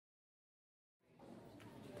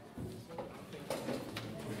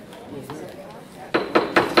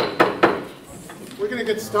We're going to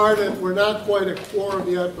get started. We're not quite at quorum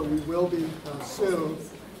yet, but we will be soon.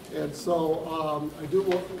 And so I do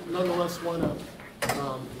nonetheless want to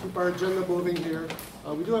keep our agenda moving here.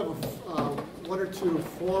 We do have one or two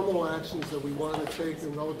formal actions that we want to take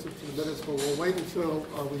in relative to the minutes, but we'll wait until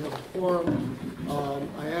we have a quorum.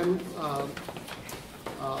 And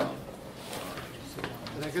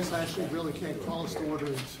I guess I actually really can't call us to order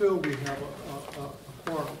until we have a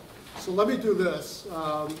quorum. So let me do this.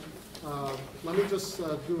 Let me just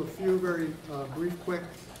do a few very brief, quick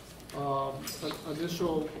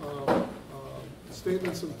initial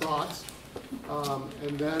statements and thoughts.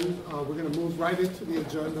 And then we're going to move right into the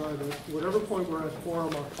agenda. And at whatever point we're at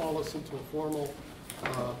quorum, I'll call us into a formal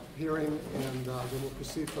hearing, and then we'll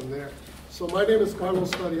proceed from there. So my name is Carlos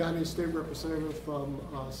Stadiani, State Representative from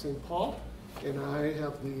St. Paul, and I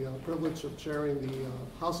have the privilege of chairing the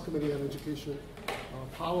House Committee on Education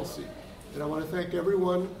Policy. And I want to thank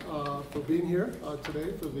everyone for being here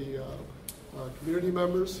today, for the community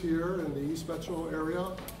members here in the East Metro area.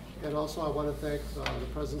 And also I want to thank the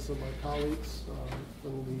presence of my colleagues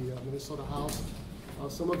from the Minnesota House.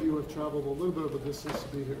 Some of you have traveled a little bit of a distance to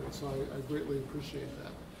be here, so I greatly appreciate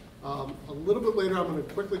that. A little bit later, I'm going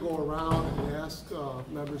to quickly go around and ask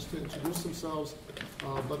members to introduce themselves,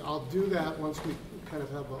 but I'll do that once we kind of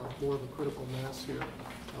have more of a critical mass here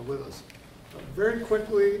with us. Very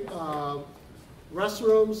quickly,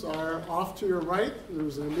 restrooms are off to your right.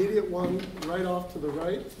 There's an immediate one right off to the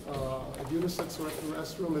right, a unisex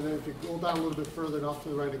restroom, and then if you go down a little bit further and off to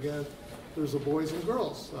the right again, there's a boys and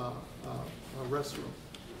girls restroom.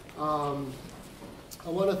 I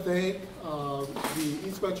want to thank the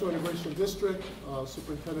East Metro Integration District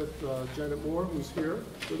Superintendent Janet Moore, who's here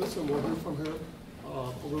with us, and we'll hear from her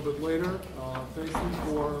a little bit later. Thank you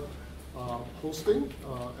for hosting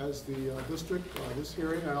as the district this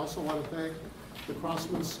hearing. I also want to thank the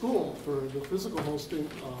Crosswinds School for the physical hosting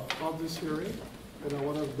of this hearing. And I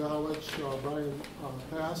want to acknowledge Bryan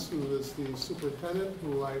Bass, who is the superintendent,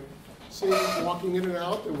 who I see walking in and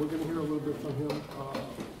out, and we're going to hear a little bit from him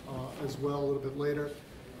as well a little bit later.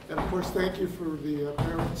 And of course, thank you for the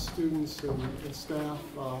parents, students, and staff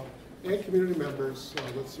and community members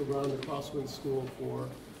that surround the Crosswinds School for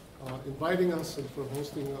inviting us and for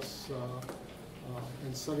hosting us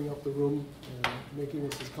and setting up the room and making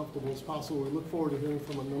us as comfortable as possible. We look forward to hearing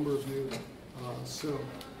from a number of you soon.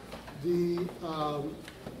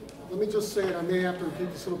 Let me just say, and I may have to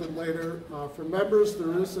repeat this a little bit later, for members,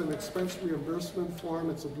 there is an expense reimbursement form.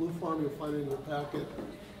 It's a blue form. You'll find it in your packet.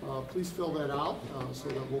 Please fill that out so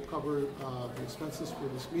that we'll cover the expenses for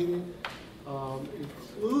this meeting,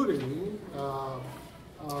 including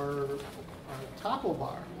our taco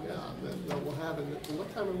bar, that we'll have. And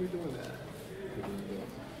what time are we doing that?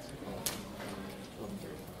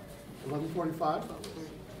 11:45?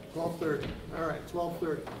 12:30. All right,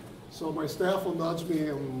 12:30. So my staff will nudge me,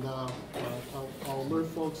 and I'll alert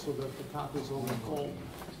folks so that the tacos are only cold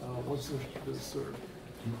once they're served.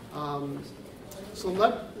 So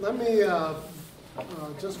let me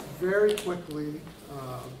just very quickly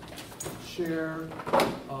share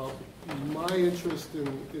my interest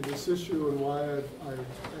in this issue and why I've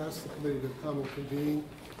asked the committee to come and convene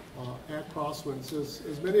at Crosswinds.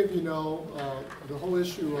 As many of you know, the whole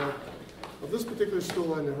issue of this particular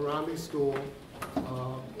school and the Harambee school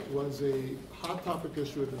was a hot topic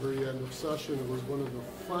issue at the very end of session. It was one of the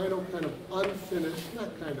final kind of unfinished,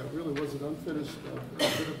 not kind of, really was an unfinished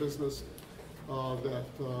bit of business that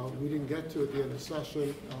we didn't get to at the end of session.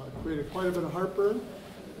 It created quite a bit of heartburn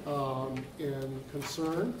and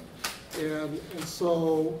concern. And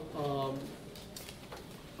so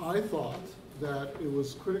I thought that it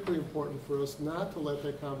was critically important for us not to let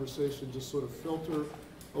that conversation just sort of filter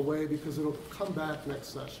away, because it'll come back next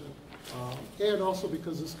session. And also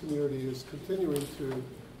because this community is continuing to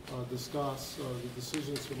discuss the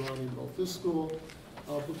decisions surrounding both this school,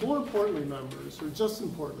 but more importantly, members, or just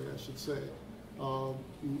importantly, I should say,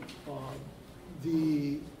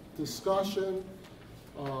 the discussion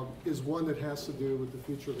is one that has to do with the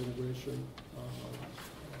future of integration,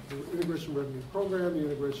 the integration revenue program, the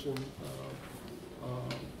integration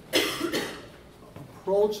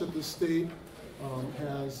approach that the state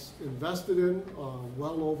has invested in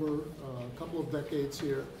well over a couple of decades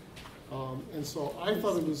here. And so I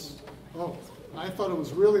thought it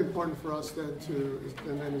was really important for us then to,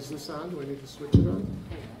 and then is this on? Do I need to switch it on?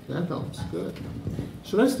 That helps, good.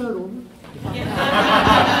 Should I start over?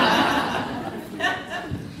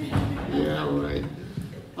 Yeah, right.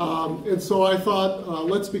 And so I thought,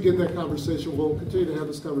 let's begin that conversation. We'll continue to have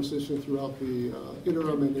this conversation throughout the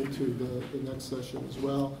interim and into the next session as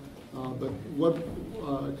well. But what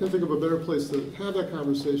I can't think of a better place to have that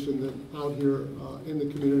conversation than out here in the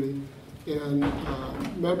community. And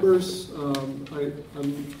members, I'm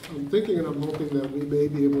thinking and I'm hoping that we may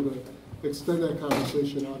be able to extend that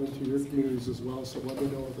conversation out into your communities as well. So let me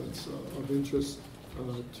know if that's of interest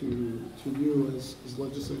to you as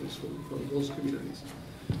legislators from those communities.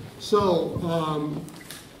 So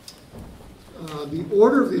the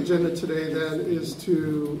order of the agenda today then is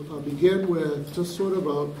to begin with just sort of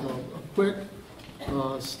a quick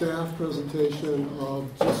staff presentation of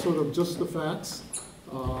just the facts,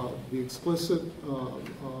 the explicit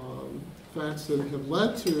facts that have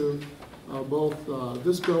led to both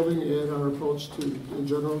this building and our approach to, in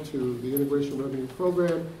general, to the integration revenue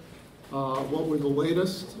program. What were the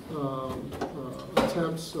latest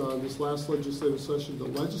attempts this last legislative session to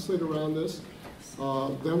legislate around this?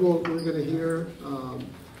 Then we're going to hear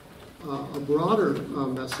a broader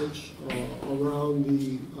message around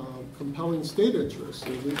the compelling state interest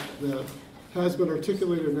that has been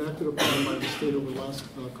articulated and acted upon by the state over the last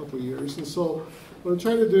couple of years. And so what I'm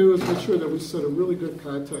trying to do is make sure that we set a really good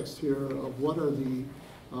context here of what are the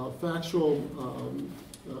factual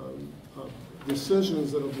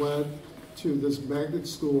decisions that have led to this magnet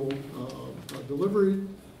school delivery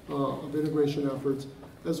of integration efforts,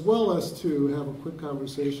 as well as to have a quick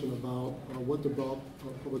conversation about what the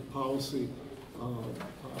public policy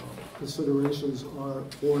considerations are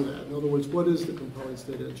for that. In other words, what is the compelling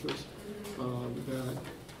state interest that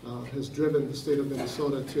has driven the state of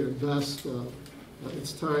Minnesota to invest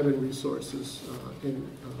its time and resources in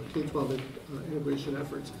K-12 integration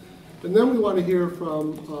efforts. And then we want to hear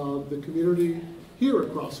from the community here at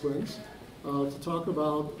Crosswinds to talk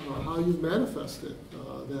about how you've manifested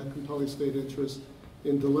that compelling state interest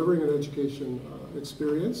in delivering an education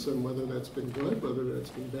experience, and whether that's been good, whether that's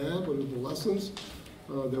been bad, what are the lessons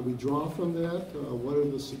that we draw from that, what are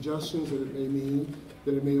the suggestions that it may mean,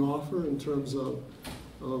 that it may offer in terms of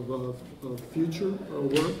future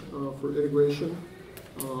work for integration.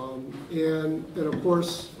 And of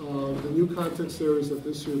course, the new context there is that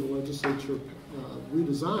this year the legislature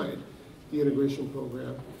redesigned the integration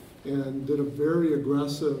program and did a very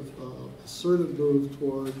aggressive, assertive move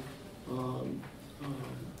toward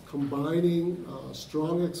combining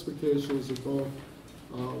strong expectations of both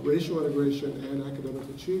racial integration and academic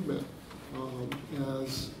achievement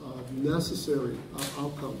as necessary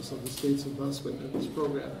outcomes of the state's investment in this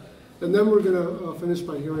program. And then we're going to finish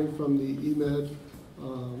by hearing from the EMID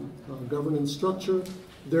governance structure,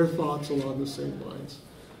 their thoughts along the same lines.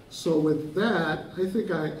 So with that, I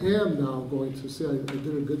think I am now going to say I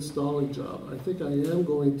did a good stalling job. I think I am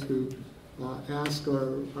going to ask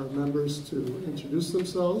our members to introduce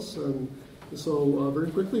themselves. And so very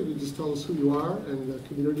quickly, you just tell us who you are and the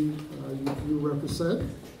community you represent.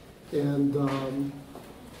 And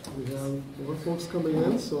we have more folks coming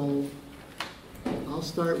in, so I'll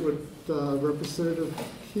start with Representative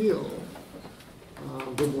Keel.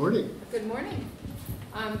 Good morning. Good morning.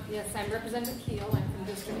 Yes, I'm Representative Keel. I'm from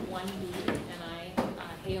District 1B, and I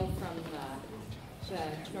hail from the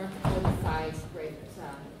North Dakota side, right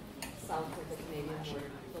south of the Canadian border,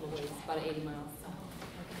 a little ways, about 80 miles.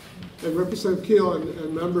 And Representative Keel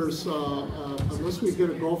and members, unless we get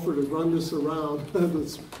a gopher to run this around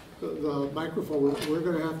the microphone, we're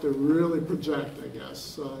going to have to really project, I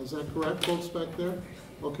guess. Is that correct, folks back there?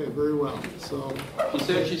 Okay, very well. So she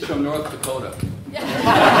said she's from North Dakota. Yeah.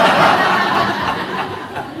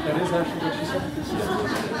 That is actually what she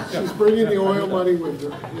said. She's bringing the oil money with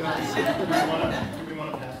her. Yes. Do we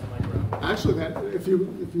want to pass the mic around? Actually, that if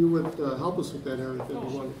you would help us with that, Eric, that'd be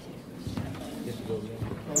wonderful.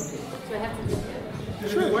 Okay. So I have to do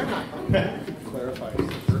it. Sure, why not? Clarify.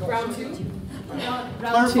 Round two?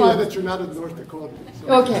 Clarify that you're not in North Dakota.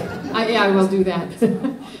 So. Okay, yeah, I will do that.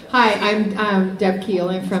 Hi, I'm Deb Keel.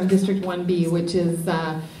 I'm from District 1B, which is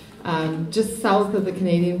just south of the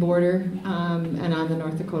Canadian border and on the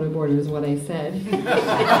North Dakota border is what I said.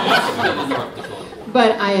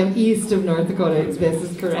 But I am east of North Dakota, this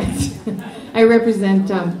is correct. I represent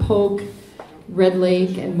Polk, Red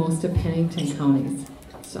Lake, and most of Pennington counties.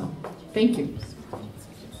 So, thank you.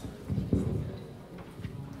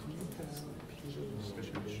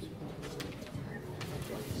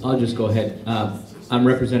 I'll just go ahead. I'm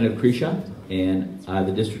Representative Krisha, and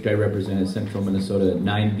the district I represent is Central Minnesota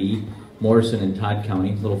 9B, Morrison and Todd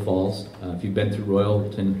County, Little Falls. If you've been through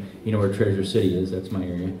Royalton, you know where Treasure City is. That's my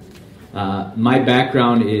area. My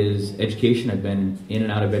background is education. I've been in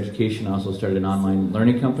and out of education. I also started an online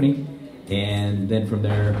learning company, and then from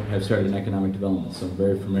there I've started in economic development. So I'm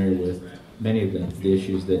very familiar with many of the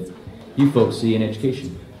issues that you folks see in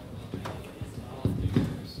education.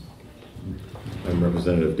 I'm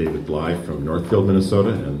Representative David Bly from Northfield, Minnesota,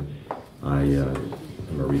 and I am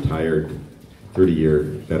a retired 30-year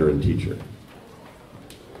veteran teacher.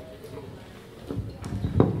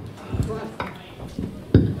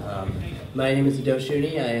 My name is Ado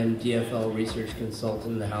Shuni. I am DFL Research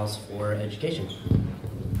Consultant in the House for Education.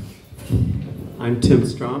 I'm Tim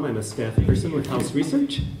Strom. I'm a staff person with House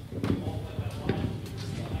Research.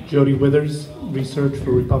 Jody Withers, Research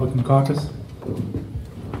for Republican Caucus.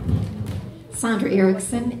 Sandra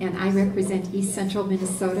Erickson, and I represent East Central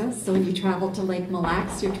Minnesota. So when you travel to Lake Mille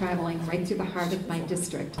Lacs, you're traveling right through the heart of my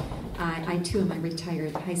district. I too am a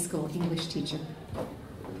retired high school English teacher.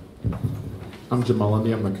 I'm Jim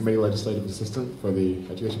Mullendy. I'm the Committee Legislative Assistant for the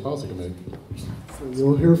Education Policy Committee. And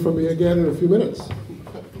you'll hear from me again in a few minutes.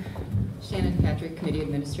 Shannon Patrick, Committee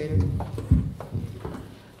Administrator.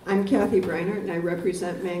 I'm Kathy Breinert, and I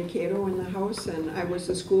represent Mankato in the House, and I was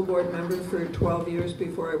a school board member for 12 years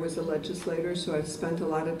before I was a legislator, so I've spent a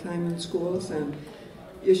lot of time in schools, and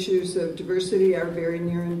issues of diversity are very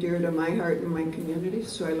near and dear to my heart and my community,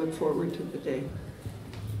 so I look forward to the day.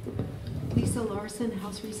 Lisa Larson,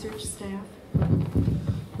 House Research staff.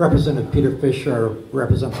 Representative Peter Fisher,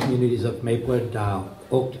 represent communities of Maplewood,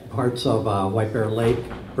 Oak, parts of White Bear Lake,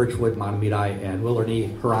 Birchwood, Montemedi, and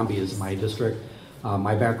Willarney. Harambee is my district.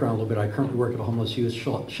 My background a little bit, I currently work at a homeless youth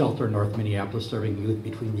shelter in North Minneapolis, serving youth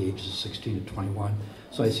between the ages of 16 to 21.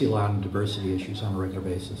 So I see a lot of diversity issues on a regular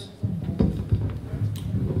basis.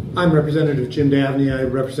 I'm Representative Jim Davney. I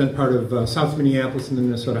represent part of South Minneapolis in the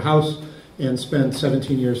Minnesota House and spent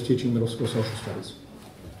 17 years teaching middle school social studies.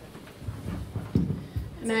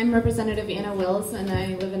 And I'm Representative Anna Wills, and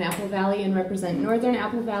I live in Apple Valley and represent Northern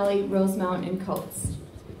Apple Valley, Rosemount, and Coates.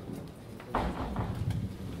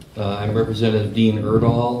 I'm Representative Dean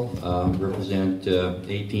Erdahl, represent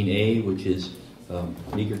 18A, which is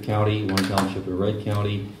Meeker County, one township in Wright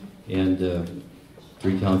County, and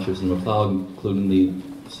 3 townships in McLeod, including the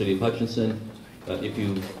city of Hutchinson. If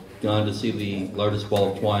you've gone to see the largest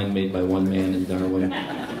ball of twine made by one man in Darwin,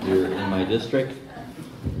 you're in my district.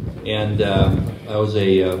 And I was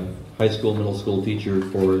a high school, middle school teacher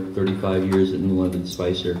for 35 years at New London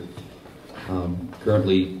Spicer.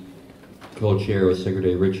 Currently co-chair with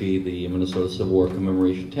Secretary Ritchie, the Minnesota Civil War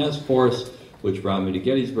Commemoration Task Force, which brought me to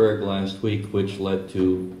Gettysburg last week, which led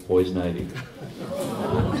to poison ivy.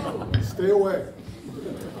 Stay away.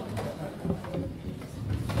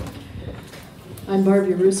 I'm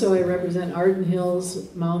Barbara Russo. I represent Arden Hills,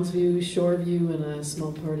 Mounds View, Shoreview, and a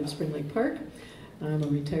small part of Spring Lake Park. I'm a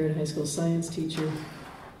retired high school science teacher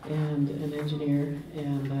and an engineer,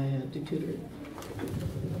 and I do tutoring.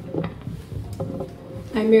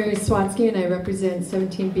 I'm Mary Swatsky, and I represent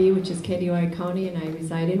 17B, which is Candioi County, and I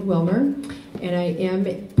reside in Wilmer. And I am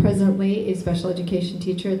presently a special education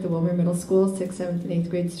teacher at the Wilmer Middle School, 6th, 7th, and 8th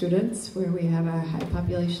grade students, where we have a high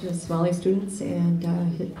population of Somali students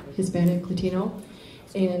and Hispanic, Latino.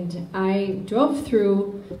 And I drove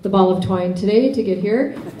through the ball of twine today to get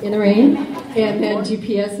here in the rain, and then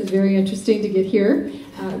GPS is very interesting to get here.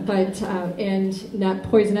 And not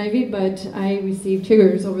poison ivy, but I received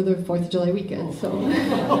chiggers over the 4th of July weekend, so.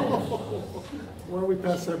 Why don't we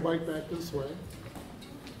pass that mic back this way?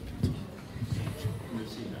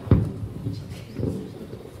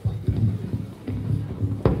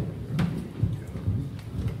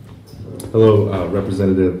 Hello,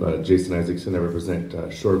 Representative Jason Isaacson. I represent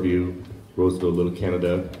Shoreview, Roseville, Little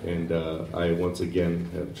Canada, and I once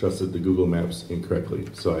again have trusted the Google Maps incorrectly,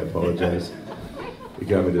 so I apologize. It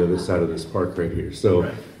got me to the other side of this park right here. So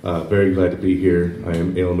very glad to be here. I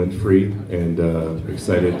am ailment-free and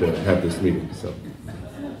excited to have this meeting. So,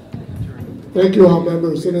 thank you all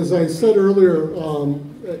members. And as I said earlier,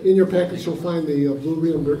 in your package you'll find the blue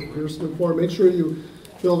reimbursement form. Make sure you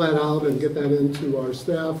fill that out and get that into our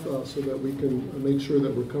staff so that we can make sure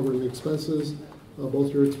that we're covering the expenses,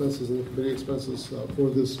 both your expenses and the committee expenses for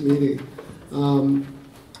this meeting.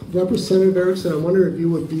 Representative Erickson, I wonder if you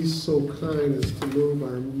would be so kind as to move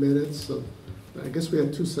our minutes of, I guess we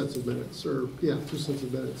have 2 sets of minutes, or yeah, 2 sets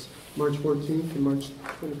of minutes, March 14th and March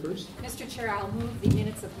 21st. Mr. Chair, I'll move the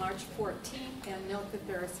minutes of March 14th and note that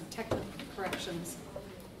there are some technical corrections,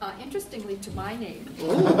 interestingly, to my name. So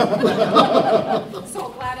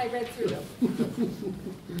glad I read through them.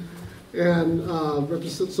 And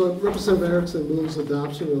Representative Erickson moves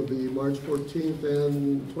adoption of the March 14th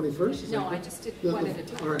and 21st? No, I just did one at a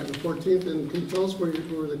time. All right, the 14th, and can you tell us where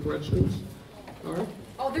the corrections are?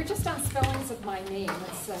 Oh, they're just on spellings of my name.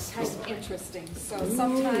 It's kind of interesting. So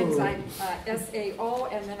sometimes I'm S-A-O,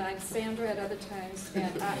 and then I'm Sandra at other times.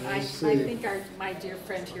 And I think my dear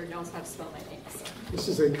friend here knows how to spell my name. So. This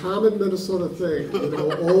is a common Minnesota thing, you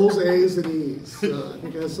know, O's, A's, and E's. I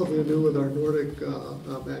think it has something to do with our Nordic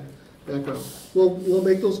background. We'll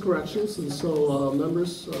make those corrections, and so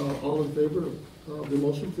members, all in favor of the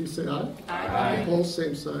motion, please say aye. Aye. Opposed,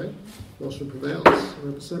 same sign. Motion prevails.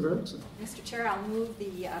 Representative Erickson. Mr. Chair, I'll move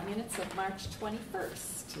the minutes of March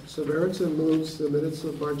 21st. Representative Erickson moves the minutes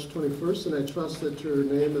of March 21st, and I trust that your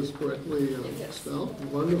name is correctly spelled.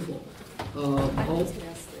 Wonderful. All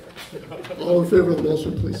in favor of the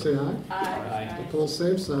motion, please say aye. Aye. Opposed,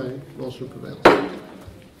 same sign. Motion prevails.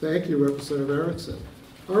 Thank you, Representative Erickson.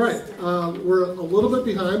 All right, we're a little bit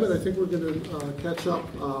behind, but I think we're going to catch up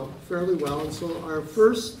fairly well. And so our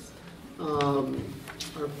first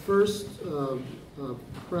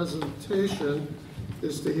presentation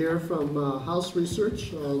is to hear from House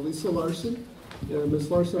Research, Lisa Larson. And Ms.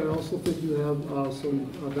 Larson, I also think you have some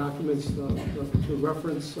documents to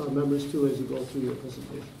reference members to as you go through your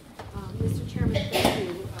presentation. Mr. Chairman, thank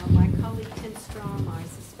you. My colleague Tim Strom, I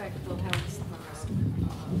suspect, will have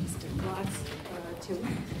lots to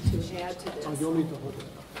add to this. You'll need to hold it.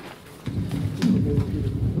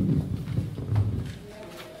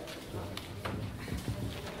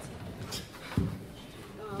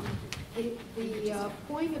 The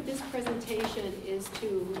point of this presentation is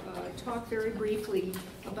to talk very briefly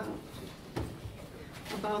about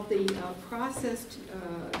the process,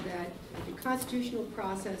 the constitutional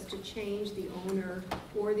process to change the owner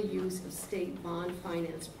or the use of state bond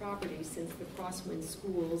finance property, since the Crosswinds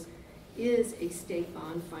Schools is a state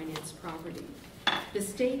bond finance property. The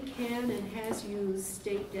state can and has used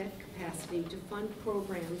state debt capacity to fund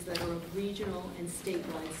programs that are of regional and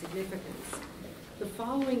statewide significance. The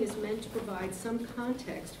following is meant to provide some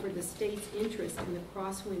context for the state's interest in the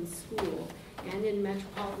Crosswinds School and in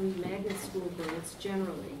metropolitan magnet school grants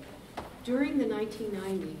generally. During the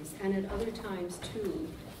 1990s, and at other times too,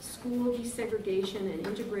 school desegregation and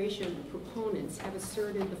integration proponents have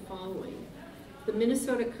asserted the following. The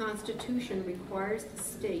Minnesota Constitution requires the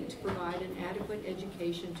state to provide an adequate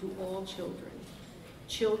education to all children.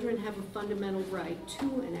 Children have a fundamental right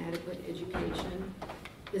to an adequate education.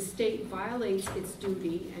 The state violates its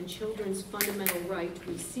duty and children's fundamental right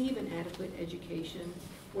to receive an adequate education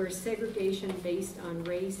where segregation based on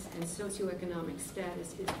race and socioeconomic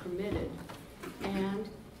status is permitted, and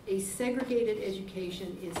a segregated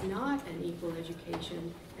education is not an equal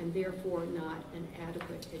education and therefore not an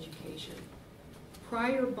adequate education.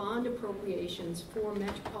 Prior bond appropriations for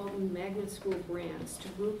metropolitan magnet school grants to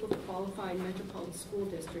group of qualified metropolitan school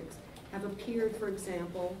districts have appeared, for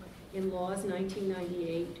example, in laws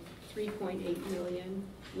 1998, $3.8 million,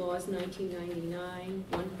 laws 1999,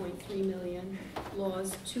 $1.3 million,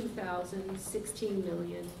 laws 2000, $16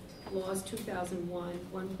 million, laws 2001,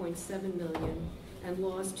 $1.7 million, and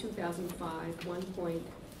laws 2005,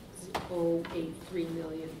 $1.083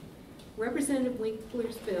 million. Representative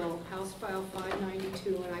Winkler's bill, House File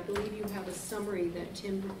 592, and I believe you have a summary that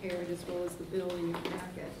Tim prepared as well as the bill in your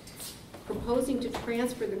packet, proposing to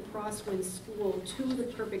transfer the Crosswinds School to the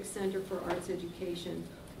Perfect Center for Arts Education,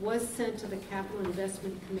 was sent to the Capital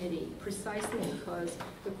Investment Committee precisely because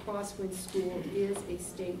the Crosswinds School is a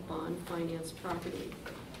state bond finance property.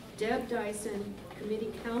 Deb Dyson,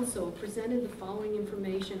 committee counsel, presented the following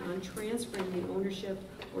information on transferring the ownership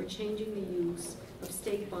or changing the use of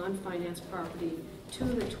state bond finance property to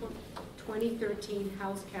the 2013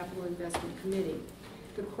 House Capital Investment Committee.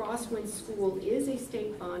 The Crosswinds School is a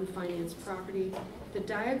state bond finance property. The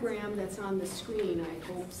diagram that's on the screen, I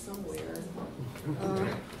hope somewhere.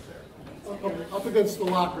 Up against the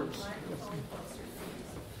lockers.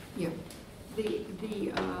 Yeah. The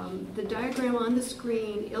diagram on the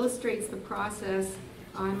screen illustrates the process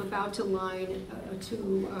I'm about to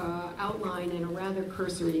outline in a rather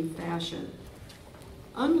cursory fashion.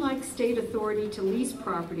 Unlike state authority to lease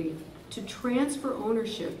property, to transfer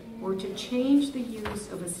ownership, or to change the use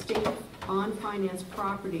of a state bond finance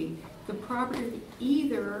property, the property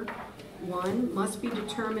either, one, must be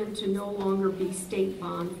determined to no longer be state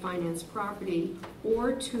bond finance property,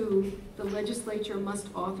 or two, the legislature must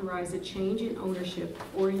authorize a change in ownership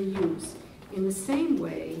or in use in the same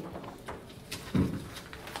way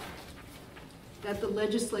that the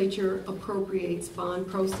legislature appropriates bond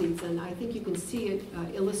proceeds. And I think you can see it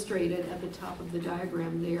illustrated at the top of the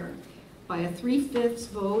diagram there. By a 3/5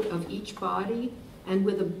 vote of each body and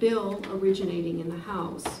with a bill originating in the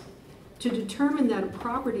House. To determine that a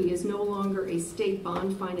property is no longer a state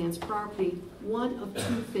bond finance property, one of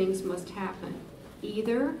two things must happen.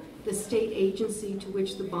 Either the state agency to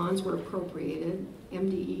which the bonds were appropriated,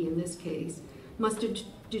 MDE in this case, must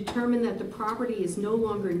determine that the property is no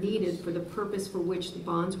longer needed for the purpose for which the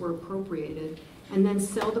bonds were appropriated, and then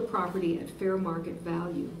sell the property at fair market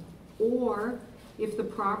value. Or, if the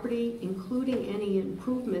property, including any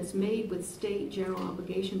improvements made with state general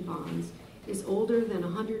obligation bonds, is older than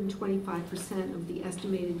 125% of the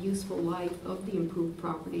estimated useful life of the improved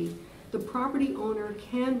property, the property owner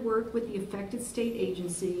can work with the affected state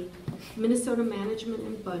agency, Minnesota Management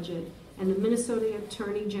and Budget, and the Minnesota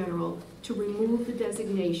Attorney General to remove the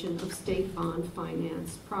designation of state bond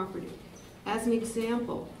finance property. As an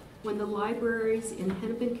example, when the libraries in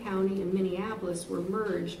Hennepin County and Minneapolis were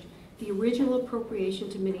merged, the original appropriation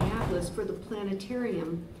to Minneapolis for the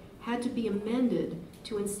planetarium had to be amended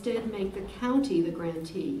to instead make the county the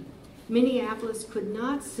grantee. Minneapolis could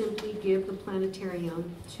not simply give the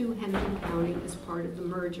planetarium to Hennepin County as part of the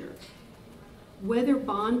merger. Whether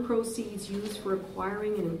bond proceeds used for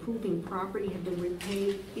acquiring and improving property have been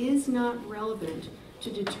repaid is not relevant to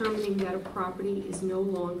determining that a property is no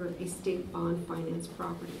longer a state bond finance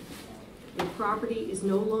property. A property is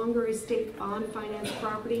no longer a state bond finance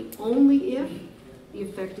property only if the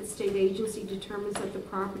affected state agency determines that the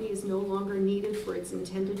property is no longer needed for its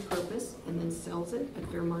intended purpose and then sells it at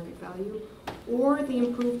fair market value, or the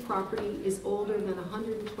improved property is older than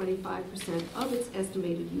 125% of its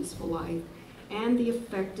estimated useful life, and the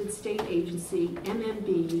affected state agency,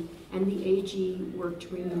 MMB, and the AG work to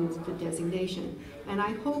remove the designation. And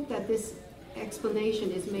I hope that this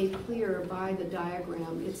explanation is made clearer by the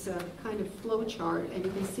diagram. It's a kind of flow chart, and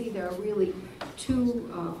you can see there are really two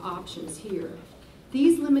options here.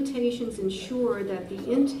 These limitations ensure that the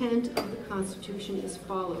intent of the Constitution is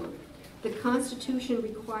followed. The Constitution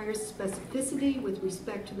requires specificity with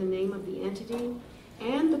respect to the name of the entity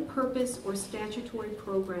and the purpose or statutory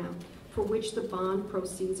program for which the bond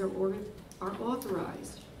proceeds are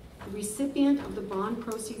authorized. The recipient of the bond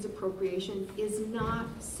proceeds appropriation is not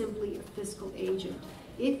simply a fiscal agent.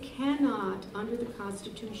 It cannot, under the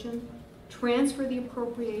Constitution, transfer the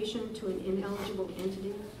appropriation to an ineligible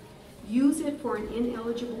entity, use it for an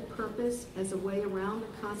ineligible purpose as a way around the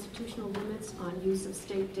constitutional limits on use of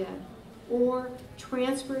state debt, or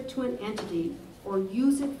transfer it to an entity or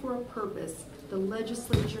use it for a purpose the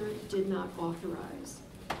legislature did not authorize.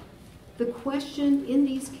 The question in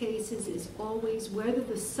these cases is always whether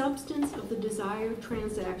the substance of the desired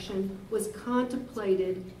transaction was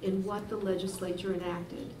contemplated in what the legislature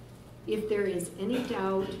enacted. If there is any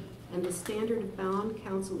doubt, and the standard of bond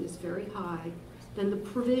counsel is very high, then the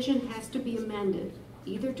provision has to be amended,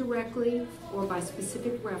 either directly or by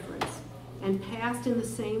specific reference, and passed in the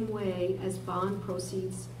same way as bond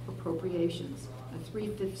proceeds appropriations, a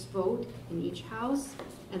 3/5 vote in each house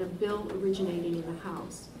and a bill originating in the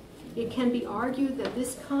House. It can be argued that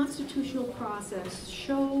this constitutional process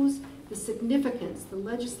shows the significance the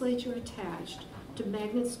legislature attached to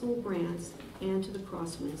magnet school grants and to the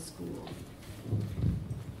Crosswinds School.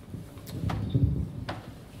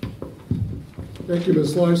 Thank you,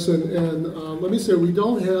 Ms. Larson. And let me say, we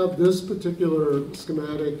don't have this particular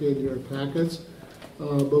schematic in your packets,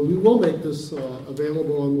 but we will make this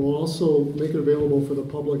available, and we'll also make it available for the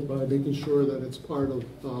public by making sure that it's part of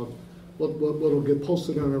what will get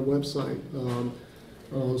posted on our website.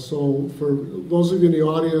 So for those of you in the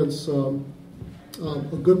audience,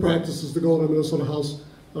 a good practice is to go on the Minnesota House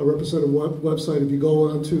Representative website. If you go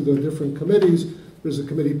onto the different committees, there's a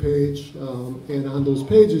committee page, and on those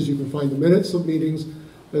pages you can find the minutes of meetings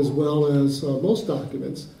as well as most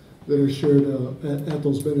documents that are shared at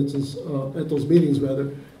those meetings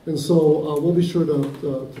rather. And so we'll be sure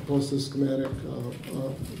to post this schematic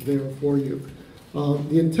there for you.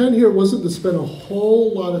 The intent here wasn't to spend a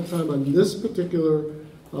whole lot of time on this particular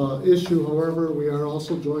issue. However, we are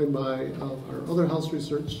also joined by our other House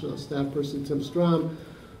Research staff person, Tim Strom,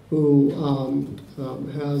 who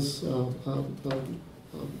has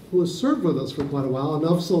served with us for quite a while,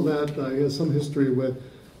 enough so that he has some history with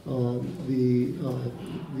the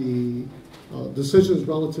decisions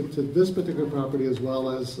relative to this particular property as well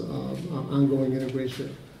as ongoing integration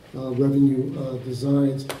revenue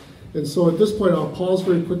designs. And so at this point, I'll pause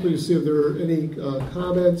very quickly to see if there are any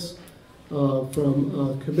comments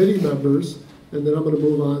from committee members, and then I'm going to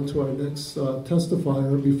move on to our next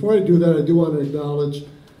testifier. Before I do that, I do want to acknowledge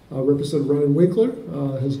Representative Ryan Winkler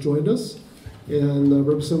has joined us. And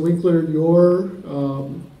Representative Winkler, your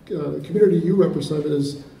community you represent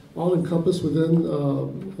is all encompassed within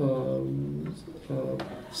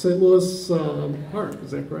St. Louis Park,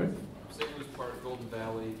 is that correct? St. Louis Park, Golden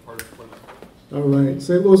Valley, part of Plymouth. All right,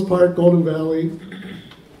 St. Louis Park, Golden Valley. A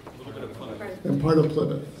little bit of Plymouth. and part of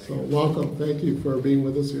Plymouth. So welcome. Thank you for being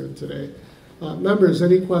with us here today. Members,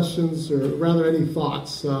 any questions or rather any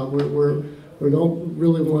thoughts? We don't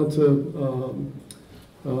really want to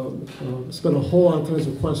spend a whole lot of time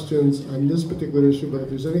with questions on this particular issue, but if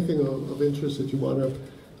there's anything of interest that you want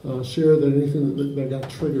to share, that anything that got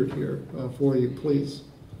triggered here for you, please.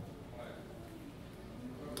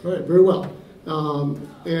 All right, very well.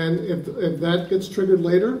 And if that gets triggered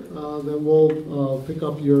later, then we'll pick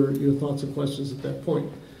up your thoughts and questions at that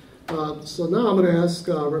point. So now I'm going to ask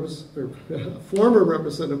former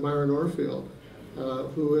Representative Myron Orfield,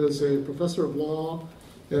 who is a professor of law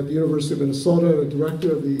at the University of Minnesota and a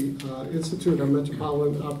director of the Institute on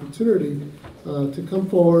Metropolitan Opportunity, to come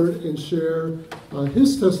forward and share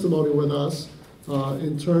his testimony with us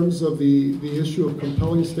in terms of the issue of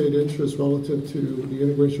compelling state interest relative to the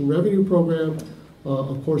Integration Revenue Program,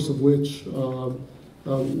 of course of which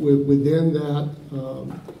within that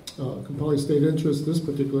compelling state interest, this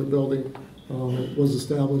particular building was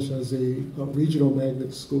established as a regional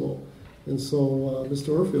magnet school. And so, Mr.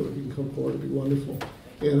 Orfield, if you can come forward, it'd be wonderful.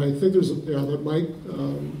 And I think there's that mic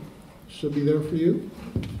should be there for you.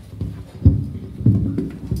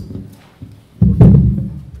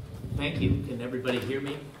 Thank you. Can everybody hear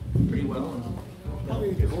me pretty well?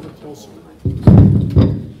 Probably hold it closer.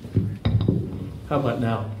 How about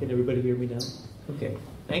now? Can everybody hear me now? Okay.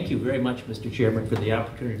 Thank you very much, Mr. Chairman, for the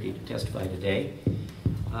opportunity to testify today.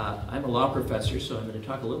 I'm a law professor, so I'm going to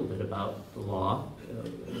talk a little bit about the law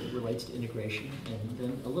that relates to integration, and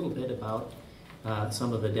then a little bit about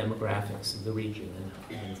some of the demographics of the region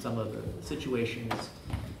and some of the situations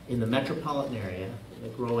in the metropolitan area, the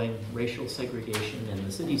growing racial segregation in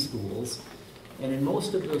the city schools, and in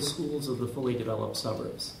most of those schools of the fully developed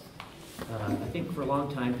suburbs. I think for a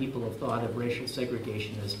long time people have thought of racial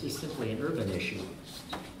segregation as just simply an urban issue.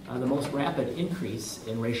 The most rapid increase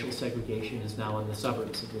in racial segregation is now in the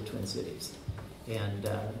suburbs of the Twin Cities. And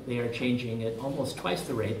they are changing at almost twice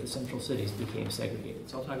the rate the central cities became segregated.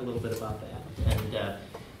 So I'll talk a little bit about that, and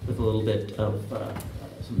with a little bit of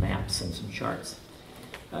some maps and some charts.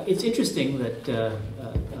 It's interesting that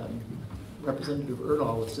Representative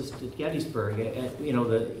Erdahl was just at Gettysburg.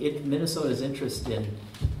 Minnesota's interest in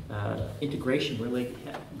integration really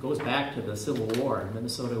goes back to the Civil War.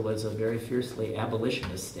 Minnesota was a very fiercely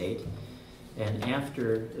abolitionist state. And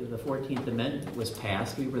after the 14th Amendment was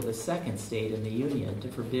passed, we were the second state in the Union to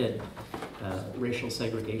forbid racial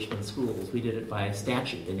segregation in schools. We did it by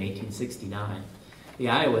statute in 1869. The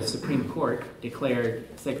Iowa Supreme Court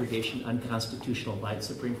declared segregation unconstitutional by the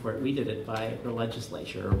Supreme Court. We did it by the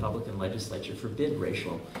legislature, a Republican legislature, forbid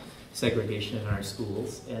racial segregation in our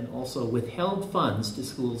schools, and also withheld funds to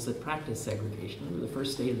schools that practice segregation. We were the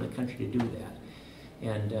first state in the country to do that.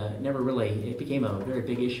 And it became a very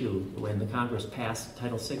big issue when the Congress passed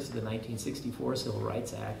Title VI of the 1964 Civil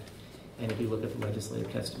Rights Act. And if you look at the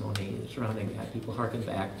legislative testimony surrounding that, people harken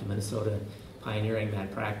back to Minnesota pioneering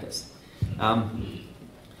that practice.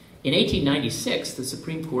 In 1896, the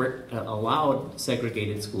Supreme Court allowed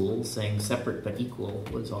segregated schools, saying separate but equal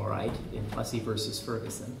was all right, in Plessy versus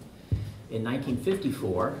Ferguson. In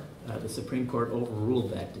 1954, the Supreme Court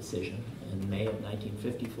overruled that decision in May of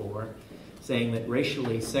 1954, saying that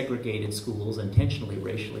racially segregated schools, intentionally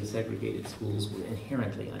racially segregated schools, were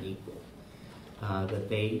inherently unequal. That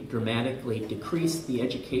they dramatically decreased the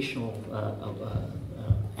educational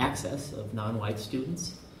access of non-white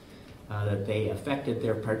students, that they affected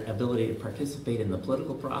their ability to participate in the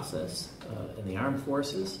political process, in the armed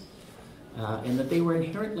forces, and that they were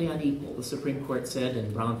inherently unequal. The Supreme Court said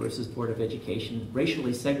in Brown versus Board of Education,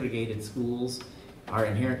 racially segregated schools are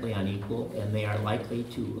inherently unequal, and they are likely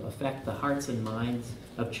to affect the hearts and minds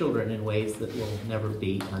of children in ways that will never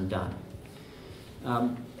be undone.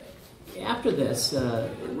 After this,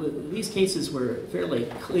 these cases were fairly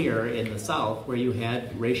clear in the South, where you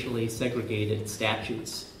had racially segregated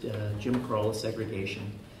statutes, Jim Crow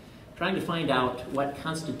segregation. Trying to find out what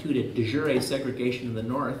constituted de jure segregation in the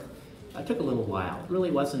North took a little while. It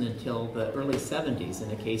really wasn't until the early 70s,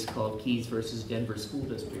 in a case called Keyes versus Denver School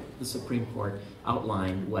District, the Supreme Court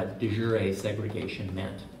outlined what de jure segregation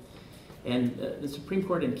meant. And the Supreme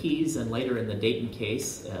Court in Keyes, and later in the Dayton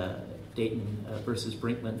case, Dayton versus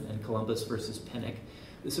Brinkman and Columbus versus Pennock,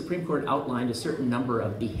 the Supreme Court outlined a certain number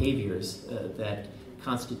of behaviors that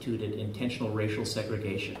constituted intentional racial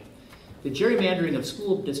segregation. The gerrymandering of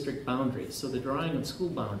school district boundaries, so the drawing of school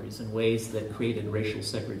boundaries in ways that created racial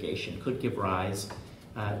segregation, could give rise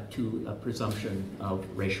to a presumption of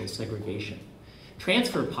racial segregation.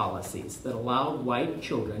 Transfer policies that allowed white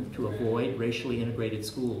children to avoid racially integrated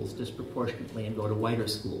schools disproportionately and go to whiter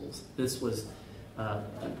schools. This was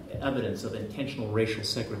evidence of intentional racial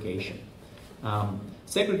segregation.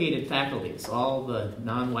 Segregated faculties, all the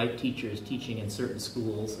non-white teachers teaching in certain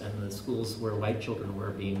schools, and the schools where white children were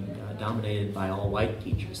being dominated by all white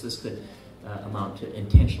teachers. This could amount to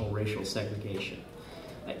intentional racial segregation.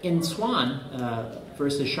 In Swan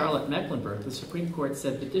versus Charlotte Mecklenburg, the Supreme Court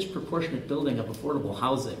said the disproportionate building of affordable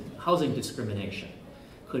housing discrimination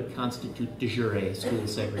could constitute de jure school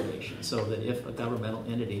segregation, so that if a governmental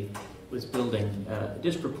entity was building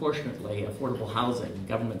disproportionately affordable housing,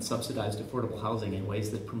 government subsidized affordable housing in ways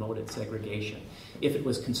that promoted segregation. If it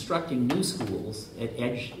was constructing new schools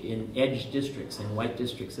in edge districts, in white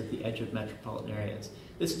districts at the edge of metropolitan areas,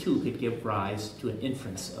 this too could give rise to an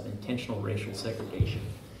inference of intentional racial segregation.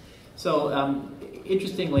 So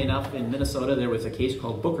interestingly enough, in Minnesota there was a case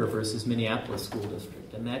called Booker versus Minneapolis School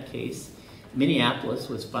District. In that case, Minneapolis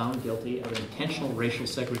was found guilty of intentional racial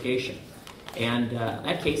segregation. And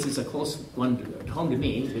that case is a close one home to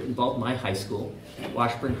me. It involved my high school,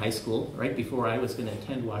 Washburn High School, right before I was going to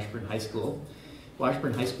attend Washburn High School.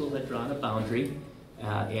 Washburn High School had drawn a boundary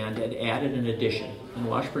and had added an addition. And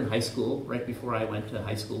Washburn High School, right before I went to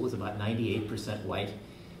high school, was about 98% white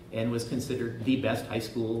and was considered the best high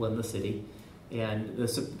school in the city. And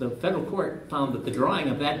the federal court found that the drawing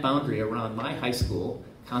of that boundary around my high school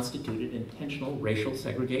constituted intentional racial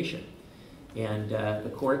segregation. And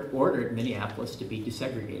the court ordered Minneapolis to be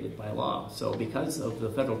desegregated by law. So because of the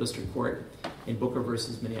federal district court in Booker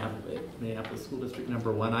versus Minneapolis School District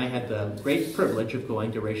number 1, I had the great privilege of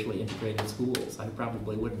going to racially integrated schools. I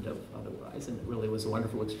probably wouldn't have otherwise, and it really was a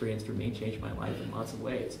wonderful experience for me, changed my life in lots of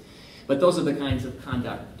ways. But those are the kinds of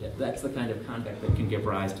conduct, that's the kind of conduct that can give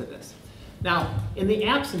rise to this. Now, in the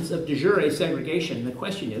absence of de jure segregation, the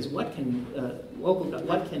question is, what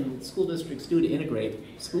can school districts do to integrate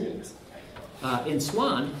schools? In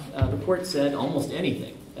Swan, the court said almost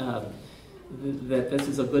anything, that this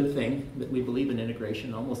is a good thing, that we believe in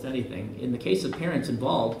integration, almost anything. In the case of Parents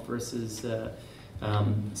Involved versus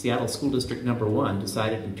Seattle School District number 1,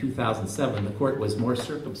 decided in 2007, the court was more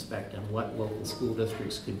circumspect on what local school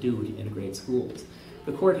districts could do to integrate schools.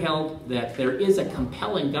 The court held that there is a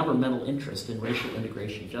compelling governmental interest in racial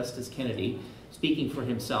integration. Justice Kennedy, speaking for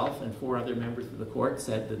himself and 4 other members of the court,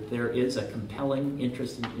 said that there is a compelling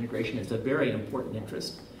interest in integration. It's a very important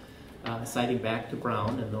interest, citing back to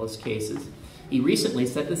Brown in those cases. He recently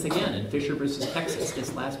said this again in Fisher versus Texas.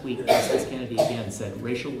 Just last week, Justice Kennedy again said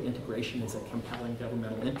racial integration is a compelling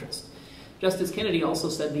governmental interest. Justice Kennedy also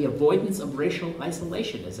said the avoidance of racial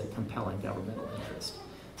isolation is a compelling governmental interest.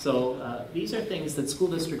 So these are things that school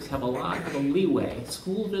districts have a lot of leeway.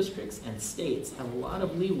 School districts and states have a lot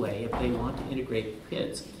of leeway if they want to integrate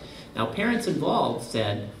kids. Now, Parents Involved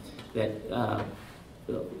said that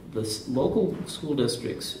the local school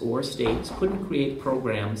districts or states couldn't create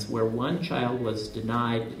programs where one child was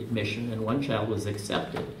denied admission and one child was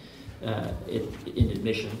accepted in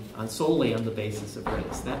admission solely on the basis of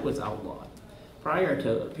race. That was outlawed. Prior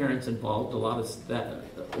to Parents Involved, a lot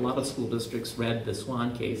of school districts read the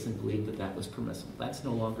Swan case and believed that that was permissible. That's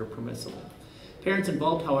no longer permissible. Parents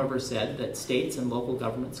Involved, however, said that states and local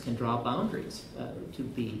governments can draw boundaries to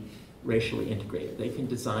be racially integrated. They can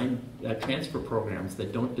design transfer programs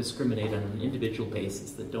that don't discriminate on an individual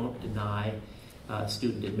basis, that don't deny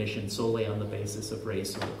student admission solely on the basis of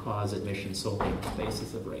race or cause admission solely on the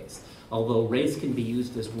basis of race. Although race can be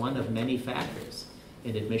used as one of many factors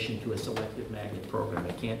in admission to a selective magnet program,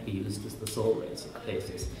 it can't be used as the sole race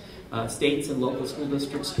basis. States and local school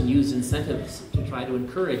districts can use incentives to try to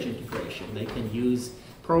encourage integration. They can use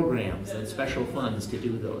programs and special funds to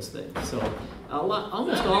do those things. So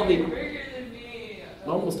almost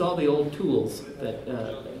all the old tools that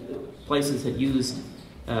places had used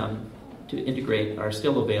to integrate are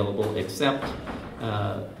still available, except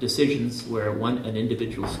decisions where an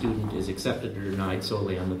individual student is accepted or denied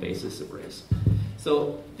solely on the basis of race.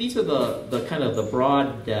 So these are the kind of the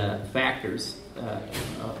broad factors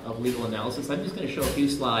of legal analysis. I'm just going to show a few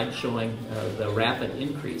slides showing the rapid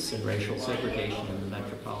increase in racial segregation in the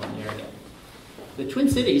metropolitan area. The Twin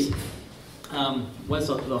Cities was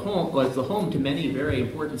the home to many very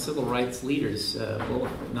important civil rights leaders, both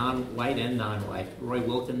white and non-white. Roy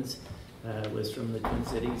Wilkins was from the Twin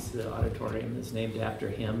Cities. The auditorium is named after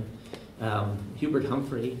him. Hubert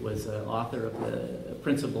Humphrey was author of the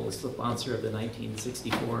principal sponsor of the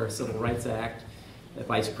 1964 Civil Rights Act, the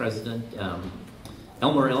vice president.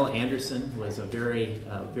 Elmer L. Anderson was a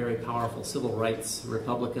very powerful civil rights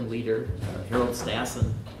Republican leader. Harold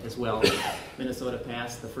Stassen as well. Minnesota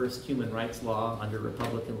passed the first human rights law under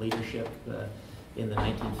Republican leadership in the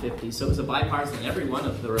 1950s. So it was a bipartisan. Every one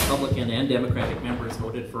of the Republican and Democratic members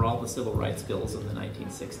voted for all the civil rights bills in the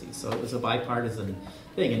 1960s. So it was a bipartisan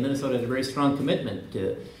thing. And Minnesota had a very strong commitment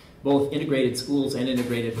to both integrated schools and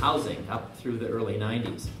integrated housing up through the early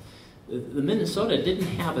 90s. The Minnesota didn't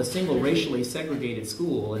have a single racially segregated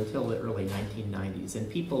school until the early 1990s, and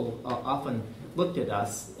people often looked at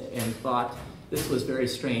us and thought this was very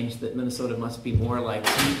strange, that Minnesota must be more like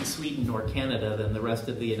Sweden or Canada than the rest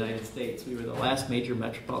of the United States. We were the last major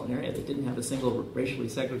metropolitan area that didn't have a single racially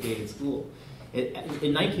segregated school. In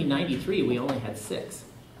 1993, we only had 6.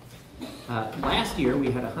 Last year, we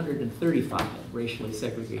had 135 racially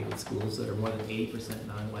segregated schools that are more than 80%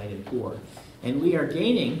 non-white and poor. And we are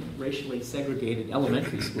gaining racially segregated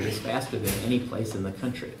elementary schools faster than any place in the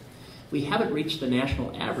country. We haven't reached the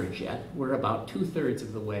national average yet. We're about 2/3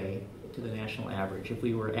 of the way to the national average. If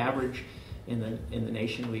we were average in the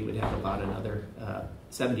nation, we would have about another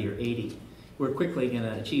 70 or 80. We're quickly going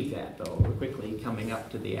to achieve that, though. We're quickly coming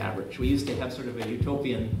up to the average. We used to have sort of a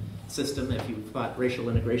utopian system. If you thought racial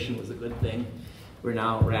integration was a good thing, we're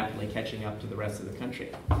now rapidly catching up to the rest of the country.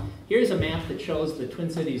 Here's a map that shows the Twin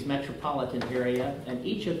Cities metropolitan area, and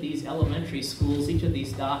each of these elementary schools, each of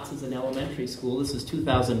these dots is an elementary school. This is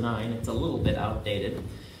 2009. It's a little bit outdated.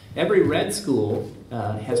 Every red school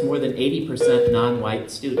has more than 80%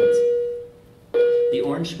 non-white students. The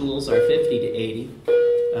orange schools are 50 to 80.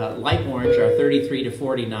 Light orange are 33 to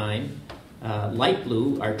 49. Light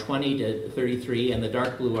blue are 20 to 33, and the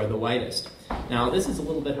dark blue are the whitest. Now, this is a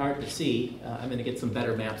little bit hard to see. I'm going to get some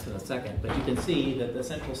better maps in a second, but you can see that the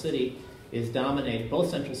central city is dominated, both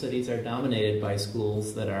central cities are dominated by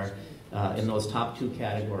schools that are in those top 2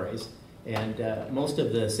 categories. And most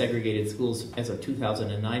of the segregated schools as of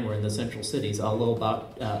 2009 were in the central cities, although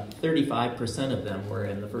about 35% of them were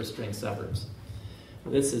in the first-string suburbs.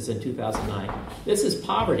 This is in 2009. This is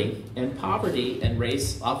poverty and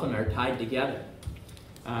race often are tied together.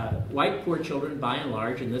 White poor children, by and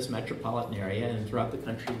large, in this metropolitan area and throughout the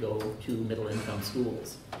country go to middle-income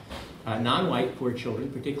schools. Non-white poor children,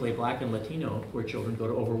 particularly Black and Latino poor children, go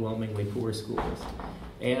to overwhelmingly poor schools.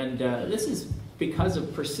 And this is because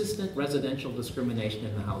of persistent residential discrimination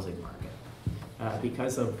in the housing market.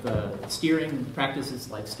 Because of steering practices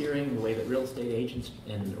like steering, the way that real estate agents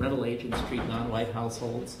and rental agents treat non-white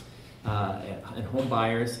households and home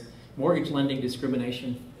buyers. Mortgage lending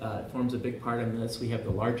discrimination forms a big part in this. We have the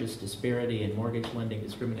largest disparity in mortgage lending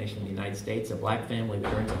discrimination in the United States. A Black family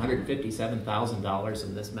that earns $157,000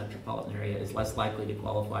 in this metropolitan area is less likely to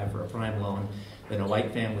qualify for a prime loan than a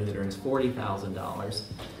white family that earns $40,000.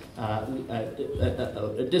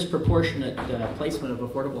 A disproportionate placement of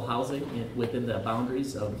affordable housing within the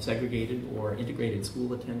boundaries of segregated or integrated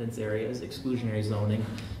school attendance areas, exclusionary zoning,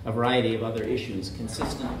 a variety of other issues,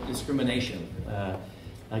 consistent discrimination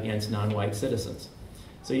against non-white citizens.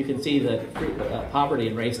 So you can see that poverty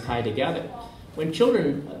and race tie together. When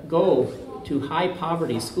children go to high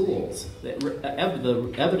poverty schools,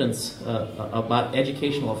 the evidence about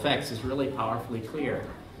educational effects is really powerfully clear.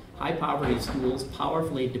 High poverty schools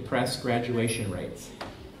powerfully depress graduation rates.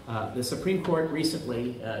 The Supreme Court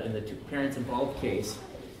recently, in the parents involved case,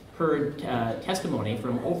 heard testimony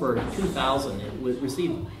from over 2,000,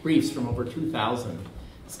 received briefs from over 2,000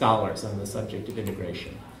 scholars on the subject of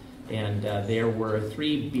integration. And there were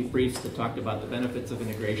 3 briefs that talked about the benefits of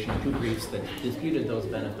integration, 2 briefs that disputed those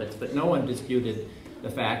benefits, but no one disputed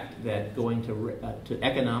the fact that going to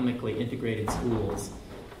economically integrated schools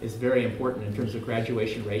is very important in terms of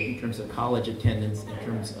graduation rate, in terms of college attendance, in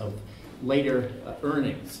terms of later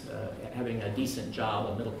earnings, having a decent job,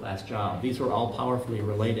 a middle-class job. These were all powerfully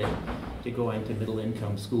related to going to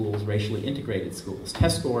middle-income schools, racially integrated schools.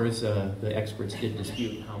 Test scores, the experts did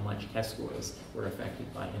dispute how much test scores were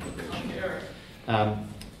affected by integration.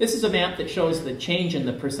 This is a map that shows the change in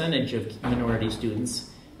the percentage of minority students.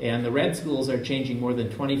 And the red schools are changing more than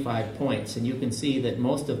 25 points. And you can see that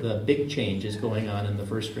most of the big change is going on in the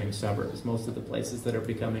first-string suburbs. Most of the places that are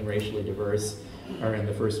becoming racially diverse are in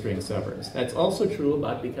the first-string suburbs. That's also true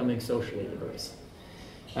about becoming socially diverse.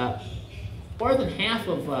 More than half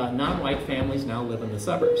of non-white families now live in the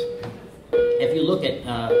suburbs. If you look at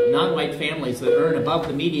non-white families that earn above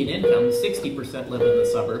the median income, 60% live in the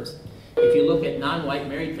suburbs. If you look at non-white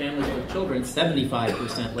married families with children,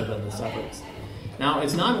 75% live in the suburbs. Now,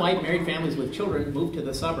 as non-white married families with children move to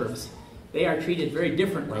the suburbs, they are treated very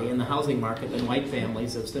differently in the housing market than white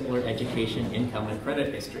families of similar education, income, and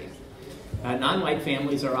credit history. Non-white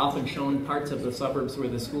families are often shown parts of the suburbs where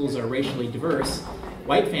the schools are racially diverse.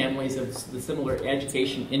 White families of the similar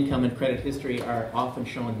education, income, and credit history are often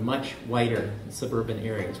shown much whiter suburban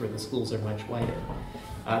areas where the schools are much whiter.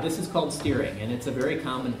 This is called steering, and it's a very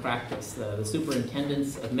common practice. The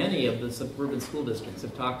superintendents of many of the suburban school districts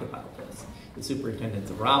have talked about this. The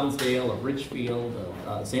superintendents of Robbinsdale, of Richfield,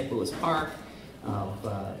 of St. Louis Park, of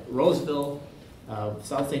Roseville,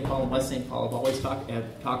 South St. Paul and West St. Paul have always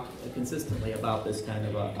talked consistently about this kind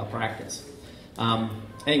of a practice.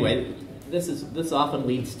 Anyway, this often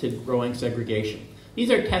leads to growing segregation. These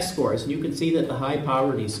are test scores, and you can see that the high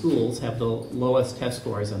poverty schools have the lowest test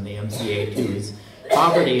scores on the MCA2s.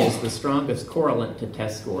 Poverty is the strongest correlate to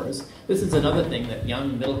test scores. This is another thing that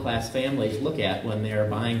young middle-class families look at when they're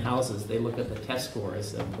buying houses. They look at the test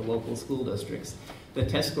scores of the local school districts. The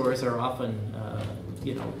test scores are often,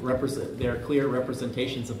 they're clear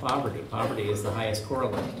representations of poverty. Poverty is the highest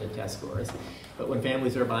correlate to test scores. But when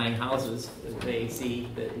families are buying houses, they see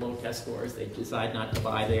the low test scores, they decide not to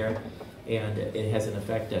buy there, and it has an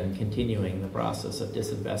effect on continuing the process of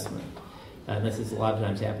disinvestment. And this is a lot of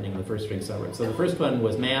times happening in the first string suburbs. So the first one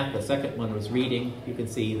was math, the second one was reading. You can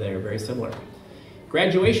see they're very similar.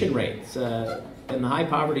 Graduation rates in the high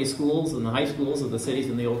poverty schools and the high schools of the cities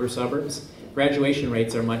in the older suburbs, graduation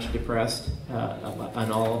rates are much depressed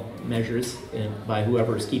on all measures by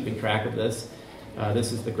whoever is keeping track of this.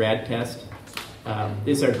 This is the grad test.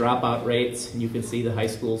 These are dropout rates, and you can see the high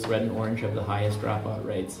schools, red and orange, have the highest dropout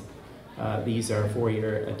rates. These are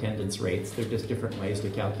four-year attendance rates. They're just different ways to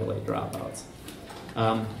calculate dropouts.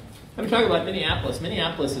 I'm talking about Minneapolis.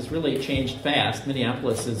 Minneapolis has really changed fast.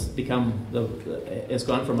 Minneapolis has has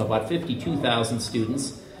gone from about 52,000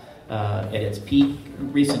 students at its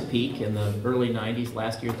recent peak in the early 90s.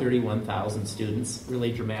 Last year, 31,000 students.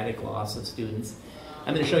 Really dramatic loss of students.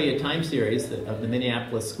 I'm going to show you a time series of the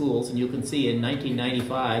Minneapolis schools, and you can see in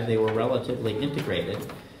 1995 they were relatively integrated.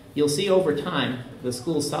 You'll see over time the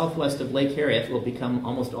schools southwest of Lake Harriet will become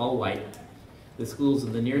almost all white. The schools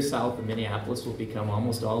in the near south of Minneapolis will become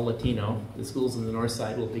almost all Latino. The schools in the north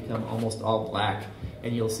side will become almost all black.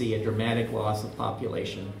 And you'll see a dramatic loss of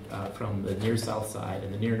population from the near south side.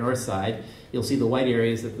 And the near north side, you'll see the white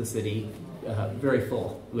areas of the city very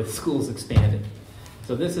full, with schools expanded.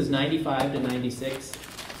 So this is 95 to 96,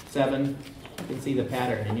 7. You can see the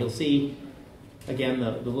pattern. And you'll see, again,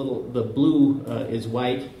 the blue is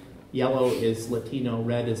white, yellow is Latino,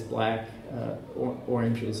 red is black,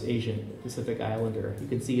 orange is Asian Pacific Islander. You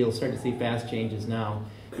can see, you'll start to see fast changes now.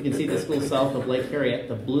 You can see the schools south of Lake Harriet,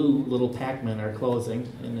 the blue little Pac-Men are closing,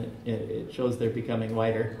 and it shows they're becoming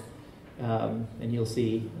whiter. And you'll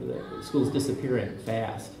see the schools disappearing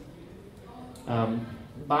fast.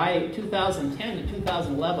 By 2010 to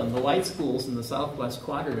 2011, the white schools in the southwest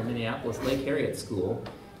quadrant of Minneapolis, Lake Harriet School,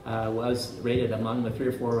 was rated among the 3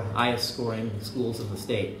 or 4 highest scoring schools in the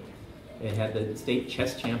state. It had the state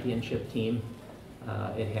chess championship team.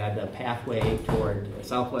 It had a pathway toward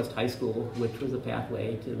Southwest High School, which was a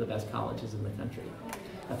pathway to the best colleges in the country.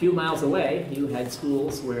 A few miles away, you had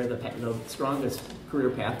schools where the strongest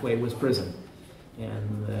career pathway was prison,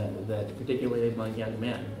 and that particularly among young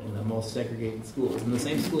men in the most segregated schools. In the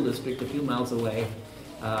same school district a few miles away,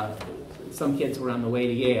 some kids were on the way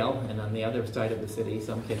to Yale, and on the other side of the city,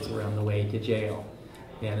 some kids were on the way to jail.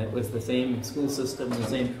 And it was the same school system, the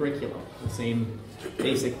same curriculum, the same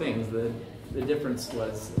basic things. The difference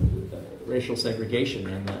was racial segregation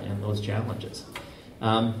and those challenges.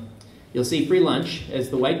 You'll see free lunch as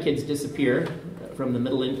the white kids disappear from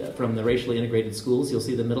the racially integrated schools. You'll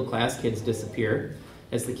see the middle class kids disappear.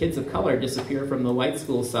 As the kids of color disappear from the white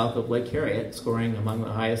schools south of Lake Harriet, scoring among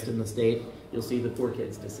the highest in the state, you'll see the poor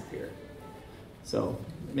kids disappear. So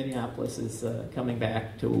Minneapolis is coming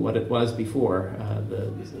back to what it was before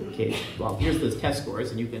the case. Well, here's the test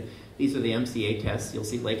scores, and these are the MCA tests. You'll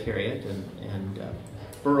see Lake Harriet and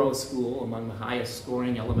Burroughs School among the highest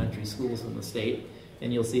scoring elementary schools in the state,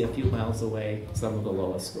 and you'll see a few miles away some of the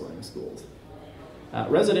lowest scoring schools.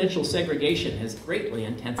 Residential segregation has greatly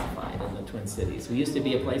intensified in the Twin Cities. We used to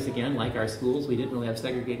be a place, again, like our schools. We didn't really have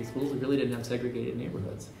segregated schools. We really didn't have segregated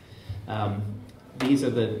neighborhoods. These are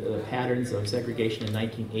the patterns of segregation in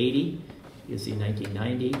 1980. You see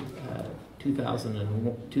 1990,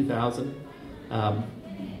 2000.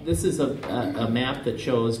 This is a map that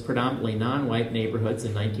shows predominantly non-white neighborhoods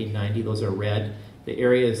in 1990. Those are red. The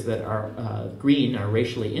areas that are green are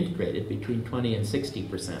racially integrated between 20 and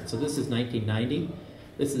 60%. So this is 1990.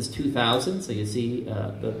 This is 2000. So you see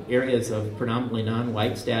the areas of predominantly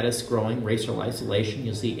non-white status growing, racial isolation.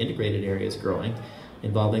 You'll see integrated areas growing,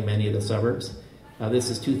 involving many of the suburbs.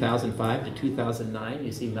 This is 2005 to 2009.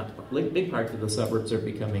 You see big parts of the suburbs are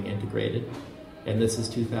becoming integrated. And this is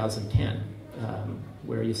 2010,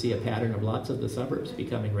 where you see a pattern of lots of the suburbs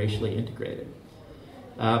becoming racially integrated.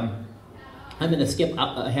 I'm going to skip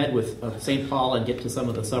ahead with St. Paul and get to some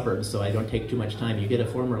of the suburbs so I don't take too much time. You get a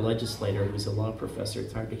former legislator who's a law professor.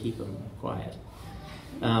 It's hard to keep him quiet.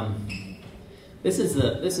 This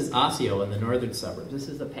is Osseo in the northern suburbs. This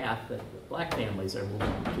is the path that black families are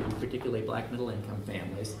moving to, particularly black middle-income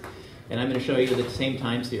families. And I'm going to show you the same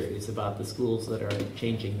time series about the schools that are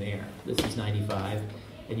changing there. This is 95,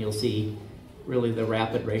 and you'll see really the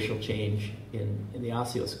rapid racial change in the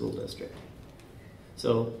Osseo School District.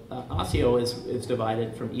 So Osseo is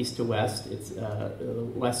divided from east to west. It's, the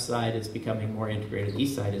west side is becoming more integrated. The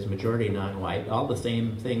east side is majority non-white. All the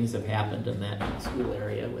same things have happened in that school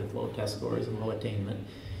area with low test scores and low attainment.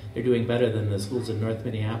 They're doing better than the schools in North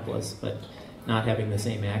Minneapolis, but not having the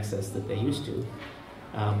same access that they used to.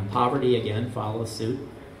 Poverty, again, follows suit.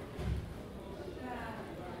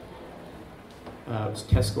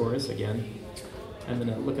 Test scores, again. I'm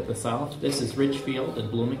going to look at the south. This is Richfield and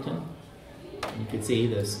Bloomington. You can see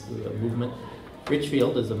this movement.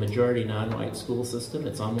 Richfield is a majority non-white school system.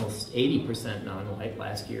 It's almost 80% non-white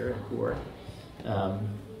last year and poor.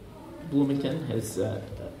 Bloomington is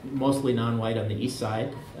mostly non-white on the east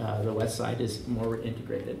side. The west side is more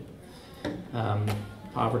integrated.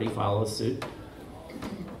 Poverty follows suit.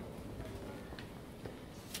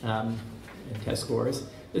 And test scores.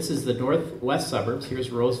 This is the northwest suburbs.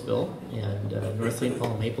 Here's Roseville and North St.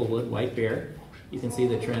 Paul, Maplewood, White Bear. You can see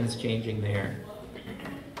the trends changing there.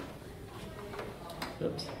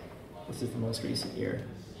 Oops. This is the most recent year.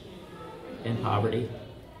 And poverty.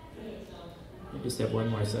 I just have one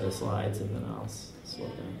more set of slides and then I'll slow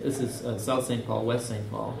down. This is South St. Paul, West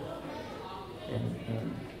St. Paul.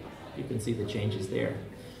 And you can see the changes there.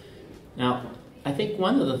 Now, I think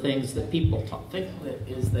one of the things that people think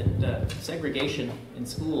is that segregation in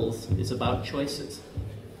schools is about choices.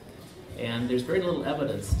 And there's very little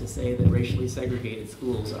evidence to say that racially segregated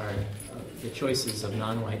schools are the choices of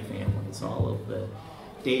non-white families. All of the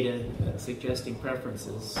data suggesting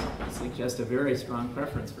preferences suggest a very strong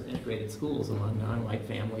preference for integrated schools among non-white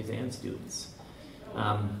families and students.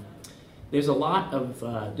 There's a lot of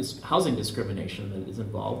housing discrimination that is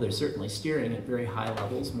involved. There's certainly steering at very high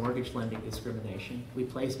levels, mortgage lending discrimination. We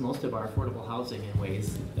place most of our affordable housing in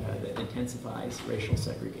ways that intensifies racial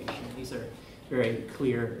segregation. These are very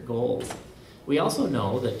clear goals. We also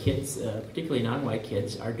know that kids, particularly non-white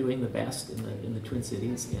kids, are doing the best in the Twin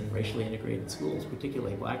Cities in racially integrated schools,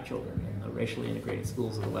 particularly black children in the racially integrated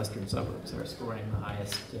schools of the western suburbs are scoring the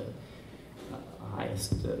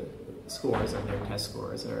highest scores on their test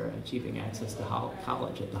scores, are achieving access to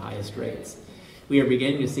college at the highest rates. We are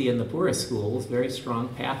beginning to see in the poorest schools very strong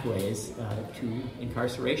pathways to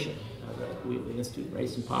incarceration. The Institute of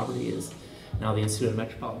Race and Poverty is now the Institute of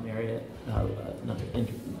Metropolitan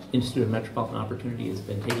Institute of Metropolitan Opportunity has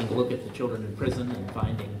been taking a look at the children in prison and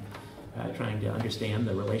trying to understand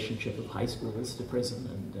the relationship of high schools to prison,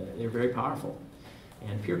 and they're very powerful.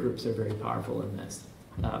 And peer groups are very powerful in this.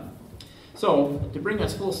 So, to bring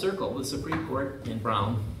us full circle, the Supreme Court in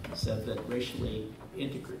Brown said that racially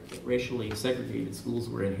segregated schools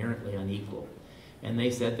were inherently unequal. And they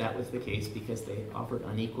said that was the case because they offered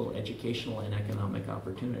unequal educational and economic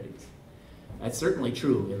opportunities. That's certainly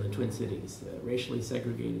true in the Twin Cities. Racially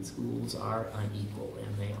segregated schools are unequal,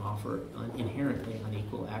 and they offer inherently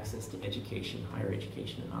unequal access to education, higher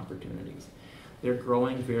education, and opportunities. They're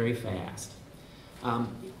growing very fast.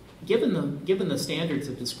 Given the standards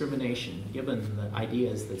of discrimination, given the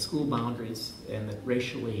ideas that school boundaries and that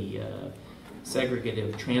racially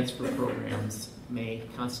segregative transfer programs may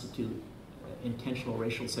constitute intentional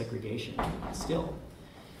racial segregation still,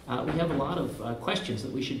 we have a lot of questions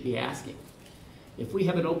that we should be asking. If we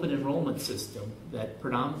have an open enrollment system that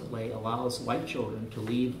predominantly allows white children to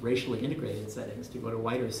leave racially integrated settings to go to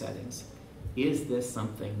whiter settings, is this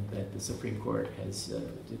something that the Supreme Court has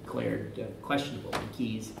declared questionable in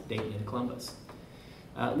Keys, Dayton, and Columbus?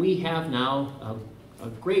 We have now a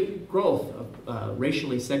great growth of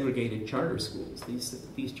racially segregated charter schools.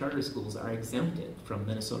 These charter schools are exempted from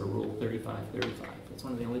Minnesota Rule 3535. It's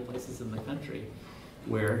one of the only places in the country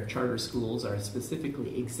where charter schools are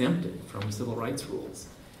specifically exempted from civil rights rules.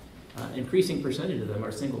 Increasing percentage of them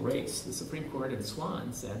are single race. The Supreme Court in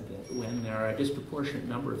Swan said that when there are a disproportionate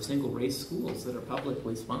number of single race schools that are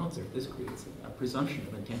publicly sponsored, this creates a presumption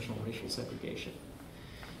of intentional racial segregation.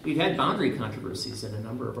 We've had boundary controversies in a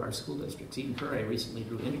number of our school districts. Eden Prairie recently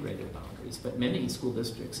drew integrated boundaries, but many school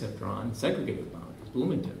districts have drawn segregated boundaries.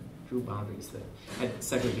 Bloomington drew boundaries that had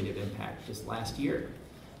segregated impact just last year.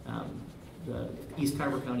 The East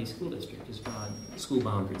Carver County School District has drawn school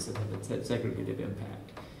boundaries that have had segregative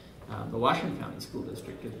impact. The Washington County School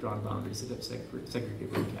District has drawn boundaries that have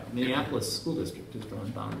segregative impact. Minneapolis School District has drawn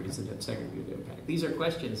boundaries that have segregative impact. These are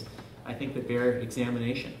questions, I think, that bear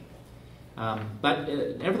examination. But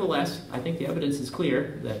nevertheless, I think the evidence is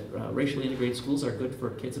clear that racially integrated schools are good for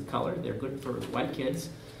kids of color. They're good for white kids.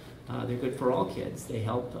 They're good for all kids. They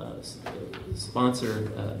help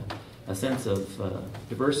sponsor a sense of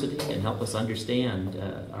diversity and help us understand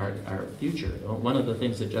our future. One of the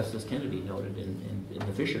things that Justice Kennedy noted in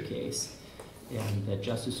the Fisher case, and that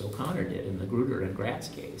Justice O'Connor did in the Grutter and Gratz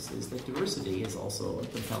case, is that diversity is also a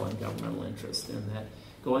compelling governmental interest, and that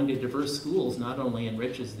going to diverse schools not only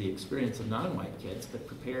enriches the experience of non-white kids, but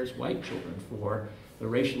prepares white children for the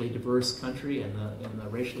racially diverse country and the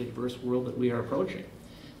racially diverse world that we are approaching.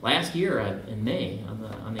 Last year, in May,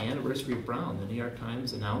 on the anniversary of Brown, the New York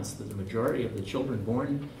Times announced that the majority of the children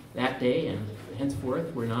born that day and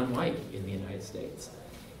henceforth were non-white in the United States.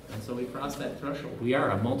 And so we crossed that threshold. We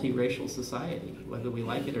are a multiracial society, whether we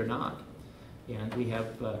like it or not. And we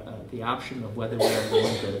have the option of whether we are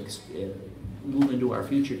going to move into our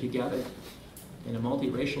future together in a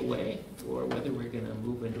multiracial way, or whether we're going to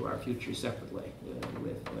move into our future separately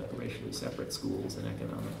with racially separate schools and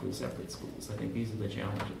economically separate schools. I think these are the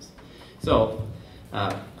challenges. So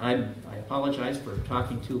I apologize for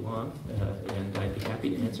talking too long, and I'd be happy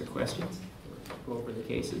to answer questions or go over the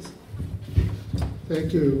cases.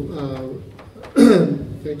 Thank you.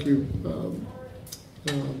 Thank you.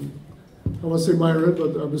 I want to say Myron,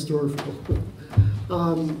 but Mr.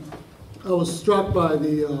 Orfield. I was struck by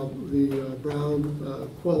the Brown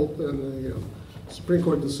quote and the Supreme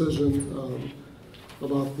Court decision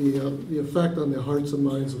about the effect on the hearts and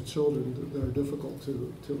minds of children that are difficult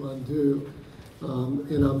to undo.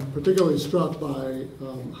 And I'm particularly struck by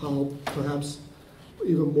how perhaps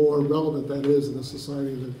even more relevant that is in a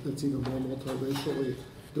society that's even more multiracially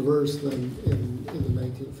diverse than in the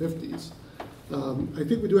 1950s. I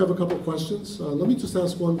think we do have a couple of questions. Let me just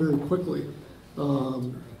ask one very quickly.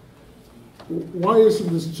 Why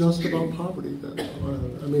isn't this just about poverty then?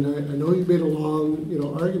 I mean, I know you made a long,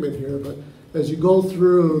 argument here, but as you go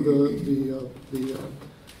through the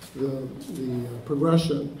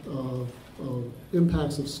progression of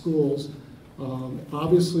impacts of schools,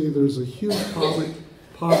 obviously there's a huge poverty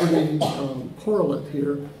correlate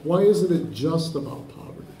here. Why isn't it just about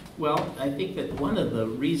poverty? Well, I think that one of the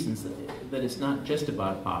reasons that it's not just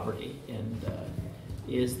about poverty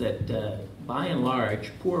is that by and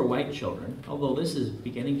large, poor white children, although this is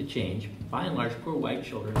beginning to change, by and large, poor white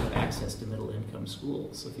children have access to middle-income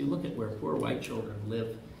schools. So if you look at where poor white children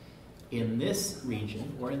live in this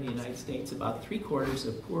region or in the United States, about 3/4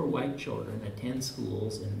 of poor white children attend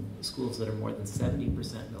schools in schools that are more than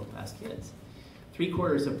 70% middle-class kids.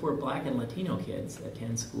 3/4 of poor Black and Latino kids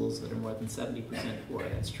attend schools that are more than 70% poor.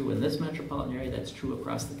 That's true in this metropolitan area, that's true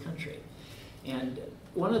across the country. And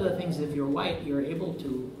one of the things, if you're white, you're able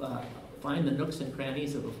to find the nooks and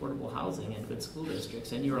crannies of affordable housing in good school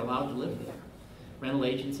districts, and you're allowed to live there. Rental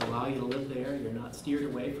agents allow you to live there. You're not steered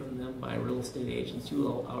away from them by real estate agents.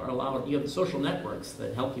 You have social networks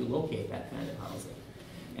that help you locate that kind of housing,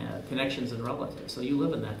 connections and relatives. So you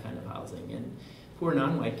live in that kind of housing. And poor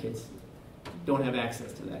non-white kids don't have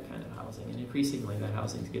access to that kind of housing, and increasingly that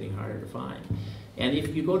housing is getting harder to find. And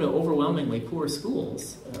if you go to overwhelmingly poor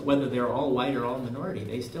schools, whether they're all white or all minority,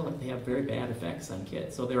 they have very bad effects on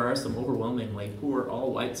kids. So there are some overwhelmingly poor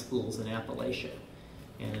all-white schools in Appalachia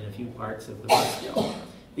and in a few parts of the West.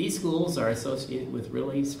 These schools are associated with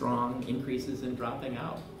really strong increases in dropping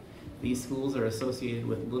out. These schools are associated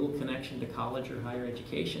with little connection to college or higher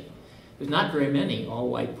education. There's not very many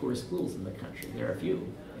all-white poor schools in the country. There are a few.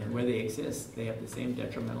 And where they exist, they have the same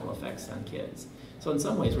detrimental effects on kids. So in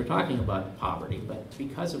some ways, we're talking about poverty, but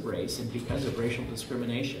because of race and because of racial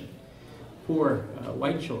discrimination, poor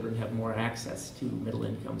white children have more access to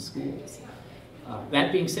middle-income schools.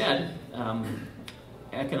 That being said,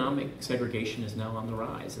 economic segregation is now on the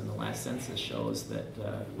rise, and the last census shows that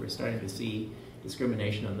we're starting to see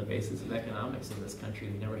discrimination on the basis of economics in this country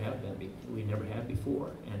we never had before.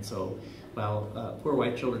 And so while poor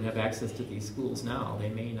white children have access to these schools now, they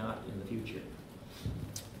may not in the future.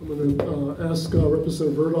 I'm going to ask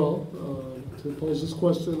Representative Erdahl to pose this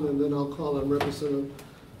question, and then I'll call on Representative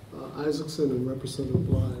Isaacson and Representative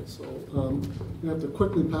Bly. So you have to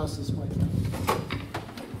quickly pass this mic.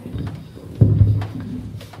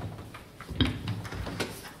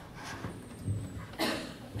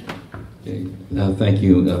 Okay. Thank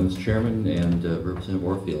you, Mr. Chairman and Representative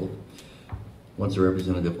Orfield. Once a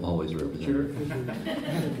representative, always a representative.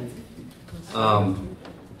 Sure.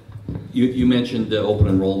 You mentioned open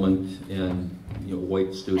enrollment and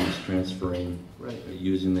white students transferring,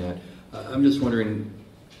 using that. I'm just wondering,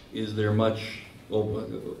 is there much?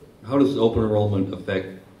 How does open enrollment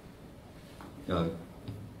affect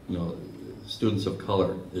students of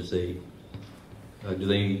color? Do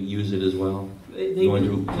they use it as well? Going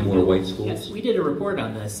to more white schools? Yes, we did a report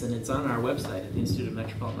on this, and it's on our website at the Institute of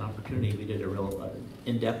Metropolitan Opportunity. We did a real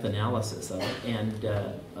in-depth analysis of it,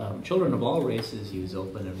 and children of all races use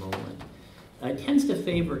open enrollment. It tends to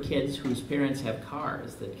favor kids whose parents have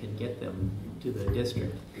cars that can get them to the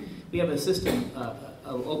district. We have a system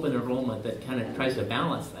of open enrollment that kind of tries to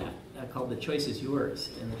balance that, called the Choice is Yours.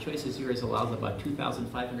 And the Choice is Yours allows about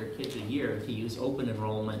 2,500 kids a year to use open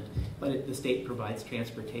enrollment, but the state provides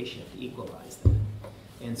transportation to equalize that.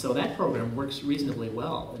 And so that program works reasonably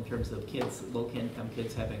well in terms of kids, low-income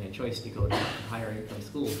kids having a choice to go to higher income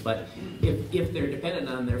schools. But if they're dependent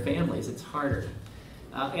on their families, it's harder.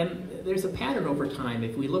 And there's a pattern over time.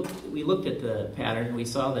 If we looked at the pattern, we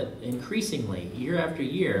saw that increasingly, year after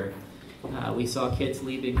year, we saw kids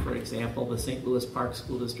leaving, for example, the St. Louis Park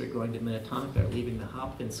School District going to Minnetonka, leaving the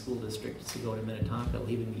Hopkins School District to go to Minnetonka,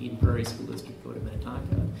 leaving the Eden Prairie School District to go to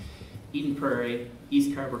Minnetonka. Eden Prairie,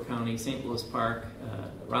 East Carver County, St. Louis Park,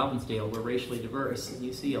 Robbinsdale were racially diverse, and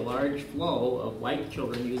you see a large flow of white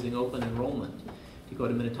children using open enrollment to go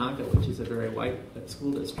to Minnetonka, which is a very white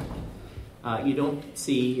school district. You don't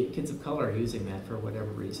see kids of color using that for whatever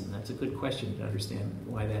reason. That's a good question to understand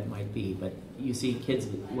why that might be, but you see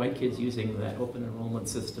white kids using that open enrollment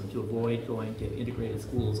system to avoid going to integrated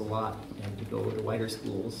schools a lot and to go to whiter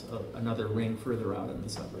schools, another ring further out in the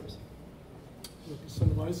suburbs.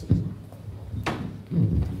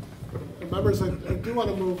 Members, I do want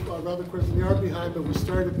to move rather quickly. We are behind, but we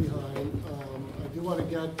started behind. I do want to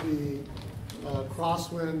get the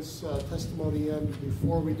Crosswinds testimony in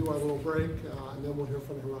before we do our little break, and then we'll hear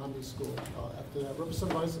from the Harambee School after that.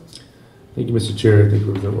 Representative Isaacs. Thank you, Mr. Chair. Thank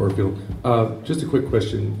you, Representative Orfield. Just a quick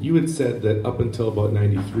question. You had said that up until about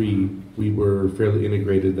 93, we were fairly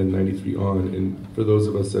integrated, then 93 on, and for those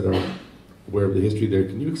of us that are aware of the history there,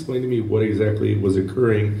 can you explain to me what exactly was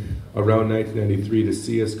occurring around 1993 to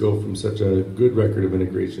see us go from such a good record of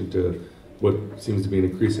integration to what seems to be an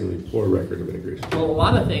increasingly poor record of integration? Well, a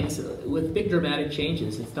lot of things, with big dramatic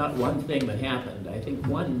changes, it's not one thing that happened. I think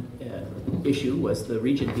one issue was the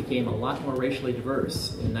region became a lot more racially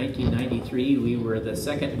diverse. In 1993, we were the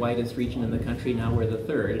second whitest region in the country, now we're the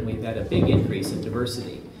third, and we've had a big increase in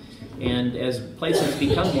diversity. And as places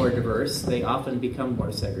become more diverse, they often become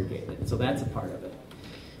more segregated. So that's a part of it.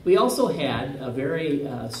 We also had a very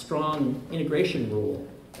strong integration rule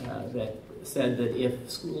that said that if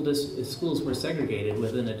schools were segregated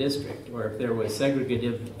within a district, or if there was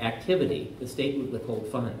segregative activity, the state would withhold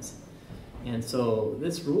funds. And so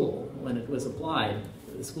this rule, when it was applied,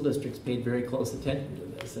 the school districts paid very close attention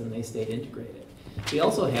to this, and they stayed integrated. We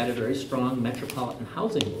also had a very strong metropolitan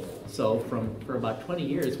housing rule. So for about 20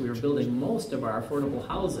 years, we were building most of our affordable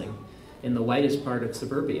housing in the whitest part of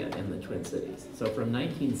suburbia in the Twin Cities. So from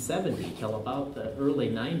 1970 till about the early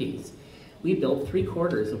 90s, we built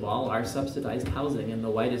 3/4 of all our subsidized housing in the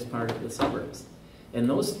whitest part of the suburbs. And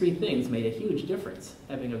those three things made a huge difference,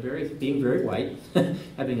 being very white,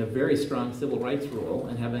 having a very strong civil rights rule,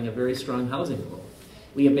 and having a very strong housing rule.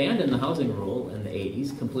 We abandoned the housing rule in the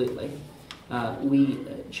 80s completely. We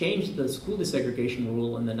changed the school desegregation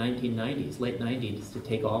rule in the 1990s, late 90s, to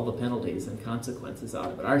take all the penalties and consequences out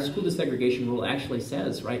of it. Our school desegregation rule actually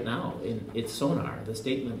says right now in its SONAR, the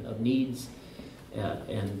Statement of Needs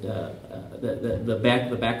and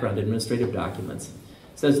the background administrative documents,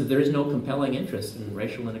 says that there is no compelling interest in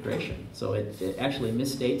racial integration. So it actually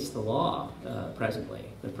misstates the law presently.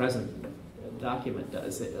 The present document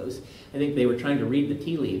does. I think they were trying to read the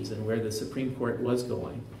tea leaves and where the Supreme Court was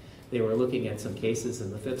going. They were looking at some cases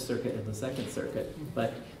in the Fifth Circuit and the Second Circuit.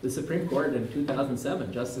 But the Supreme Court in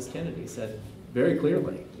 2007, Justice Kennedy said very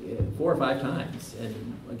clearly, 4 or 5 times, and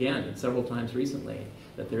again, several times recently,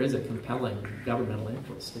 that there is a compelling governmental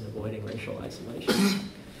interest in avoiding racial isolation.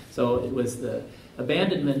 So it was the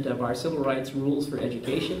abandonment of our civil rights rules for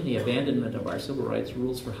education, the abandonment of our civil rights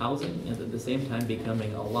rules for housing, and at the same time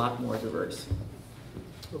becoming a lot more diverse.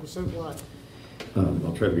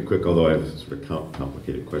 I'll try to be quick, although I have sort of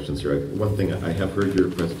complicated questions here. One thing, I have heard your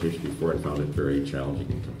presentation before and found it very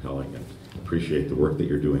challenging and compelling, and appreciate the work that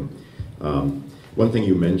you're doing. One thing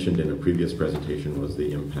you mentioned in a previous presentation was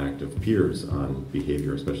the impact of peers on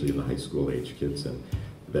behavior, especially in the high school age kids, and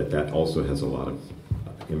that also has a lot of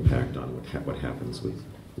impact on what happens with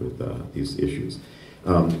these issues.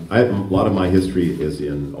 A lot of my history is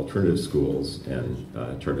in alternative schools and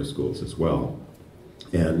charter schools as well.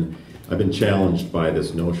 And I've been challenged by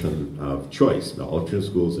this notion of choice. Now, alternative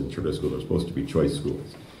schools and charter schools are supposed to be choice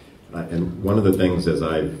schools. And one of the things, as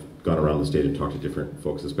I've gone around the state and talked to different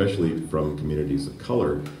folks, especially from communities of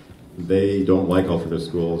color, they don't like alternative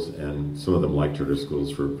schools, and some of them like charter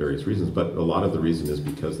schools for various reasons, but a lot of the reason is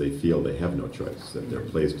because they feel they have no choice, that they're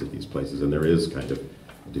placed at these places, and there is kind of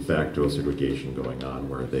de facto segregation going on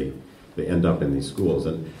where they they end up in these schools.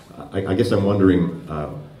 And I guess I'm wondering,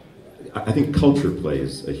 I think culture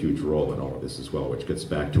plays a huge role in all of this as well, which gets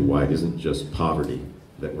back to why it isn't just poverty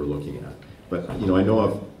that we're looking at. But I know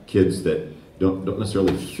of kids that don't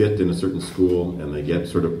necessarily fit in a certain school, and they get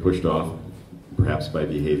sort of pushed off, perhaps by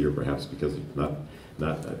behavior, perhaps because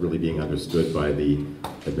not really being understood by the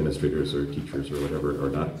administrators or teachers or whatever, or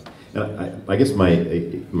not. And I guess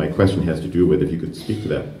my question has to do with, if you could speak to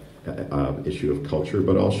that issue of culture,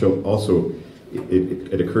 but also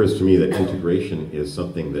it occurs to me that integration is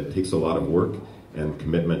something that takes a lot of work and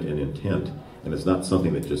commitment and intent, and it's not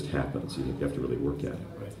something that just happens. You have to really work at it.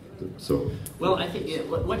 So, well, I think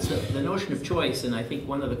what's the notion of choice, and I think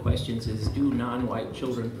one of the questions is, do non-white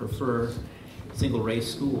children prefer single-race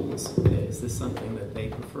schools? Is this something that they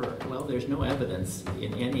prefer? Well, there's no evidence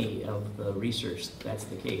in any of the research that's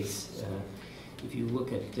the case. If you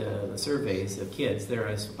look at the surveys of kids, there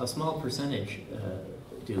are a small percentage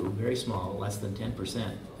do, very small, less than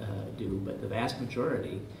 10% do, but the vast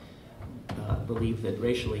majority believe that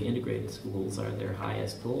racially integrated schools are their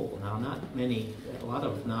highest goal. Now, a lot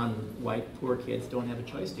of non-white poor kids don't have a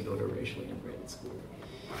choice to go to a racially integrated school.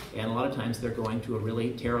 And a lot of times they're going to a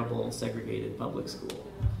really terrible segregated public school.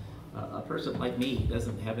 A person like me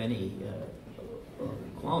doesn't have any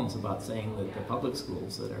qualms about saying that the public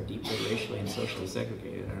schools that are deeply racially and socially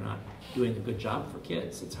segregated are not doing a good job for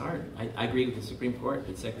kids. It's hard. I agree with the Supreme Court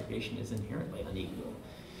that segregation is inherently unequal.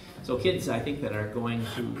 So kids, I think, that are going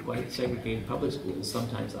to quite segregated public schools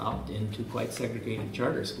sometimes opt into quite segregated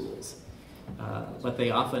charter schools. But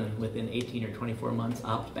they often, within 18 or 24 months,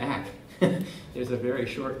 opt back. There's a very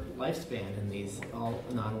short lifespan in these all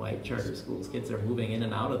non-white charter schools. Kids are moving in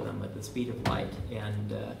and out of them at the speed of light,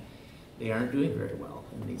 and they aren't doing very well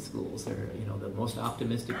in these schools. They're, the most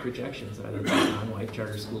optimistic projections are that the non-white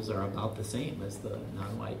charter schools are about the same as the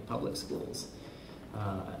non-white public schools.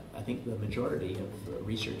 I think the majority of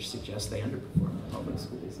research suggests they underperform the public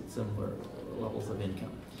schools at similar levels of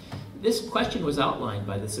income. This question was outlined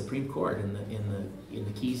by the Supreme Court in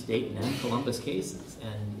the Keys, Dayton, and Columbus cases,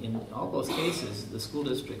 and in all those cases, the school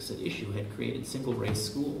districts at issue had created single-race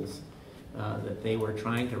schools that they were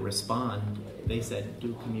trying to respond, they said,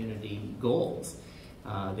 to community goals.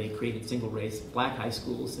 They created single-race black high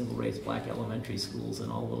schools, single-race black elementary schools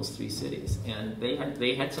in all those three cities, and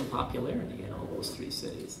they had some popularity in all those three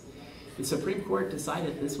cities. The Supreme Court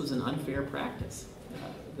decided this was an unfair practice,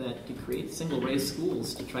 that to create single-race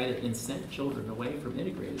schools to try to incent children away from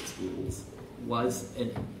integrated schools was an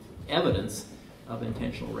evidence of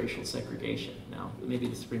intentional racial segregation. Now, maybe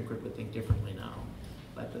the Supreme Court would think differently now,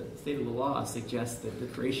 but the state of the law suggests that the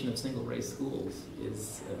creation of single-race schools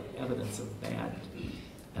is evidence of bad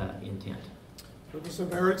intent.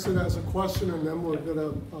 Representative Erickson has a question, and then we're going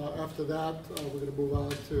to, after that, we're going to move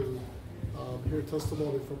on to hear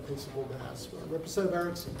testimony from Principal Bass. Representative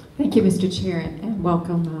Erickson. Thank you, Mr. Chair, and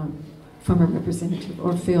welcome, former Representative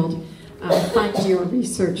Orfield. I find your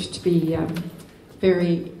research to be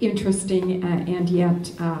very interesting, and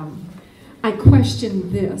yet I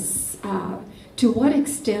question this. To what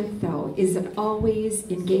extent, though, is it always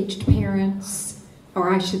engaged parents, or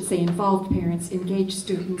I should say involved parents, engaged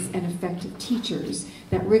students, and effective teachers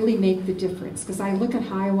that really make the difference? Because I look at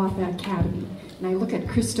Hiawatha Academy, and I look at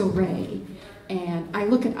Cristo Rey, and I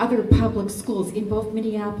look at other public schools in both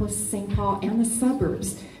Minneapolis, St. Paul, and the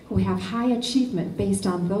suburbs who have high achievement based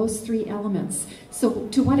on those three elements. So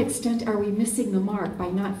to what extent are we missing the mark by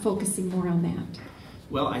not focusing more on that?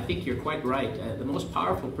 Well, I think you're quite right. The most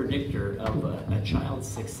powerful predictor of a child's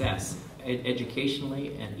success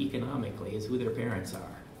educationally and economically is who their parents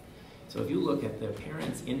are. So if you look at their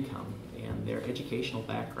parents' income and their educational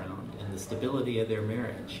background and the stability of their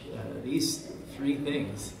marriage, these three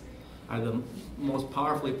things are the most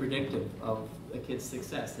powerfully predictive of a kid's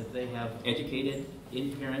success. If they have educated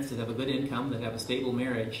parents that have a good income, that have a stable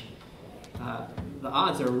marriage, the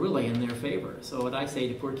odds are really in their favor. So what I say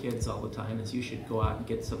to poor kids all the time is you should go out and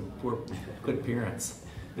get some good parents,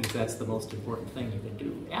 because that's the most important thing you can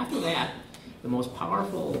do. After that, the most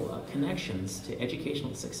powerful connections to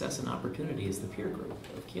educational success and opportunity is the peer group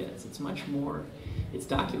of kids. It's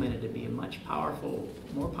documented to be a more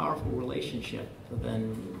powerful relationship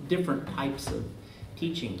than different types of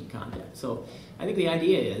teaching content. So I think the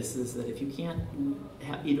idea is that if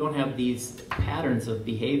you don't have these patterns of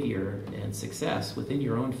behavior and success within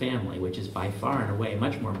your own family, which is by far and away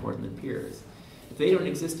much more important than peers. If they don't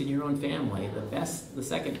exist in your own family, the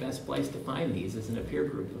second best place to find these is in a peer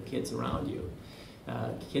group of kids around you.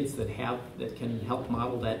 Kids that can help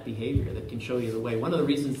model that behavior, that can show you the way. One of the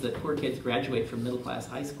reasons that poor kids graduate from middle-class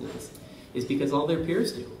high schools is because all their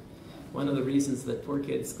peers do. One of the reasons that poor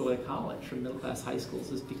kids go to college from middle-class high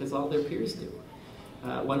schools is because all their peers do.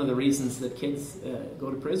 One of the reasons that kids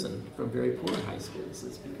go to prison from very poor high schools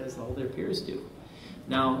is because all their peers do.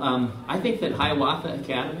 Now, I think that Hiawatha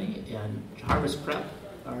Academy and Harvest Prep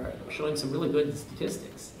are showing some really good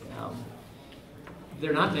statistics. There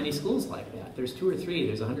are not many schools like that. There's 2 or 3.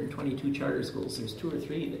 There's 122 charter schools. There's 2 or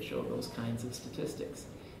 3 that show those kinds of statistics.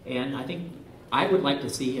 And I think I would like to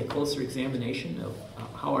see a closer examination of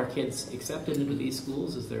how are kids accepted into these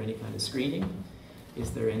schools. Is there any kind of screening? Is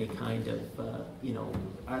there any kind of, you know,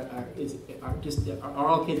 are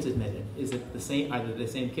all kids admitted? Is it the same? Are they the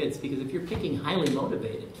same kids? Because if you're picking highly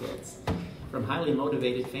motivated kids from highly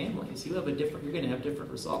motivated families, you're going to have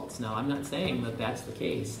different results. Now, I'm not saying that that's the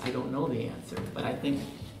case. I don't know the answer, but I think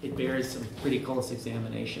it bears some pretty close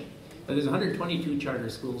examination. But there's 122 charter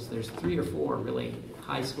schools. There's 3 or 4 really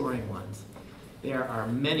high-scoring ones. There are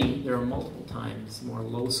multiple times more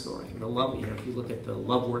low-scoring. If you look at the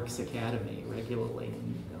LoveWorks Academy regularly,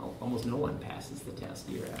 almost no one passes the test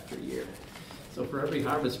year after year. So for every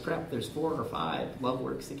Harvest Prep, there's 4 or 5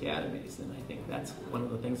 LoveWorks Academies, and I think that's one of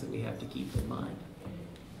the things that we have to keep in mind.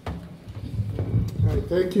 All right,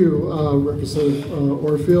 thank you, Representative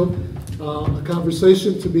Orfield. A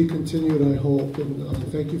conversation to be continued, I hope,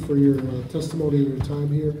 and thank you for your testimony and your time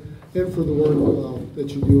here, and for the work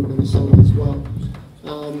that you do in Minnesota as well.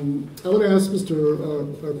 I want to ask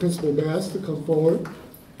our Principal Bass to come forward.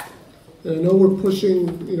 And I know we're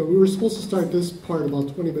pushing, we were supposed to start this part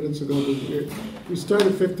about 20 minutes ago, but we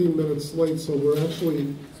started 15 minutes late, so we're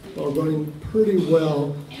actually running pretty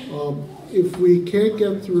well. If we can't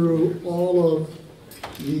get through all of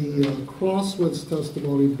the Crosswinds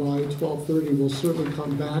testimony by 12:30, we'll certainly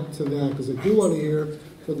come back to that, because I do want to hear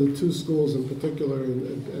from the 2 schools in particular,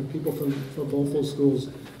 and people from both those schools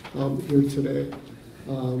here today.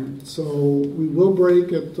 So we will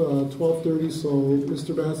break at 12:30, so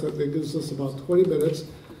Mr. Bass, that gives us about 20 minutes.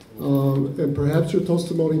 And perhaps your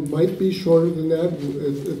testimony might be shorter than that.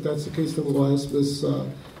 If that's the case, then we'll ask Ms.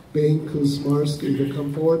 Bayne-Kuczmarski to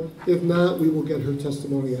come forward. If not, we will get her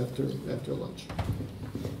testimony after lunch.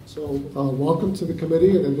 So welcome to the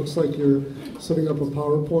committee, and it looks like you're setting up a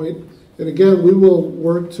PowerPoint. And again, we will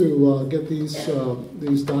work to get these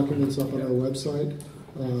documents up on our website.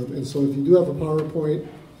 And so if you do have a PowerPoint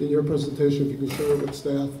in your presentation, if you can share it with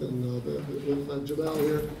staff and with Jamel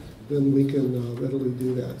here, then we can readily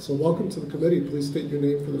do that. So welcome to the committee. Please state your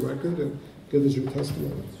name for the record and give us your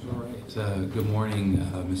testimony. All right. Good morning,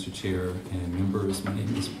 Mr. Chair and members. My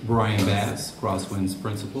name is Bryan Bass, Crosswinds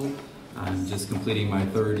Principal. I'm just completing my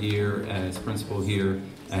 3rd year as principal here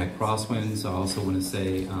at Crosswinds. I also want to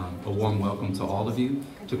say a warm welcome to all of you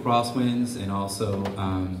to Crosswinds, and also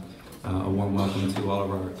a warm welcome to all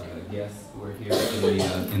of our guests who are here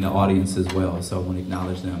in the audience as well. So I want to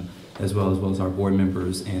acknowledge them, as well as our board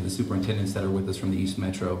members and the superintendents that are with us from the East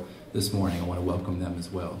Metro this morning. I want to welcome them as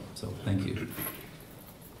well. So thank you.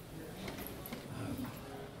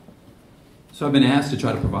 So I've been asked to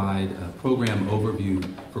try to provide a program overview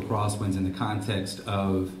for Crosswinds in the context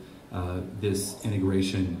of this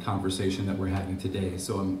integration conversation that we're having today.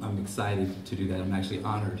 So I'm excited to do that. I'm actually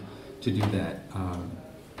honored to do that.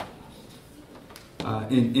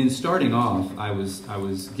 In starting off, I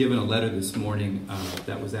was given a letter this morning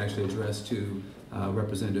that was actually addressed to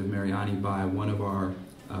Representative Mariani by one of our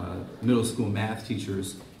middle school math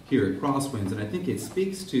teachers here at Crosswinds, and I think it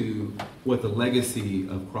speaks to what the legacy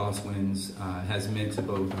of Crosswinds has meant to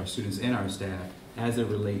both our students and our staff as it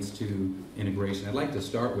relates to integration. I'd like to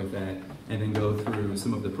start with that and then go through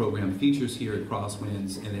some of the program features here at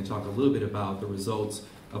Crosswinds, and then talk a little bit about the results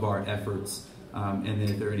of our efforts, and then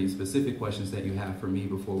if there are any specific questions that you have for me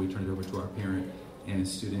before we turn it over to our parent and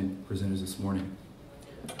student presenters this morning.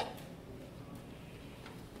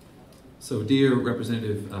 So, dear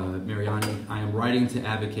Representative Mariani, I am writing to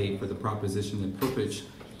advocate for the proposition that Perpich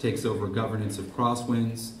takes over governance of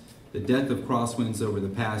Crosswinds. The death of Crosswinds over the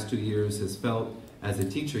past 2 years has felt, as a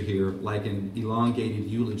teacher here, like an elongated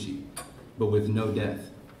eulogy, but with no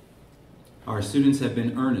death. Our students have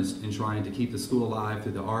been earnest in trying to keep the school alive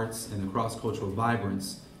through the arts and the cross-cultural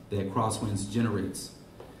vibrance that Crosswinds generates.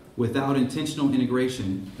 Without intentional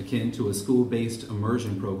integration, akin to a school-based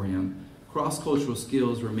immersion program, cross-cultural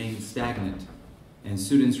skills remain stagnant, and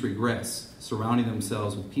students regress, surrounding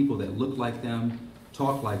themselves with people that look like them,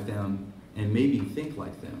 talk like them, and maybe think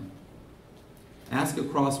like them. Ask a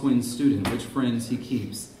Crosswinds student which friends he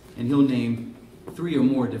keeps, and he'll name 3 or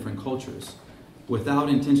more different cultures. Without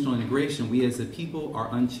intentional integration, we as a people are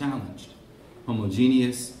unchallenged,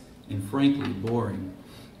 homogeneous, and frankly, boring.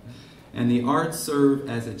 And the arts serve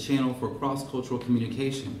as a channel for cross-cultural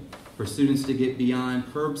communication, for students to get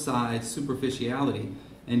beyond curbside superficiality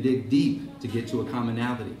and dig deep to get to a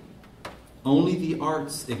commonality. Only the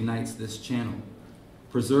arts ignites this channel.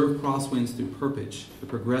 Preserve Crosswinds through Perpich. The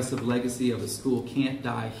progressive legacy of a school can't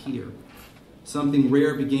die here. Something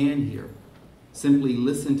rare began here. Simply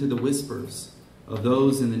listen to the whispers of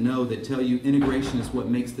those in the know that tell you integration is what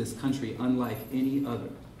makes this country unlike any other.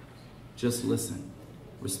 Just listen.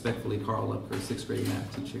 Respectfully, Carl Lupker, 6th grade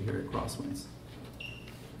math teacher here at Crosswinds.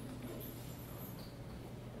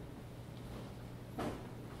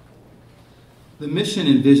 The mission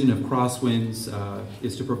and vision of Crosswinds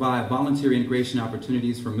is to provide volunteer integration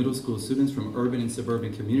opportunities for middle school students from urban and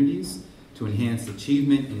suburban communities to enhance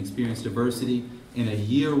achievement and experience diversity in a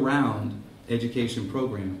year-round education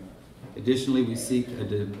program. Additionally, we seek a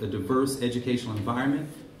diverse educational environment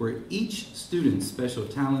where each student's special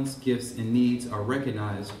talents, gifts, and needs are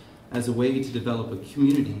recognized as a way to develop a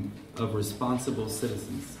community of responsible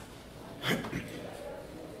citizens.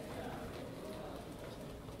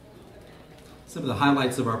 Some of the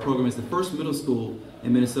highlights of our program is the first middle school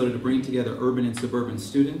in Minnesota to bring together urban and suburban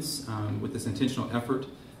students with this intentional effort,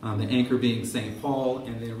 the anchor being St. Paul,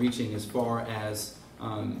 and then reaching as far as,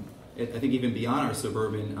 I think even beyond our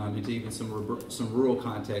suburban, into even some rural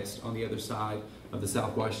context on the other side of the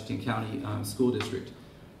South Washington County School District.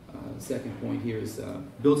 Second point here is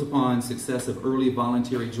built upon success of early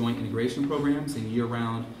voluntary joint integration programs in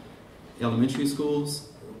year-round elementary schools,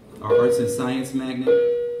 our arts and science magnet.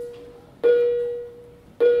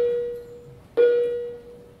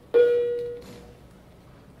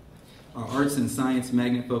 Our arts and science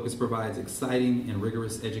magnet focus provides exciting and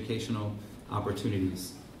rigorous educational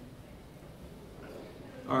opportunities.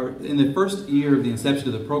 In the first year of the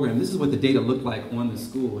inception of the program, this is what the data looked like on the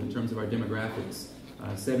school in terms of our demographics.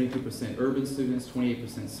 72% urban students,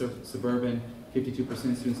 28% suburban, 52%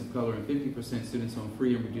 students of color, and 50% students on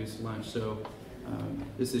free and reduced lunch. So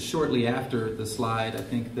this is shortly after the slide, I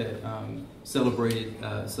think, that celebrated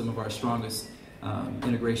some of our strongest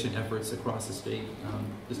integration efforts across the state.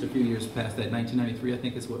 Just a few years past that, 1993, I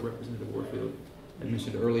think is what Representative Orfield had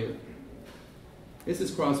mentioned earlier. This is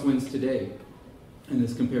Crosswinds today, and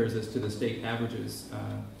this compares us to the state averages.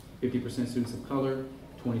 50% students of color,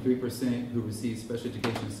 23% who receive special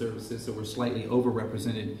education services, so we're slightly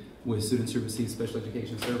overrepresented with students who receive special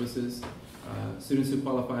education services. Students who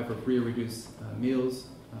qualify for free or reduced meals,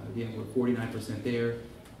 again, we're 49% there.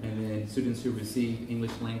 And then students who receive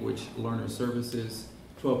English language learner services,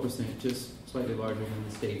 12%, just slightly larger than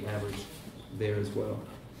the state average there as well.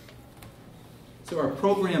 So our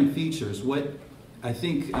program features, what I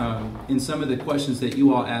think in some of the questions that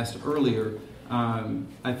you all asked earlier,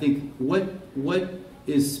 I think what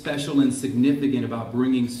is special and significant about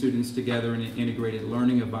bringing students together in an integrated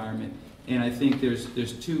learning environment? And I think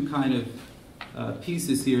there's two kind of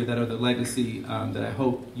pieces here that are the legacy that I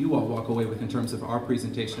hope you all walk away with in terms of our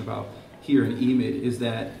presentation about here in EMID, is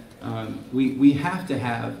that we have to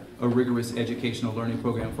have a rigorous educational learning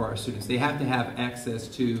program for our students. They have to have access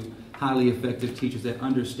to highly effective teachers that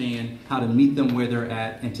understand how to meet them where they're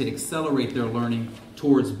at and to accelerate their learning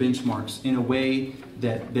towards benchmarks in a way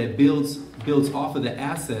that builds off of the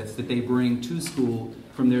assets that they bring to school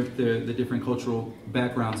from the different cultural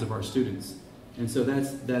backgrounds of our students. And so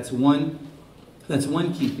that's one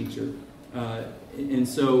key feature. And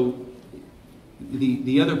so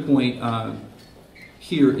the other point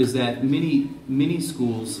here is that many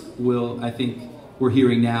schools will, I think we're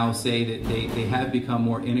hearing now, say that they have become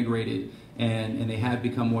more integrated and they have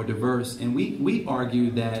become more diverse. And we argue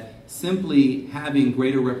that simply having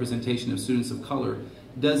greater representation of students of color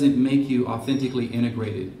doesn't make you authentically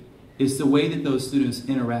integrated. It's the way that those students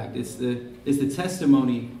interact. It's the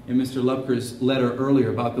testimony in Mr. Lupker's letter earlier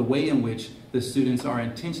about the way in which the students are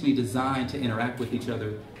intentionally designed to interact with each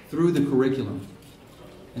other through the curriculum.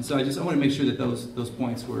 And so I want to make sure that those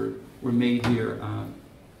points were made here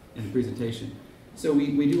in the presentation. So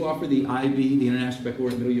we do offer the IB, the International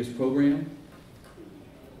Baccalaureate Middle Years Program,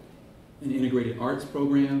 an integrated arts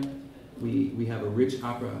program. We have a rich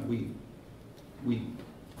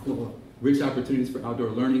rich opportunities for outdoor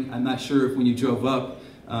learning. I'm not sure if when you drove up,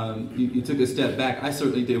 you took a step back. I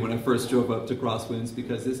certainly did when I first drove up to Crosswinds,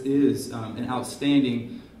 because this is an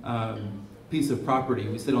outstanding piece of property.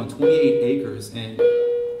 We sit on 28 acres, and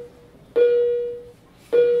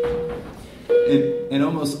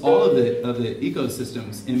almost all of the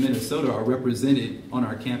ecosystems in Minnesota are represented on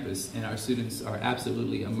our campus, and our students are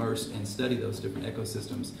absolutely immersed and study those different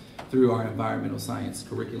ecosystems through our environmental science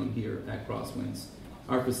curriculum here at Crosswinds.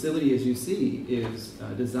 Our facility, as you see, is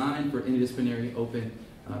designed for interdisciplinary, open,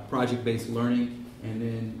 project-based learning, and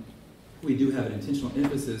then we do have an intentional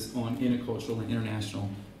emphasis on intercultural and international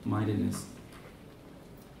mindedness.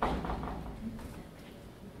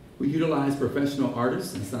 We utilize professional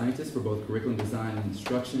artists and scientists for both curriculum design and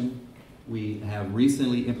instruction. We have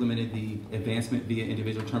recently implemented the Advancement via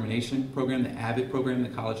Individual Termination program, the AVID program, the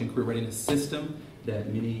College and Career Readiness System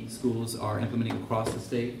that many schools are implementing across the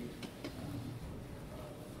state.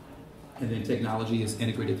 And then technology is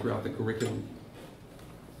integrated throughout the curriculum.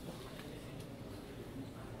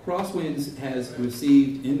 Crosswinds has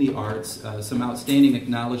received in the arts some outstanding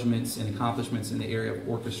acknowledgments and accomplishments in the area of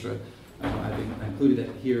orchestra. I've included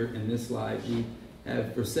that here in this slide. We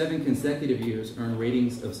have, for 7 consecutive years, earned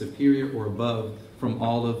ratings of superior or above from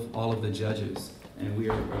all of the judges. And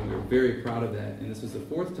we're very proud of that. And this was the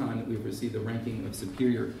 4th time that we've received the ranking of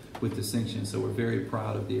superior with distinction. So we're very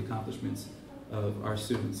proud of the accomplishments of our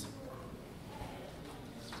students.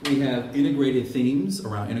 We have integrated themes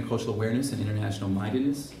around intercultural awareness and international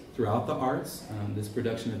mindedness throughout the arts. This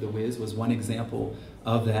production of The Wiz was one example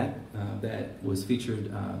of that that was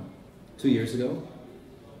featured 2 years ago.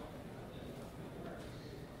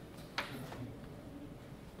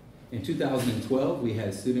 In 2012, we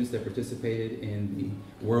had students that participated in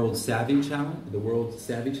the World Savvy Challenge.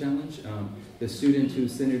 The student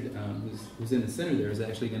who's in the center there is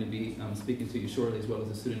actually going to be speaking to you shortly, as well as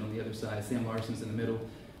the student on the other side. Sam Larson's in the middle,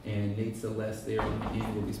 and Nate Celeste there on the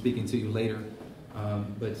end will be speaking to you later.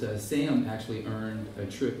 But Sam actually earned a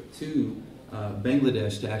trip to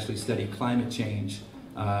Bangladesh to actually study climate change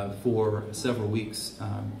for several weeks,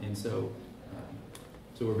 and so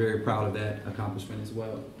we're very proud of that accomplishment as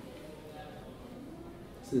well.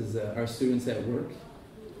 This is our students at work.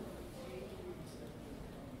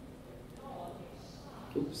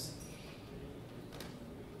 Oops.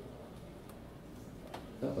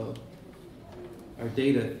 Uh-oh. Our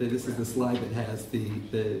data, this is the slide that has the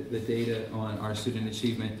data on our student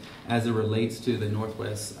achievement as it relates to the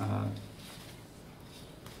Northwest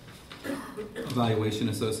Evaluation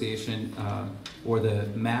Association, or the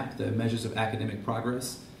MAP, the Measures of Academic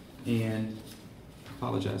Progress. And I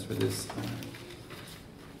apologize for this.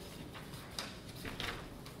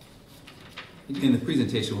 And the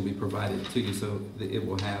presentation will be provided to you, so that it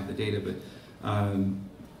will have the data. But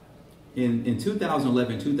in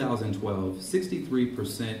 2011, 2012,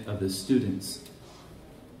 63% of the students,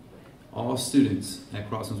 all students at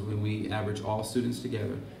Crosswinds, when we average all students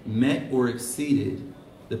together, met or exceeded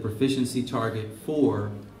the proficiency target for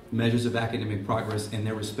measures of academic progress in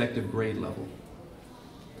their respective grade level.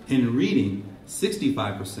 In reading,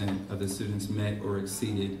 65% of the students met or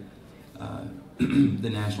exceeded the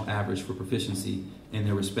national average for proficiency in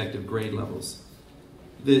their respective grade levels.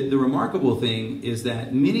 The remarkable thing is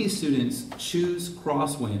that many students choose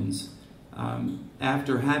Crosswinds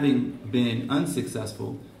after having been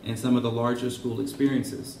unsuccessful in some of the larger school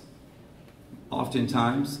experiences,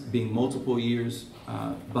 oftentimes being multiple years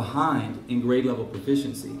behind in grade level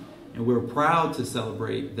proficiency. And we're proud to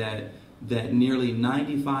celebrate that nearly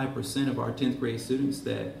 95% of our 10th grade students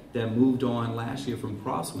that moved on last year from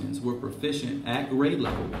Crosswinds were proficient at grade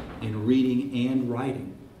level in reading and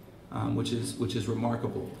writing, which is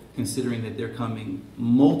remarkable, considering that they're coming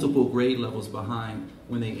multiple grade levels behind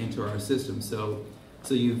when they enter our system. So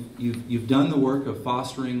you've done the work of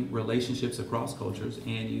fostering relationships across cultures,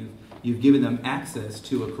 and you've given them access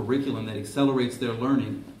to a curriculum that accelerates their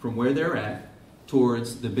learning from where they're at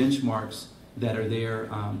towards the benchmarks that are there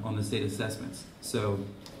on the state assessments. So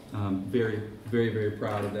very, very, very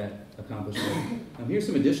proud of that accomplishment. Here's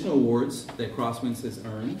some additional awards that Crosswinds has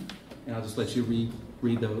earned, and I'll just let you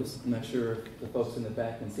read those. I'm not sure if the folks in the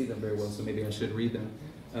back can see them very well, so maybe I should read them.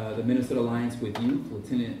 The Minnesota Alliance with Youth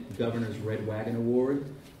Lieutenant Governor's Red Wagon Award,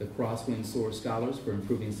 the Crosswinds SOAR Scholars for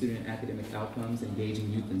improving student academic outcomes, engaging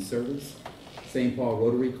youth in service, St. Paul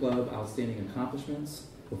Rotary Club Outstanding Accomplishments,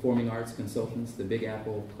 Performing Arts Consultants, the Big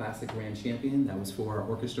Apple Classic Grand Champion, that was for our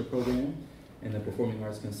orchestra program, and the Performing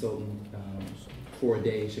Arts Consultant for a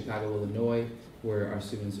day, Chicago, Illinois, where our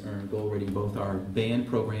students earned gold rating both our band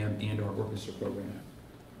program and our orchestra program.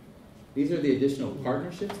 These are the additional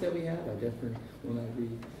partnerships that we have. I definitely will not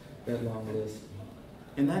read that long list.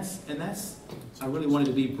 And that's I really wanted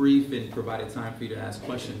to be brief and provided time for you to ask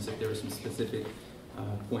questions if there were some specific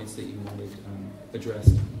points that you wanted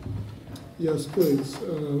addressed. Yes, please.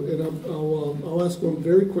 And I'll ask one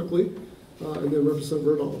very quickly, and then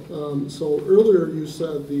Representative Erdahl. So earlier you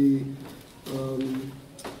said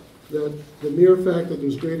that the mere fact that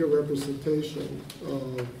there's greater representation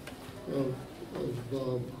of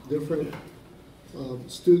different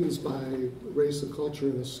students by race and culture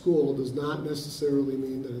in a school does not necessarily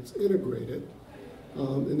mean that it's integrated.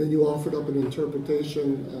 And then you offered up an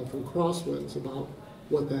interpretation from Crosswinds about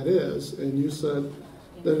what that is, and you said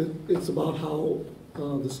that it's about how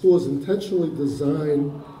the school is intentionally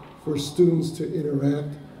designed for students to interact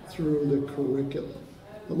through the curriculum.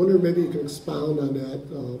 I wonder if maybe you can expound on that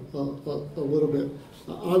a little bit.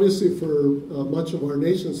 Obviously, for much of our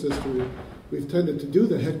nation's history, we've tended to do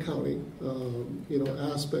the head counting,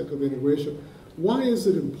 aspect of integration. Why is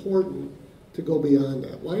it important to go beyond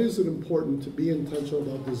that? Why is it important to be intentional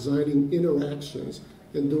about designing interactions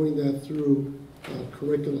and doing that through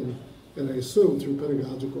curriculum, and I assume through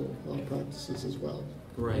pedagogical practices as well?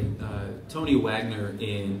 Right. Tony Wagner,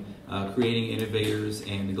 in Creating Innovators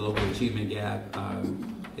and the Global Achievement Gap,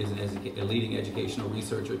 is a leading educational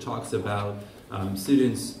researcher, talks about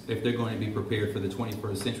students, if they're going to be prepared for the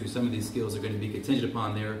 21st century, some of these skills are going to be contingent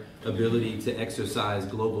upon their ability to exercise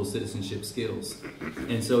global citizenship skills.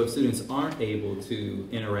 And so if students aren't able to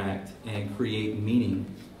interact and create meaning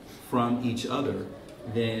from each other,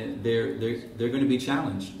 then they're going to be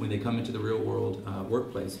challenged when they come into the real world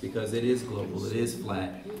workplace, because it is global, it is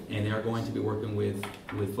flat, and they are going to be working with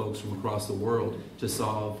folks from across the world to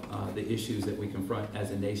solve the issues that we confront as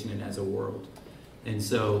a nation and as a world. And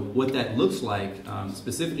so what that looks like,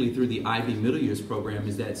 specifically through the IB Middle Years program,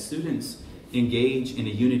 is that students engage in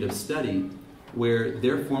a unit of study where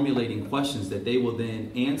they're formulating questions that they will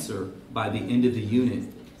then answer by the end of the unit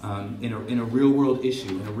in a real world issue,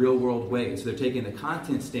 in a real world way. So they're taking the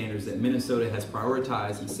content standards that Minnesota has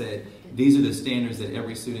prioritized and said, these are the standards that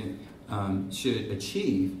every student should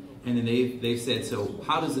achieve. And then they've said, so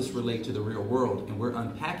how does this relate to the real world? And we're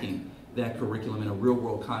unpacking that curriculum in a real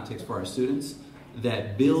world context for our students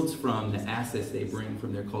that builds from the assets they bring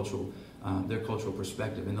from their cultural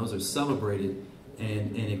perspective. And those are celebrated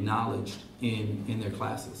and acknowledged in their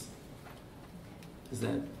classes. Is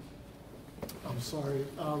that? I'm sorry,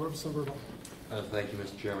 Representative Erdal. Thank you,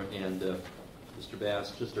 Mr. Chairman. And Mr.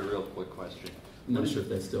 Bass, just a real quick question. I'm not sure if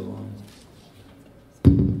that's still on.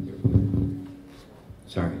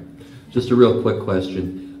 Sorry. Just a real quick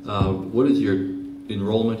question. What is your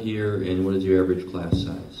enrollment here, and what is your average class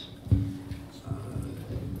size?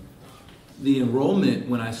 The enrollment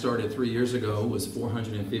when I started 3 years ago was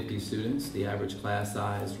 450 students. The average class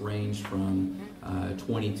size ranged from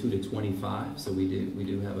 22 to 25, so we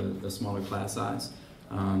do have a smaller class size.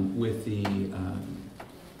 With the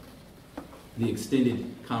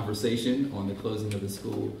extended conversation on the closing of the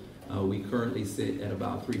school, we currently sit at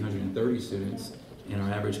about 330 students, and our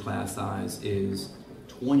average class size is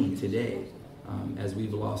 20 today, as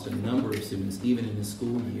we've lost a number of students even in the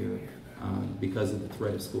school year because of the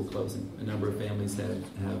threat of school closing. A number of families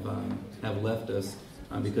have left us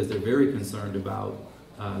because they're very concerned about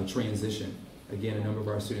transition. Again, a number of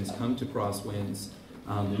our students come to Crosswinds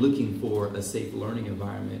looking for a safe learning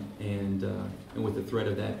environment, and with the threat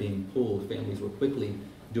of that being pulled, families were quickly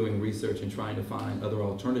doing research and trying to find other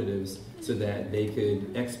alternatives so that they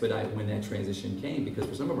could expedite when that transition came, because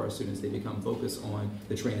for some of our students, they become focused on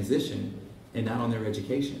the transition and not on their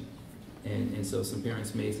education. And so some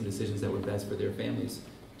parents made some decisions that were best for their families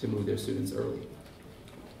to move their students early.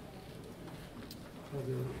 Are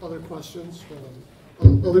there other questions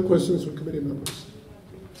from committee members?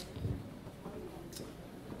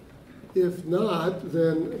 If not,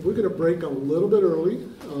 then we're going to break a little bit early,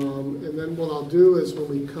 and then what I'll do is when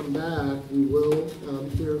we come back, we will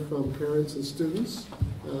hear from parents and students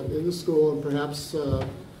in the school, and perhaps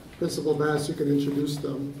Principal Bass, you can introduce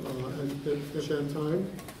them at that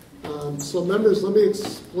time. So members, let me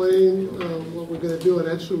explain what we're going to do, and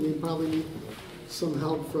actually we probably need some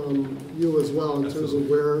help from you as well in terms of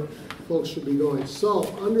where folks should be going. So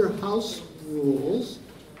under House rules,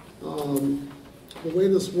 the way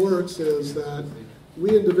this works is that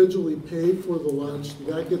we individually pay for the lunch.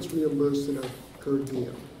 That gets reimbursed in our per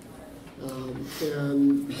diem.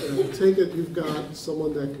 And take it you've got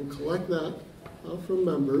someone that can collect that from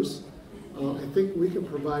members. I think we can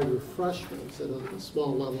provide refreshments at a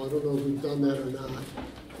small level. I don't know if we've done that or not.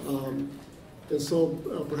 And so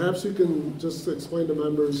perhaps you can just explain to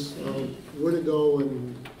members where to go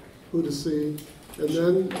and who to see. And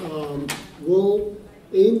then we'll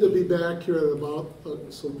aim to be back here at about,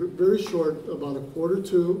 so very short, about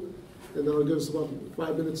 1:45, and that'll give us about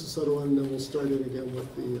 5 minutes to settle in, and then we'll start in again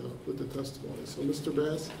with the testimony. So Mr.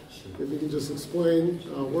 Bass, if you can just explain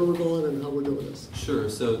where we're going and how we're doing this. Sure.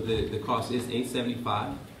 So the cost is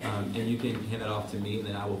 $875, and you can hand that off to me, and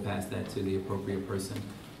then I will pass that to the appropriate person.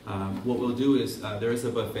 What we'll do is there is a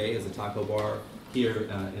buffet, there's a taco bar here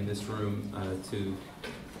in this room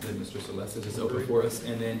that Mr. Celeste just opened for us,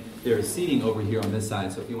 and then there is seating over here on this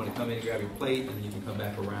side. So if you want to come in and grab your plate, and then you can come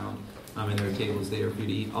back around, and there are tables there for you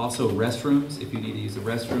to eat. Also restrooms, if you need to use the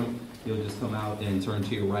restroom, you'll just come out and turn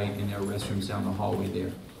to your right, and there are restrooms down the hallway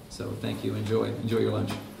there. So thank you. Enjoy your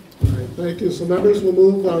lunch. All right, thank you. So members will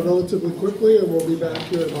move relatively quickly, and we'll be back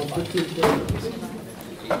here in about 15, 20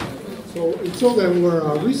 minutes. So until then,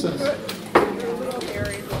 we're recessed.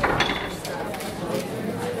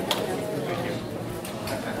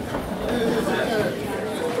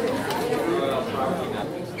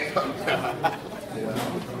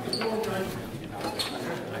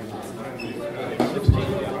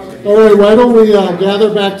 All right, why don't we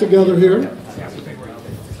gather back together here?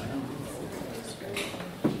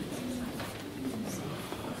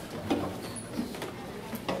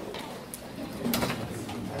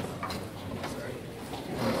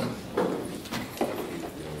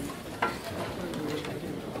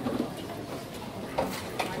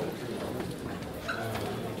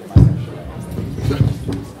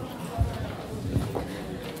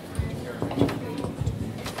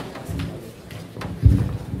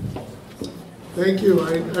 Thank you.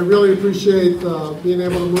 I really appreciate being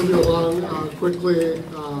able to move you along quickly.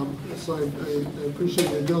 So I appreciate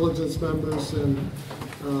your diligence, members, and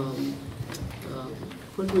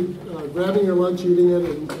quickly grabbing your lunch, eating it,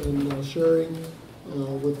 and sharing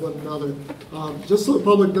with one another. Just so the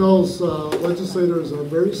public knows, legislators are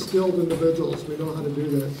very skilled individuals. We know how to do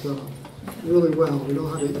that really well. We know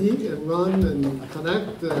how to eat and run and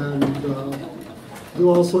connect and do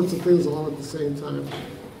all sorts of things all at the same time.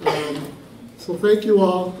 So thank you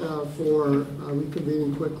all for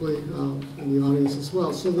reconvening quickly in the audience as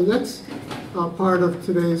well. So the next part of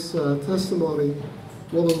today's testimony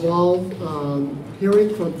will involve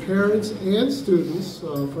hearing from parents and students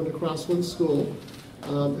from the Crosswinds School.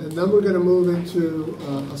 And then we're going to move into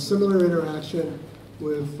a similar interaction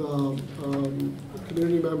with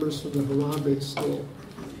community members from the Harambee School.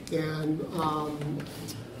 And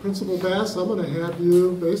Principal Bass, I'm going to have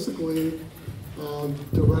you basically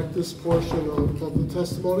direct this portion of the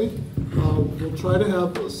testimony. We'll try to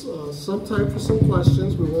have some time for some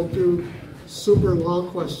questions. We won't do super long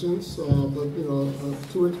questions, but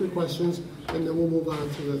 2 or 3 questions, and then we'll move on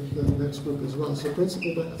to the next group as well. So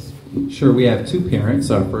Principal Bass. Sure, we have 2 parents.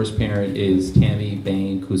 Our first parent is Tami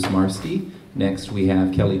Bayne-Kuczmarski. Next we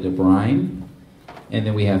have Kelly DeBrine. And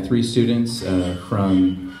then we have 3 students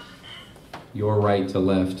from your right to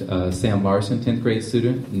left, Sam Larson, 10th grade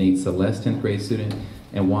student, Nate Celeste, 10th grade student,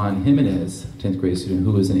 and Juan Jimenez, 10th grade student,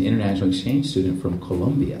 who is an international exchange student from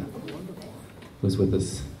Colombia, who's with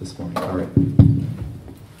us this morning. All right.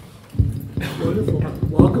 Wonderful.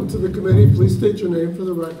 Welcome to the committee. Please state your name for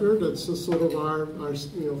the record. That's just sort of our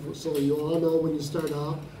so you all know when you start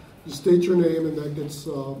out. You state your name, and that gets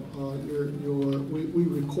we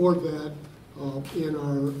record that in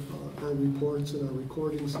our reports and our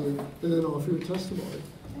recordings here, and then offer your testimony.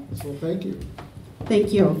 So thank you.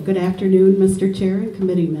 Thank you. Good afternoon, Mr. Chair and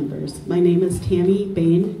committee members. My name is Tami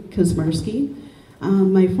Bayne-Kuczmarski.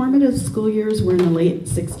 My formative school years were in the late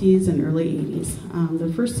 60s and early 80s.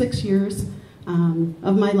 The first 6 years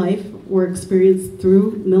of my life were experienced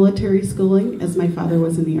through military schooling, as my father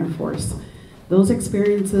was in the Air Force. Those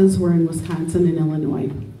experiences were in Wisconsin and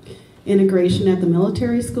Illinois. Integration at the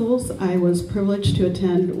military schools I was privileged to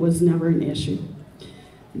attend was never an issue.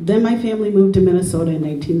 Then my family moved to Minnesota in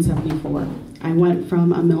 1974. I went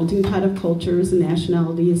from a melting pot of cultures and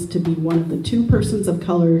nationalities to be one of the 2 persons of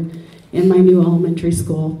color in my new elementary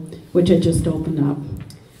school, which had just opened up.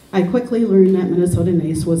 I quickly learned that Minnesota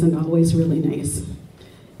nice wasn't always really nice.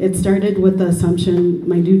 It started with the assumption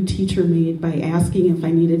my new teacher made by asking if I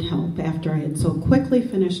needed help after I had so quickly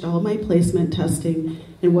finished all my placement testing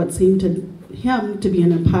in what seemed to him to be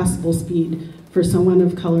an impossible speed for someone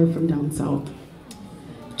of color from down south.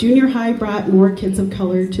 Junior high brought more kids of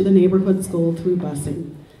color to the neighborhood school through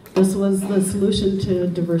busing. This was the solution to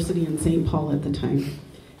diversity in St. Paul at the time.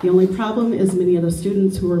 The only problem is many of the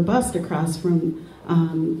students who were bused across from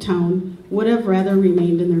town would have rather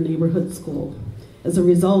remained in their neighborhood school. As a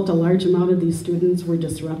result, a large amount of these students were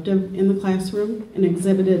disruptive in the classroom and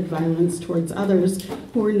exhibited violence towards others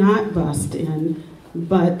who were not bused in,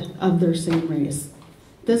 but of their same race.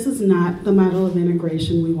 This is not the model of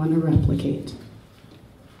integration we want to replicate.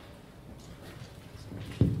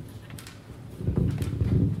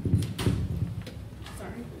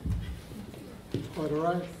 Quite all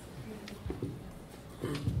right.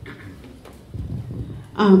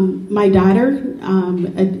 My daughter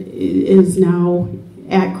is now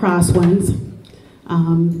at Crosswinds.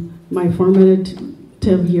 My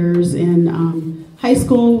formative years in high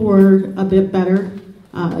school were a bit better.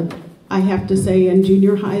 I have to say in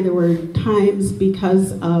junior high there were times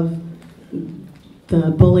because of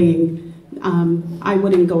the bullying I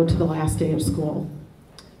wouldn't go to the last day of school.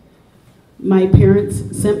 My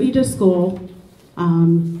parents sent me to school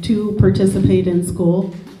to participate in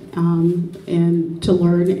school, and to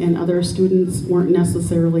learn, and other students weren't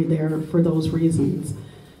necessarily there for those reasons.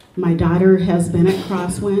 My daughter has been at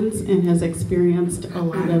Crosswinds and has experienced a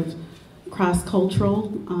lot of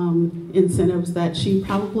cross-cultural incentives that she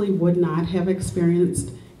probably would not have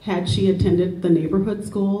experienced had she attended the neighborhood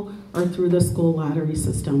school or through the school lottery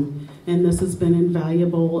system. And this has been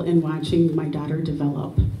invaluable in watching my daughter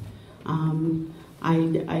develop.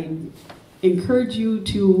 I encourage you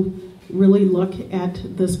to really look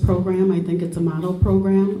at this program. I think it's a model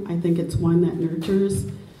program. I think it's one that nurtures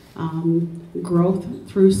growth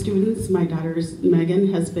through students. My daughter's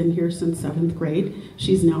Megan has been here since 7th grade.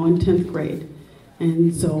 She's now in 10th grade.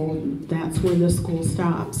 And so that's where the school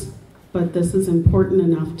stops. But this is important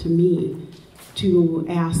enough to me to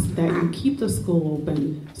ask that you keep the school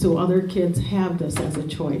open so other kids have this as a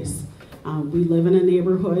choice. We live in a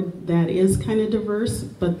neighborhood that is kind of diverse,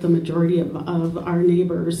 but the majority of our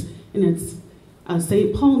neighbors, and it's a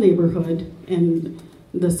St. Paul neighborhood, and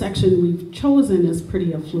the section we've chosen is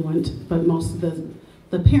pretty affluent, but most of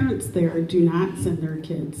the parents there do not send their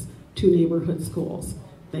kids to neighborhood schools.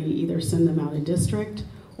 They either send them out of district,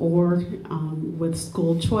 or with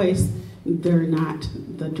school choice, they're not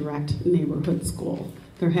the direct neighborhood school.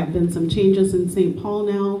 There have been some changes in St. Paul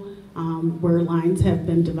now, where lines have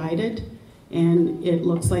been divided, and it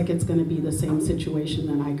looks like it's going to be the same situation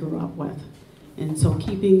that I grew up with. And so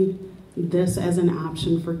keeping this as an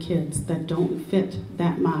option for kids that don't fit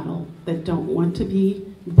that model, that don't want to be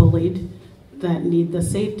bullied, that need the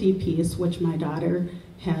safety piece, which my daughter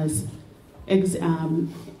has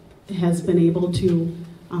been able to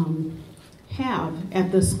have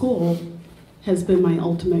at the school, has been my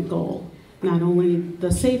ultimate goal. Not only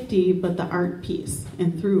the safety, but the art piece.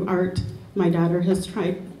 And through art, my daughter has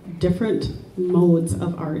tried different modes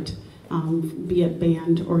of art, be it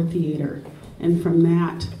band or theater. And from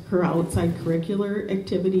that, her outside curricular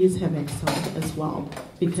activities have excelled as well,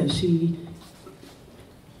 because she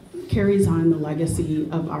carries on the legacy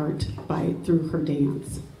of art through her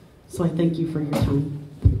dance. So I thank you for your time.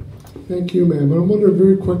 Thank you, ma'am. But I'm wondering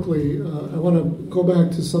very quickly, I want to go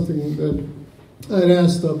back to something that I had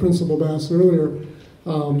asked Principal Bass earlier,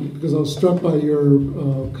 because I was struck by your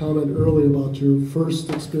comment earlier about your first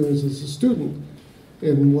experience as a student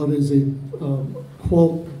in what is a,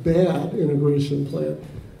 quote, bad integration plan.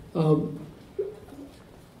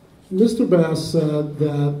 Mr. Bass said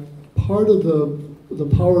that part of the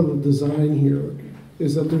power of the design here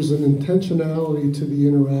is that there's an intentionality to the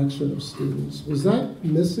interaction of students. Was that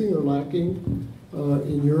missing or lacking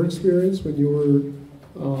in your experience when you were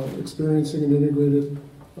experiencing an integrated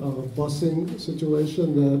busing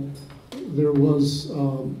situation, that there was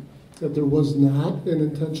not an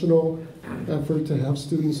intentional effort to have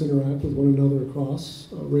students interact with one another across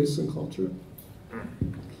race and culture?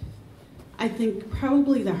 I think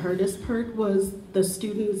probably the hardest part was the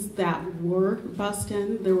students that were bused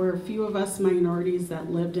in. There were a few of us minorities that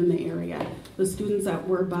lived in the area. The students that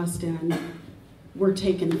were bused in were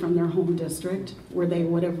taken from their home district, where they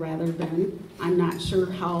would have rather been. I'm not sure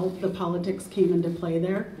how the politics came into play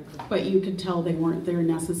there, but you could tell they weren't there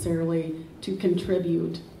necessarily to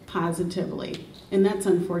contribute positively. And that's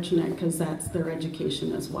unfortunate, because that's their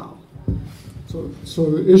education as well. So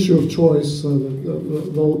the issue of choice,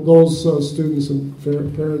 those students and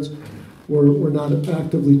parents were not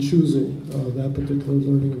actively choosing that particular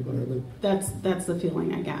learning environment. That's the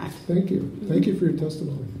feeling I got. Thank you. Thank you for your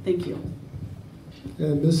testimony. Thank you.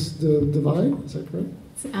 And Ms. DeVine, is that correct?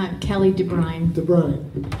 Kelly DeBrine.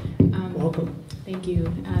 DeBrine. Welcome. Thank you.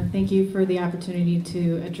 Thank you for the opportunity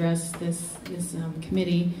to address this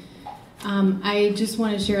committee. I just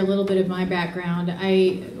want to share a little bit of my background.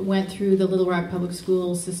 I went through the Little Rock Public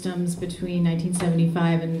School systems between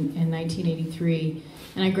 1975 and 1983,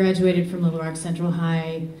 and I graduated from Little Rock Central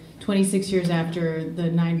High 26 years after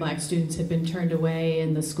the 9 black students had been turned away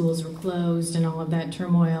and the schools were closed and all of that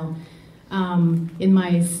turmoil. In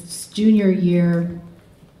my junior year,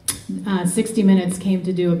 60 Minutes came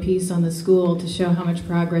to do a piece on the school to show how much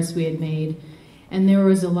progress we had made, and there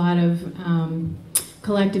was a lot of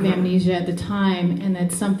collective amnesia at the time, and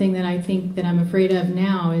that's something that I think that I'm afraid of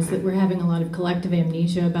now, is that we're having a lot of collective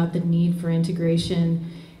amnesia about the need for integration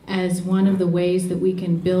as one of the ways that we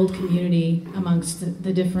can build community amongst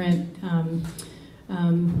the different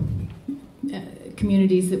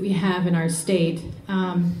communities that we have in our state.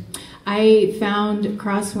 I found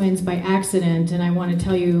Crosswinds by accident, and I want to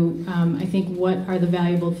tell you, I think, what are the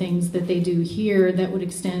valuable things that they do here that would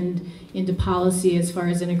extend into policy as far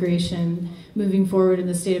as integration moving forward in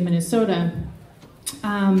the state of Minnesota.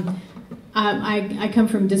 I come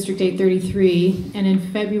from District 833, and in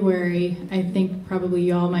February, I think probably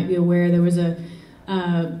you all might be aware, there was a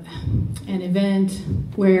an event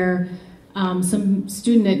where some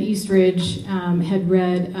student at Eastridge had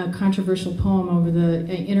read a controversial poem over the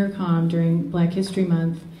intercom during Black History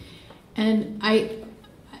Month. And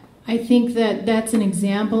I think that that's an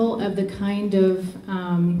example of the kind of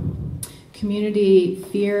community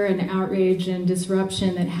fear and outrage and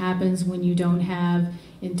disruption that happens when you don't have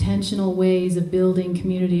intentional ways of building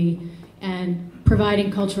community and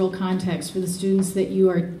providing cultural context for the students that you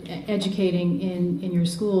are educating in your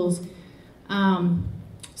schools.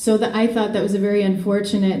 So I thought that was a very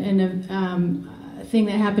unfortunate and a thing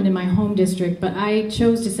that happened in my home district, but I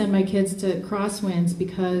chose to send my kids to Crosswinds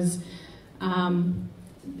because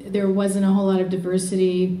there wasn't a whole lot of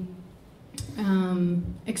diversity,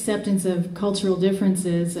 acceptance of cultural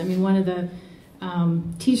differences. I mean, one of the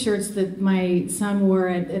T-shirts that my son wore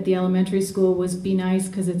at the elementary school was "Be nice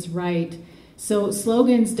because it's right." So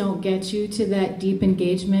slogans don't get you to that deep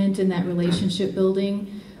engagement and that relationship building.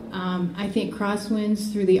 I think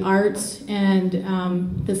Crosswinds, through the arts and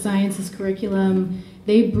the sciences curriculum,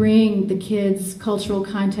 they bring the kids' cultural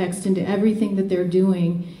context into everything that they're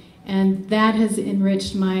doing. And that has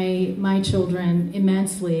enriched my children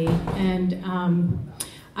immensely. And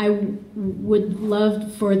I would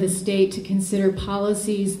love for the state to consider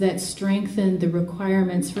policies that strengthen the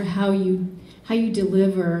requirements for how you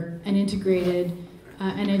deliver an integrated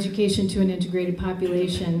an education to an integrated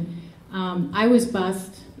population. I was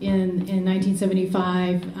bused in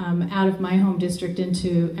 1975 out of my home district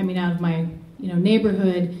out of my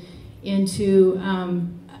neighborhood into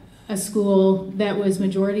a school that was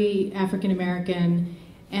majority African American,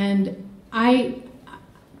 and I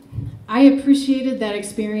appreciated that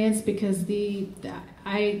experience because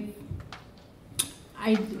I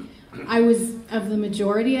was of the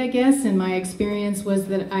majority, I guess, and my experience was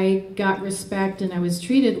that I got respect and I was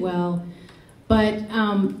treated well. But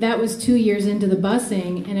that was 2 years into the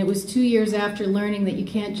busing, and it was 2 years after learning that you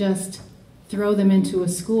can't just throw them into a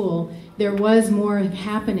school. There was more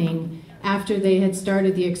happening after they had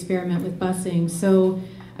started the experiment with busing. So,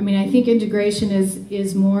 I mean, I think integration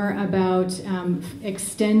is more about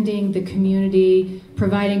extending the community,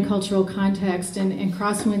 providing cultural context, and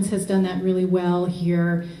Crosswinds has done that really well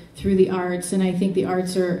here through the arts, and I think the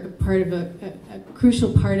arts are part of a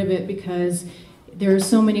crucial part of it because there are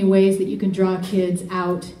so many ways that you can draw kids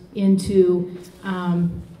out into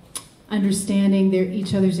understanding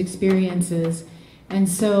each other's experiences. And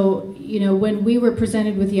so, when we were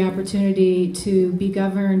presented with the opportunity to be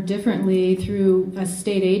governed differently through a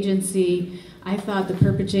state agency, I thought the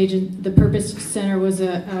Purpose Center was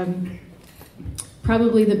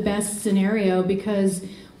probably the best scenario because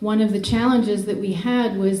one of the challenges that we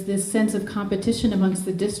had was this sense of competition amongst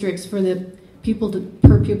the districts for the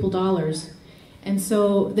per pupil dollars. And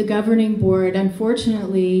so the governing board,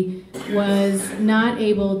 unfortunately, was not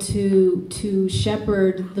able to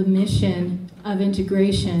shepherd the mission of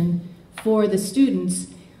integration for the students.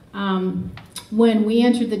 When we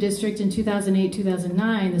entered the district in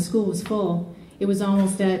 2008-2009, the school was full. It was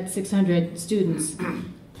almost at 600 students.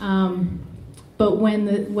 But when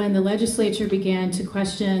the legislature began to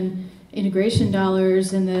question integration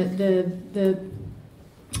dollars and the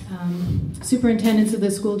superintendents of the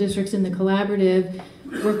school districts in the collaborative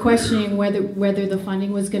were questioning whether the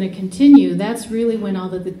funding was going to continue, that's really when all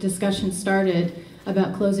the discussion started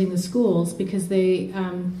about closing the schools, because they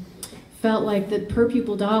felt like that per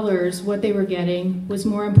pupil dollars, what they were getting was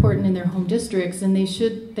more important in their home districts, and they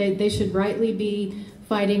should rightly be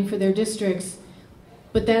fighting for their districts.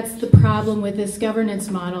 But that's the problem with this governance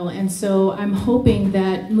model, and so I'm hoping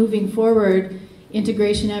that moving forward,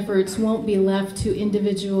 integration efforts won't be left to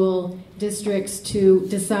individual districts to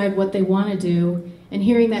decide what they want to do. And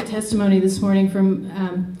hearing that testimony this morning from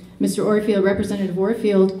Mr. Orfield, Representative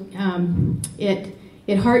Orfield,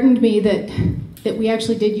 it heartened me that we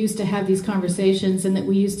actually did used to have these conversations and that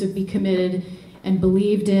we used to be committed and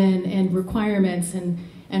believed in and requirements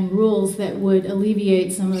and rules that would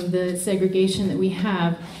alleviate some of the segregation that we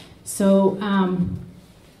have. So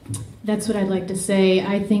that's what I'd like to say.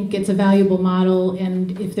 I think it's a valuable model,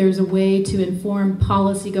 and if there's a way to inform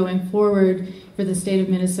policy going forward for the state of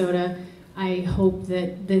Minnesota, I hope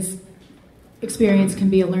that this experience can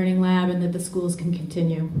be a learning lab and that the schools can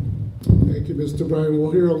continue. Thank you, Ms. DeBrine. We'll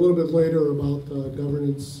hear a little bit later about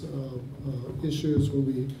governance issues when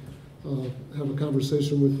we have a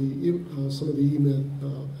conversation with some of the EMID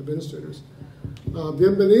administrators.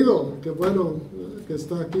 Bienvenido, qué bueno que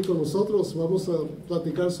está aquí con nosotros. Vamos a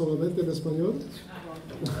platicar solamente en español.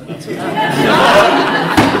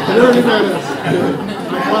 Señor Jimenez,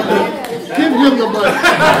 give him the mic.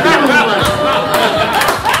 Give him the mic.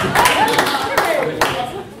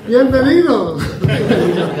 Bienvenido.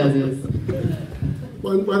 Muchas gracias.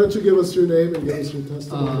 Why don't you give us your name and give us your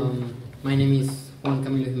testimony? My name is Juan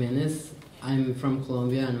Jimenez. I'm from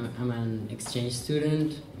Colombia and I'm an exchange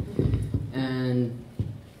student. And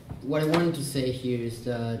what I wanted to say here is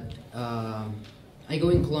that I go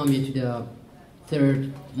in Colombia to the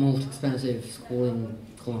third most expensive school in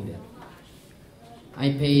Colombia.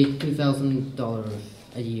 I pay $2,000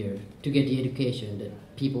 a year to get the education that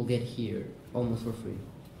people get here almost for free.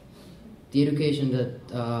 The education that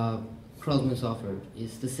Crosswinds offered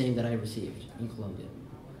is the same that I received in Colombia.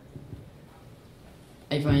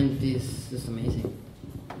 I find this just amazing.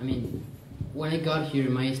 I mean, when I got here,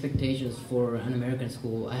 my expectations for an American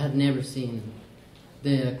school, I had never seen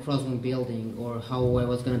the Crosswind building or how I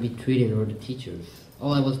was going to be treated or the teachers.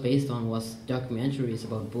 All I was based on was documentaries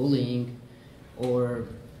about bullying or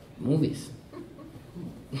movies.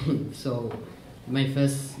 So my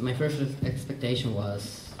first expectation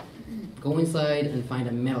was go inside and find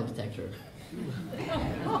a metal detector.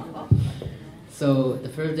 So the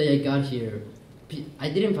first day I got here, I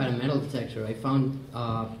didn't find a metal detector. I found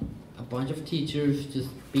a bunch of teachers just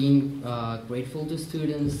being grateful to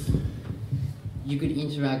students. You could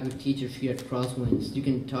interact with teachers here at Crosswinds. You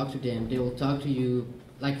can talk to them. They will talk to you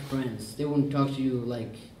like friends. They won't talk to you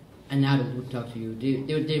like an adult would talk to you.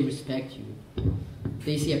 They respect you.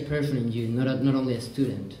 They see a person in you, not only a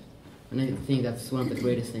student. And I think that's one of the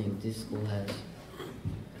greatest things this school has.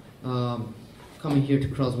 Coming here to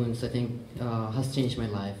Crosswinds, I think, has changed my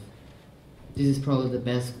life. This is probably the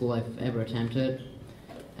best school I've ever attempted.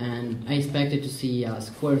 And I expected to see a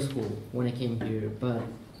square school when I came here, but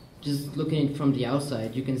just looking at it from the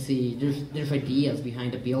outside, you can see there's ideas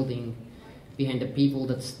behind the building, behind the people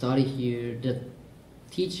that study here, that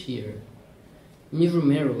teach here. Ms.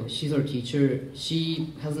 Romero, she's our teacher.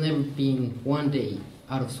 She has never been one day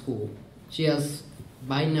out of school. She has,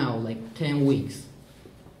 by now, like 10 weeks,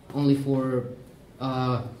 only for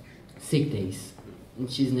sick days. And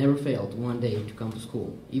she's never failed one day to come to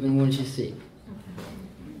school, even when she's sick.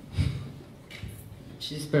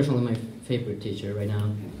 She's personally my favorite teacher right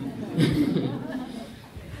now.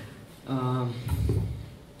 I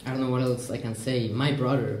don't know what else I can say. My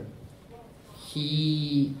brother,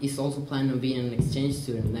 he is also planning on being an exchange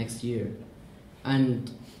student next year. And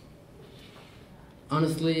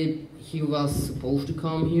honestly, he was supposed to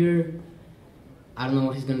come here. I don't know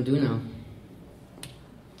what he's gonna do now.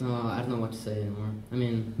 I don't know what to say anymore. I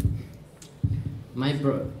mean, my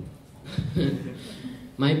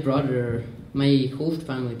host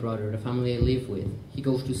family brother, the family I live with, he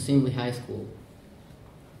goes to Simley High School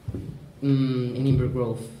in Inver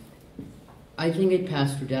Grove. I think I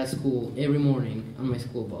pass through that school every morning on my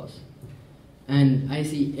school bus. And I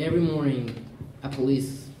see every morning a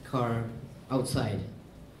police car outside.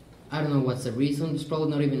 I don't know what's the reason. There's probably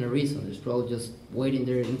not even a reason. There's probably just waiting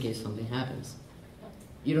there in case something happens.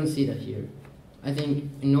 You don't see that here. I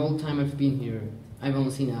think in all time I've been here, I've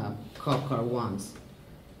only seen a cop car once.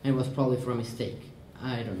 And it was probably for a mistake.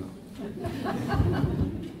 I don't know.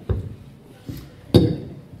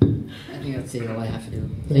 I think that's it, all I have to do.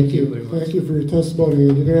 Thank you very much. Thank you for your testimony.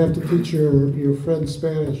 And you're going to have to teach your friend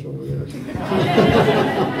Spanish over there.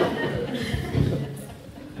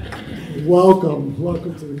 Welcome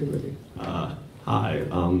to the committee. Hi,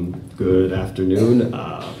 good afternoon,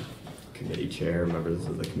 committee chair, members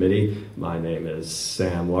of the committee. My name is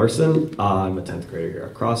Sam Larson. I'm a 10th grader here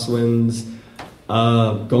at Crosswinds.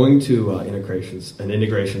 Going to an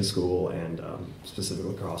integration school and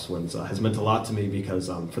specifically Crosswinds has meant a lot to me because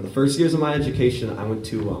for the first years of my education, I went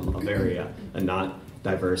to a not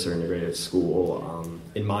diverse or integrated school.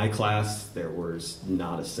 In my class, there was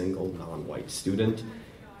not a single non-white student.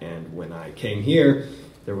 And when I came here,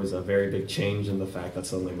 there was a very big change in the fact that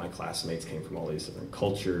suddenly my classmates came from all these different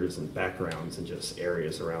cultures and backgrounds and just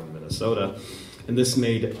areas around Minnesota. And this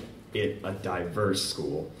made it a diverse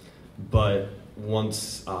school. But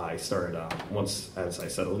once as I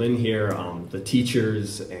settled in here, the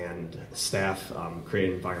teachers and staff created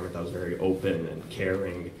an environment that was very open and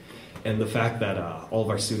caring. And the fact that all of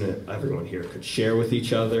our everyone here could share with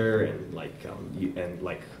each other and like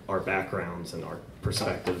our backgrounds and our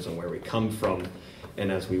perspectives and where we come from, and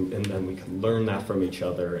then we can learn that from each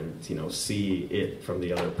other and see it from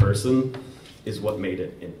the other person, is what made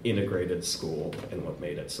it an integrated school and what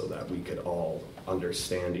made it so that we could all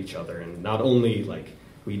understand each other. And not only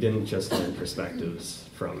we didn't just learn perspectives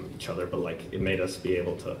from each other, but it made us be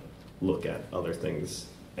able to look at other things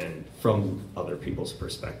and from other people's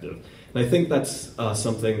perspective. And I think that's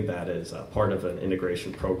something that is part of an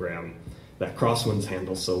integration program that Crosswinds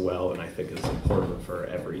handles so well, and I think is important for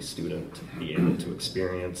every student to be able to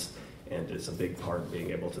experience. and is a big part of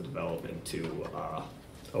being able to develop into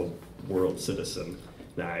a world citizen.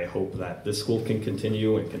 And I hope that this school can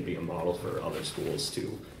continue and can be a model for other schools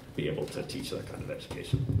to be able to teach that kind of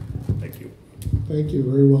education. Thank you. Thank you.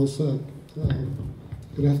 Very well said.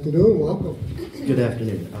 Good afternoon. Welcome. Good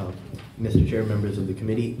afternoon. Mr. Chair, members of the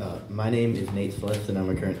committee. My name is Nate Celeste, and I'm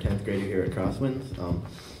a current 10th grader here at Crosswinds.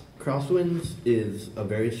 Crosswinds is a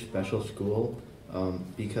very special school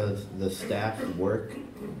because the staff work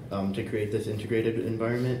to create this integrated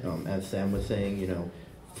environment. As Sam was saying, you know,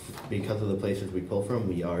 because of the places we pull from,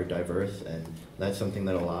 we are diverse, and that's something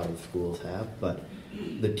that a lot of schools have. But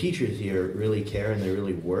the teachers here really care, and they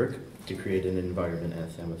really work to create an environment,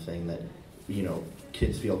 as Sam was saying, that, you know,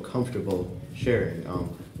 kids feel comfortable sharing.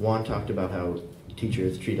 Juan talked about how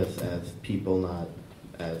teachers treat us as people, not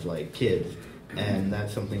as like kids, and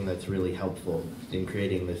that's something that's really helpful in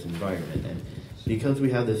creating this environment. And because we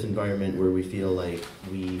have this environment where we feel like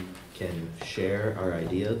we can share our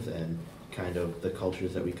ideas and kind of the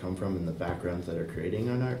cultures that we come from and the backgrounds that are creating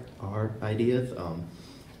on our ideas,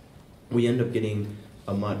 we end up getting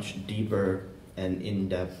a much deeper and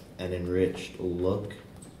in-depth and enriched look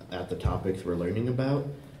at the topics we're learning about,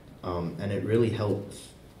 and it really helps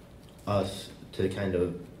us to kind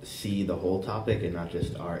of see the whole topic and not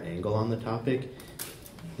just our angle on the topic.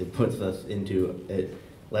 It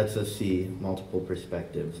lets us see multiple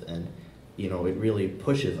perspectives, and, you know, it really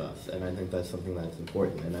pushes us, and I think that's something that's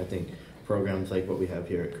important. And I think programs like what we have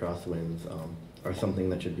here at Crosswinds are something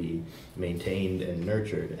that should be maintained and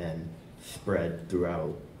nurtured and spread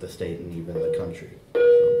throughout the state and even the country.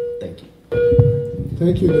 So, thank you.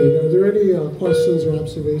 Thank you, Nate. Are there any questions or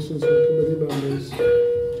observations from committee members?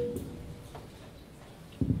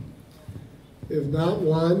 If not,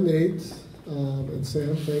 Juan, Nate, and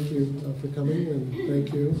Sam, thank you for coming, and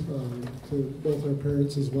thank you to both our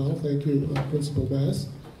parents as well. Thank you, Principal Bass.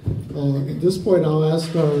 At this point, I'll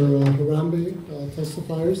ask our Harambee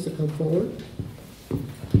testifiers to come forward.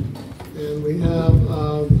 And we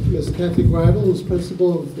have Ms. Kathy Griebel, who's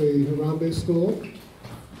principal of the Harambee School.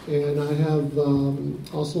 And I have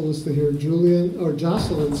also listed here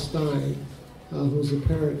Jocelyn Stein, who's a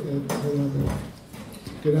parent at Harambee.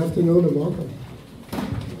 Good afternoon and welcome.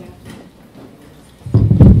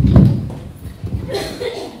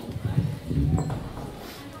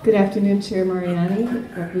 Good afternoon, Chair Mariani,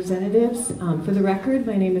 representatives. For the record,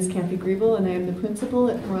 my name is Kathy Griebel, and I am the principal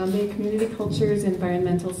at Harambee Community Cultures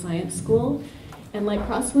Environmental Science School. And like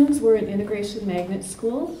Crosswinds, we're an integration magnet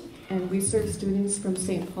school, and we serve students from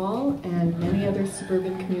St. Paul and many other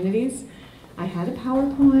suburban communities. I had a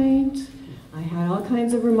PowerPoint. I had all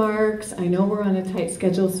kinds of remarks. I know we're on a tight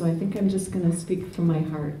schedule, so I think I'm just going to speak from my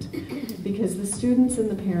heart, because the students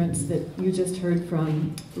and the parents that you just heard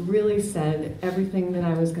from really said everything that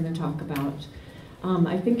I was going to talk about.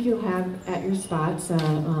 I think you'll have at your spots a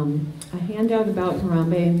handout about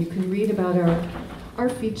Harambee, and you can read about our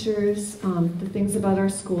features, the things about our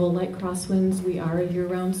school. Like Crosswinds, we are a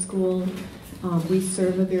year-round school. We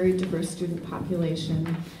serve a very diverse student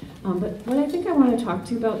population. But what I think I want to talk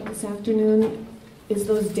to you about this afternoon is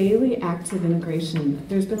those daily acts of integration.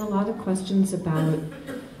 There's been a lot of questions about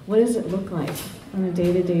what does it look like on a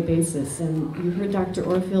day-to-day basis. And you heard Dr.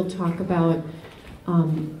 Orfield talk about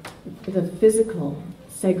the physical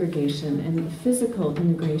segregation and the physical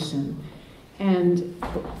integration. And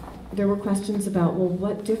there were questions about, well,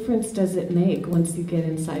 what difference does it make once you get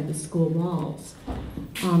inside the school walls?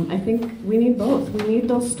 I think we need both. We need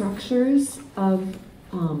those structures of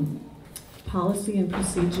policy and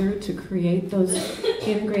procedure to create those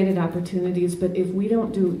integrated opportunities, but if we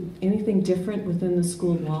don't do anything different within the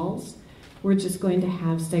school walls, we're just going to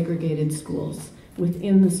have segregated schools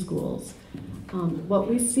within the schools. What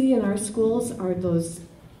we see in our schools are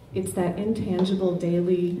it's that intangible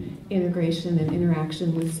daily integration and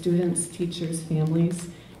interaction with students, teachers, families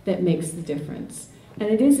that makes the difference. And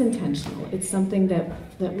it is intentional. It's something that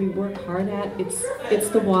we work hard at. It's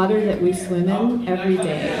the water that we swim in every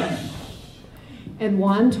day. And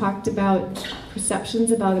Juan talked about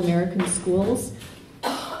perceptions about American schools.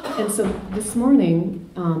 And so this morning,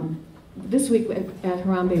 this week at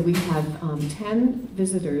Harambee, we have 10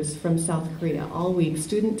 visitors from South Korea all week,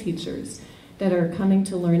 student teachers that are coming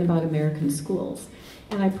to learn about American schools.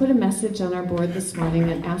 And I put a message on our board this morning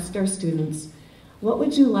and asked our students, what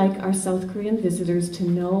would you like our South Korean visitors to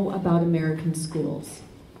know about American schools?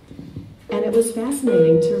 And it was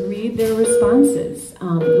fascinating to read their responses.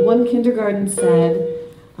 One kindergarten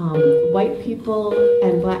said, white people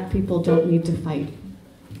and black people don't need to fight.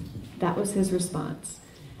 That was his response.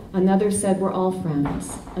 Another said, we're all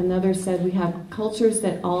friends. Another said, we have cultures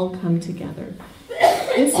that all come together.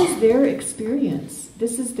 this is their experience.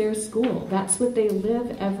 This is their school. That's what they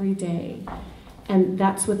live every day. And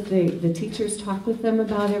that's what the teachers talk with them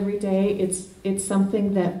about every day. It's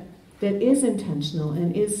something that is intentional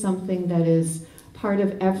and is something that is part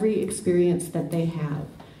of every experience that they have.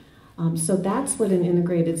 So that's what an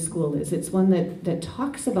integrated school is. It's one that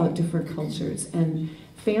talks about different cultures. And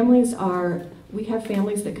we have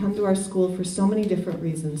families that come to our school for so many different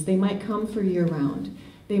reasons. They might come for year-round.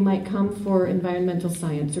 They might come for environmental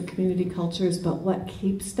science or community cultures, but what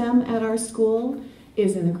keeps them at our school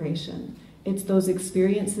is integration. It's those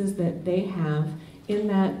experiences that they have in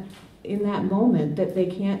that moment that they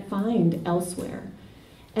can't find elsewhere.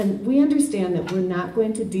 And we understand that we're not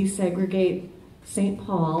going to desegregate St.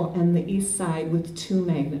 Paul and the East Side with 2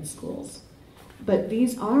 magnet schools. But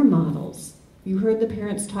these are models. You heard the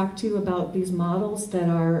parents talk to you about these models that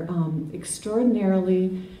are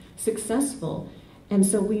extraordinarily successful. And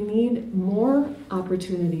so we need more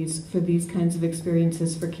opportunities for these kinds of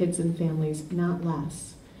experiences for kids and families, not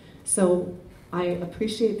less. So I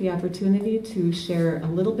appreciate the opportunity to share a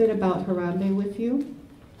little bit about Harambee with you.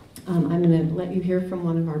 I'm going to let you hear from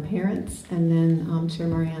one of our parents, and then Chair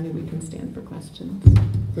Mariani, we can stand for questions.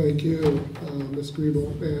 Thank you, Ms.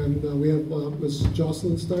 Griebel. And we have Ms.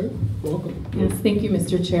 Jocelyn Stein. Welcome. Yes, thank you,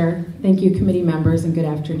 Mr. Chair. Thank you, committee members, and good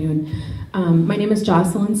afternoon. My name is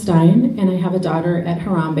Jocelyn Stein, and I have a daughter at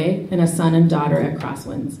Harambee and a son and daughter at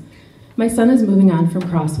Crosswinds. My son is moving on from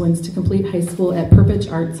Crosswinds to complete high school at Purpich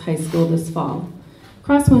Arts High School this fall.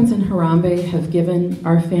 Crosswinds and Harambee have given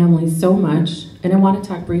our family so much, and I want to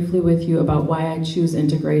talk briefly with you about why I choose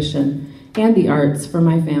integration and the arts for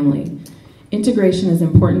my family. Integration is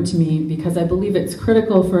important to me because I believe it's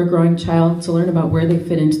critical for a growing child to learn about where they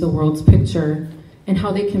fit into the world's picture and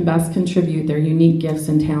how they can best contribute their unique gifts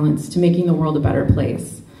and talents to making the world a better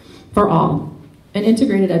place for all. An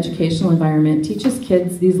integrated educational environment teaches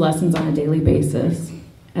kids these lessons on a daily basis,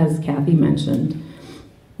 as Kathy mentioned.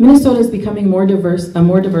 Minnesota is becoming a more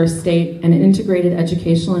diverse state, and an integrated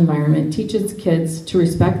educational environment teaches kids to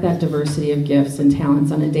respect that diversity of gifts and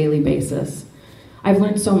talents on a daily basis. I've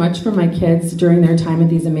learned so much from my kids during their time at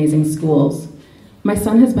these amazing schools. My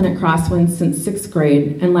son has been at Crosswinds since 6th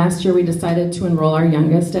grade, and last year we decided to enroll our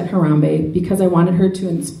youngest at Harambee because I wanted her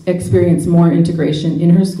to experience more integration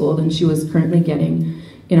in her school than she was currently getting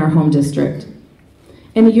in our home district.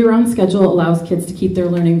 And the year-round schedule allows kids to keep their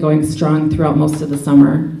learning going strong throughout most of the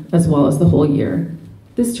summer, as well as the whole year.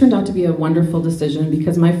 This turned out to be a wonderful decision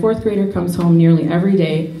because my 4th grader comes home nearly every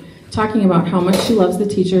day talking about how much she loves the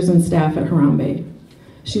teachers and staff at Harambee.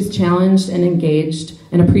 She's challenged and engaged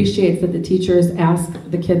and appreciates that the teachers ask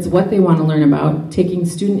the kids what they want to learn about, taking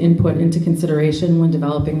student input into consideration when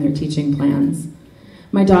developing their teaching plans.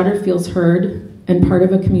 My daughter feels heard and part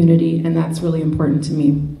of a community, and that's really important to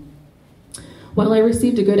me. While I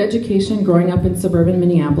received a good education growing up in suburban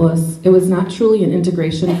Minneapolis, it was not truly an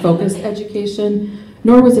integration-focused education,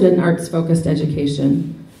 nor was it an arts-focused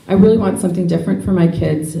education. I really want something different for my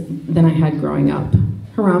kids than I had growing up.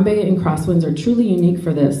 Harambee and Crosswinds are truly unique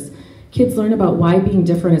for this. Kids learn about why being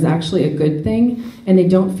different is actually a good thing, and they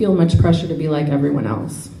don't feel much pressure to be like everyone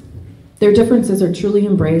else. Their differences are truly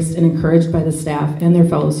embraced and encouraged by the staff and their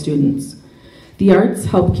fellow students. The arts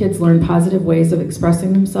help kids learn positive ways of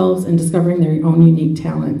expressing themselves and discovering their own unique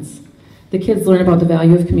talents. The kids learn about the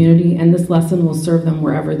value of community, and this lesson will serve them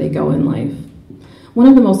wherever they go in life. One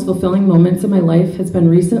of the most fulfilling moments of my life has been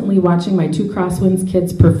recently watching my 2 Crosswinds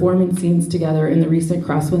kids perform in scenes together in the recent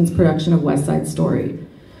Crosswinds production of West Side Story.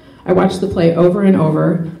 I watched the play over and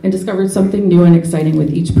over and discovered something new and exciting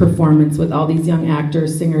with each performance with all these young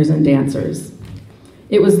actors, singers, and dancers.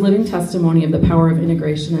 It was living testimony of the power of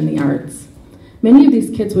integration in the arts. Many of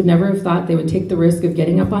these kids would never have thought they would take the risk of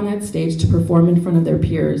getting up on that stage to perform in front of their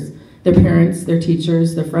peers, their parents, their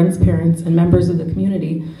teachers, their friends' parents, and members of the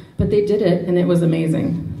community, but they did it, and it was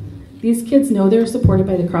amazing. These kids know they're supported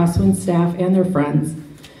by the Crosswinds staff and their friends.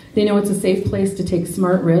 They know it's a safe place to take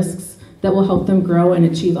smart risks that will help them grow and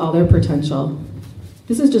achieve all their potential.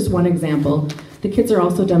 This is just one example. The kids are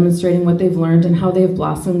also demonstrating what they've learned and how they've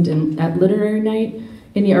blossomed at literary night,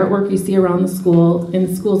 in the artwork you see around the school, in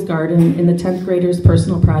the school's garden, in the 10th graders'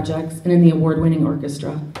 personal projects, and in the award-winning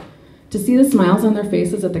orchestra. To see the smiles on their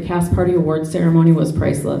faces at the cast party award ceremony was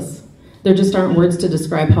priceless. There just aren't words to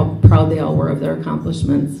describe how proud they all were of their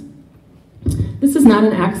accomplishments. This is not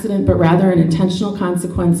an accident, but rather an intentional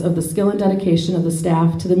consequence of the skill and dedication of the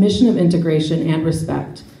staff to the mission of integration and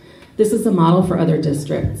respect. This is a model for other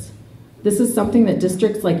districts. This is something that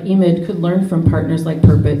districts like EMID could learn from partners like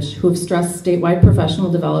Purpich, who have stressed statewide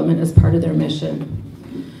professional development as part of their mission.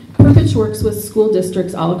 Perpich works with school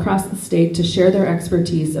districts all across the state to share their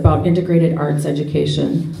expertise about integrated arts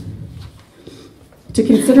education. To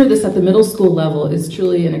consider this at the middle school level is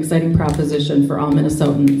truly an exciting proposition for all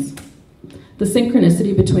Minnesotans. The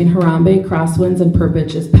synchronicity between Harambee, Crosswinds, and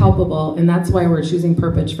Perpich is palpable, and that's why we're choosing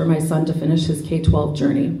Perpich for my son to finish his K-12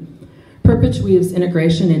 journey. Perpich weaves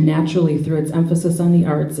integration in naturally through its emphasis on the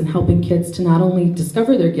arts and helping kids to not only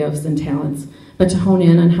discover their gifts and talents, but to hone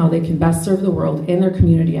in on how they can best serve the world and their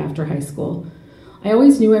community after high school. I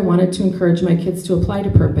always knew I wanted to encourage my kids to apply to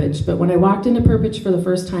Perpich, but when I walked into Perpich for the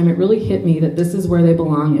first time, it really hit me that this is where they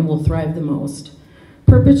belong and will thrive the most.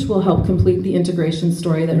 Perpich will help complete the integration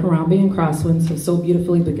story that Harambee and Crosswinds have so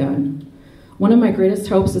beautifully begun. One of my greatest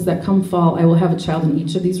hopes is that come fall, I will have a child in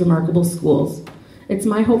each of these remarkable schools. It's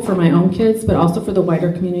my hope for my own kids, but also for the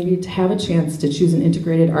wider community to have a chance to choose an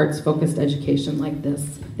integrated arts-focused education like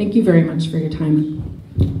this. Thank you very much for your time.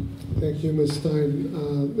 Thank you, Ms. Stein.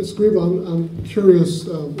 Ms. Griebel, I'm curious,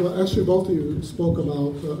 well, actually both of you spoke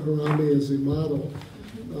about Harambee as a model.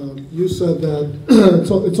 You said that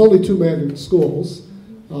it's only 2 magnet schools,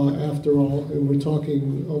 after all, and we're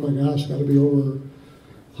talking, oh my gosh, got to be over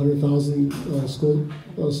 100,000 school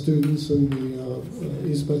students in the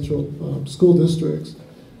East Metro school districts.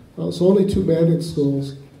 So only 2 magnet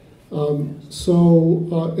schools. And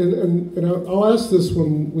I'll ask this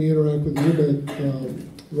when we interact with EMID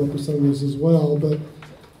representatives as well, but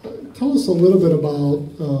tell us a little bit about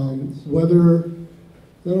whether,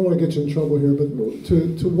 I don't want to get you in trouble here, but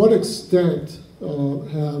to what extent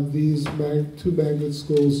have these 2 magnet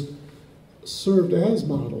schools served as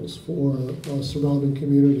models for surrounding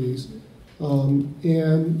communities? And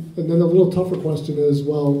then a little tougher question is,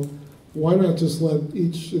 well, why not just let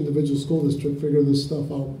each individual school district figure this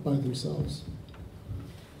stuff out by themselves?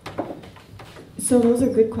 So those are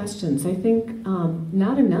good questions. I think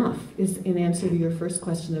not enough is in answer to your first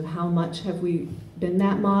question of how much have we been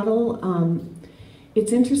that model.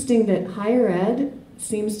 It's interesting that higher ed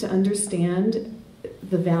seems to understand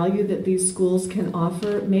the value that these schools can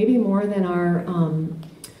offer, maybe more than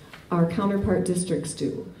our counterpart districts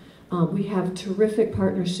do. We have terrific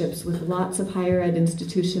partnerships with lots of higher ed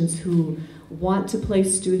institutions who want to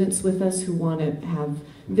place students with us, who want to have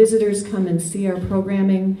visitors come and see our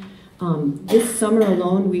programming. This summer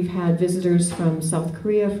alone, we've had visitors from South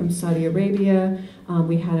Korea, from Saudi Arabia.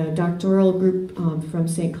 We had a doctoral group from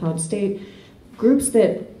St. Cloud State. Groups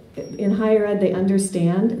that in higher ed, they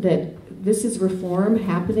understand that this is reform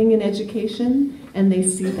happening in education, and they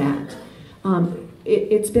see that.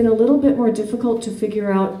 It's been a little bit more difficult to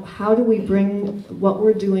figure out how do we bring what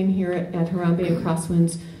we're doing here at Harambee and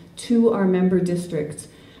Crosswinds to our member districts.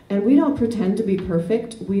 And we don't pretend to be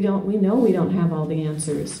perfect. We know we don't have all the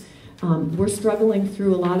answers. We're struggling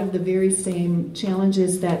through a lot of the very same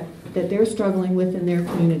challenges that they're struggling with in their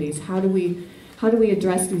communities. How do we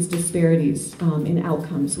address these disparities in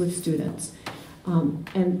outcomes with students?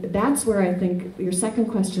 And that's where I think your second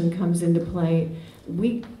question comes into play.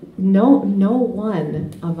 No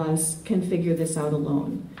one of us can figure this out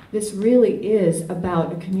alone. This really is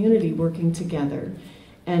about a community working together.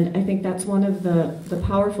 And I think that's one of the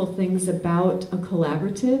powerful things about a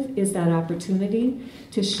collaborative is that opportunity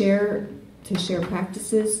to share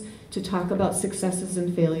practices, to talk about successes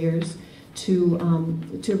and failures, to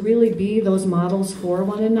really be those models for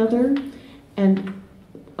one another. And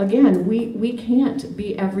again, we can't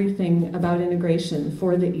be everything about integration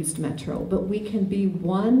for the East Metro, but we can be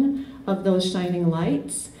one of those shining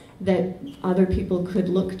lights that other people could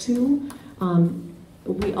look to.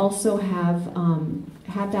 We also have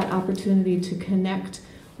that opportunity to connect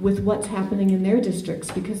with what's happening in their districts,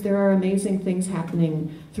 because there are amazing things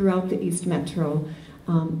happening throughout the East Metro.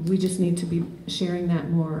 We just need to be sharing that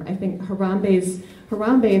more. I think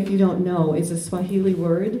Harambee, if you don't know, is a Swahili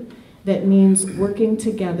word that means working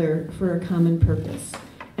together for a common purpose.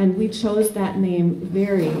 And we chose that name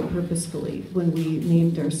very purposefully when we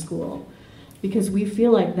named our school, because we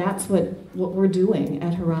feel like that's what we're doing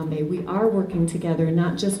at Harambee. We are working together,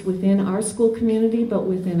 not just within our school community, but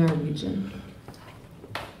within our region.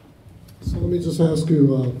 So let me just ask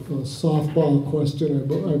you a softball question,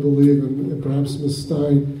 I believe, and perhaps Ms.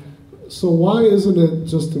 Stein. So why isn't it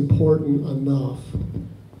just important enough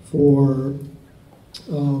for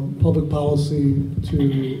public policy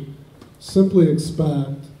to simply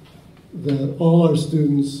expect that all our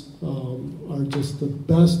students are just the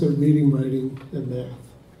best at reading, writing, and math?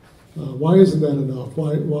 Why isn't that enough?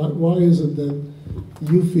 Why is it that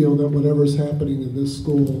you feel that whatever's happening in this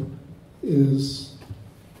school is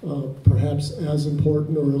perhaps as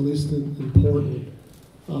important, or at least important?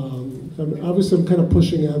 Obviously, I'm kind of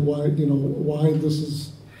pushing at why this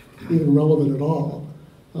is even relevant at all.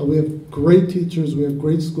 We have great teachers, we have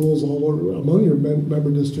great schools all over, among your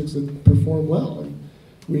member districts that perform well in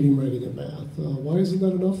reading, writing, and math. Why isn't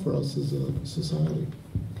that enough for us as a society?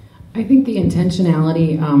 I think the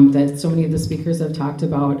intentionality that so many of the speakers have talked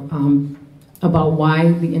about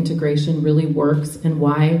why the integration really works and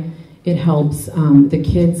why it helps the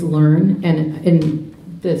kids learn, and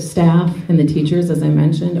the staff and the teachers, as I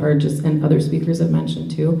mentioned, and other speakers have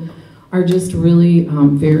mentioned too, are just really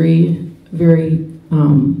very, very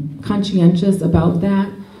conscientious about that,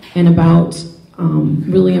 and about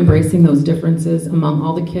really embracing those differences among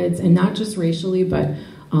all the kids, and not just racially, but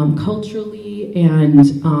culturally,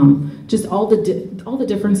 and just all the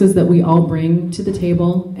differences that we all bring to the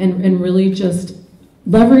table, and really just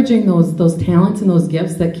leveraging those talents and those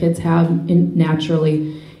gifts that kids have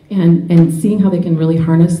naturally, and seeing how they can really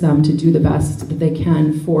harness them to do the best that they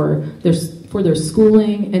can for their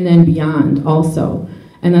schooling and then beyond also.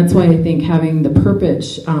 And that's why I think having the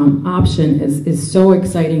Perpich option is so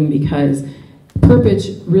exciting, because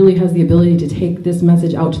Perpich really has the ability to take this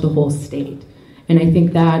message out to the whole state. And I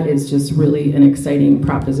think that is just really an exciting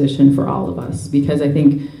proposition for all of us, because I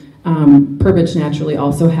think Perpich naturally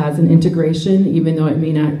also has an integration, even though it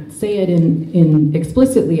may not say it in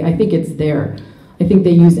explicitly. I think it's there. I think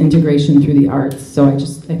they use integration through the arts, so I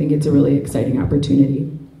think it's a really exciting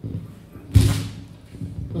opportunity.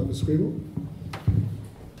 Ms. Griebel?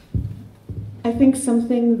 I think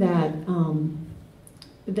something that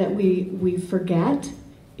that we forget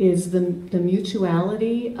is the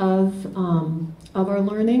mutuality of our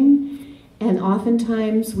learning, and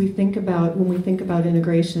oftentimes when we think about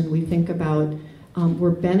integration, we think about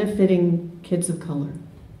we're benefiting kids of color,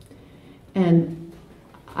 and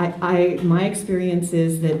my experience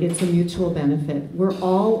is that it's a mutual benefit. We're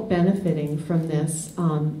all benefiting from this.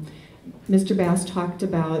 Mr. Bass talked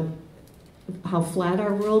about how flat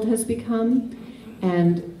our world has become,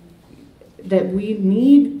 and that we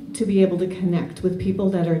need to be able to connect with people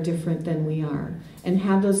that are different than we are and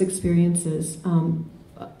have those experiences.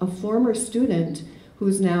 A former student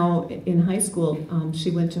who's now in high school,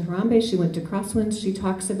 she went to Harambee, she went to Crosswinds, she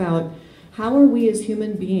talks about how are we as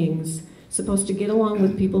human beings supposed to get along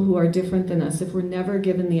with people who are different than us if we're never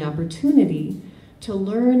given the opportunity to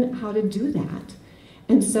learn how to do that.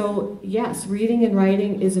 And so, yes, reading and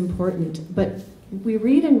writing is important, but we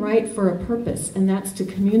read and write for a purpose, and that's to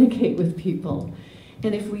communicate with people.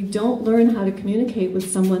 And if we don't learn how to communicate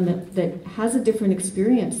with someone that has a different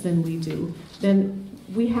experience than we do, then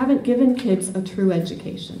we haven't given kids a true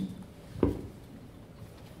education.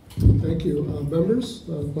 Thank you. Members,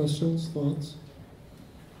 questions, thoughts?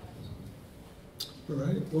 All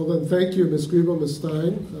right. Well, then, thank you, Ms. Griebel, Ms.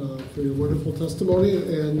 Stein, for your wonderful testimony.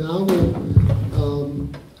 And now we'll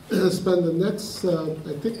spend the next, I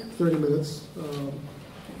think, 30 minutes.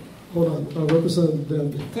 Hold on. Representative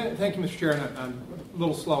Denby. Thank you, Mr. Chair. And I'm a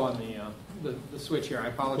little slow on the switch here. I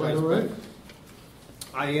apologize. All right.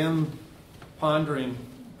 But I am pondering,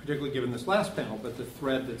 particularly given this last panel, but the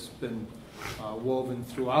thread that's been woven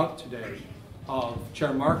throughout today of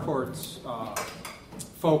Chair Marquardt's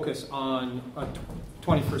focus on a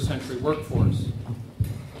 21st century workforce.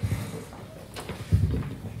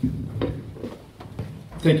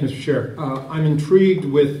 Thank you, Mr. Chair. I'm intrigued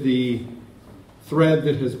with the thread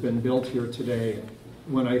that has been built here today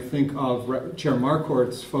when I think of Chair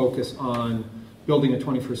Marquardt's focus on building a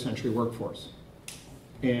 21st century workforce.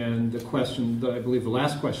 And the question that I believe the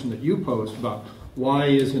last question that you posed about why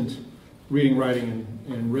isn't reading, writing,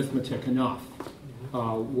 and arithmetic enough?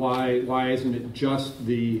 Why isn't it just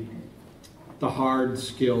the hard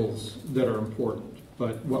skills that are important?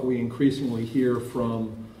 But what we increasingly hear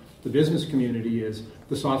from the business community is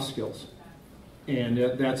the soft skills. And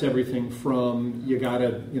that's everything from you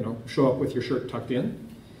gotta show up with your shirt tucked in,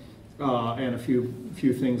 and a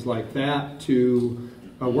few things like that, to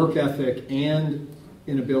a work ethic and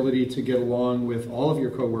an ability to get along with all of your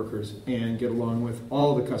coworkers and get along with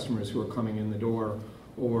all the customers who are coming in the door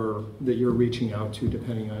or that you're reaching out to,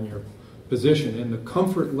 depending on your position. And the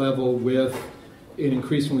comfort level with an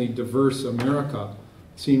increasingly diverse America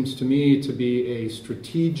seems to me to be a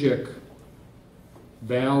strategic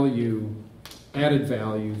value, added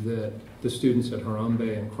value, that the students at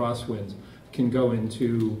Harambee and Crosswinds can go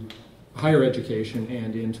into higher education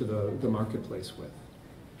and into the marketplace with.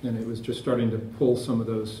 And it was just starting to pull some of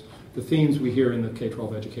the themes we hear in the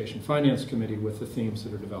K-12 Education Finance Committee with the themes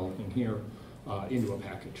that are developing here into a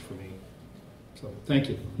package for me. So, thank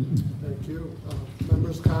you. Thank you.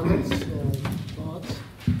 Members' comments, thoughts?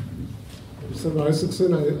 Representative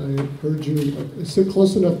Isaacson, I heard you, I sit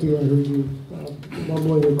close enough to you, I heard you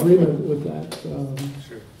mumbling agreement with that.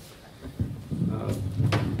 Sure.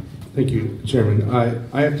 Thank you, Chairman.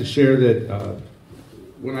 I have to share that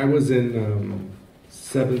when I was in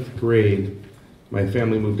 7th grade, my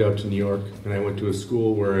family moved out to New York, and I went to a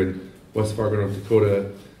school where in West Fargo, North Dakota,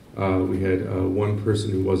 we had one person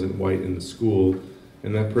who wasn't white in the school,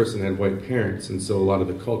 and that person had white parents, and so a lot of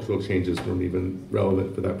the cultural changes weren't even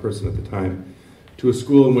relevant for that person at the time. To a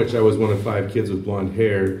school in which I was one of 5 kids with blonde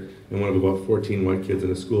hair, and one of about 14 white kids in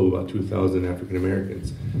a school of about 2,000 African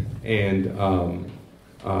Americans. And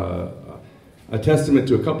a testament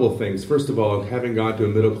to a couple of things. First of all, having gone to a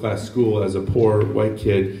middle-class school as a poor white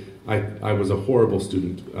kid, I was a horrible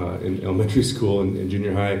student in elementary school and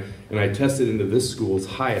junior high, and I tested into this school's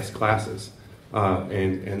highest classes.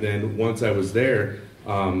 And then once I was there,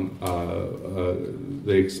 the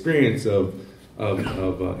experience of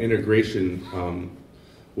integration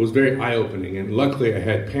was very eye-opening, and luckily I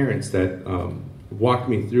had parents that walked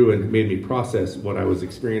me through and made me process what I was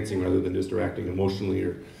experiencing rather than just reacting emotionally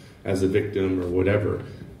or as a victim or whatever.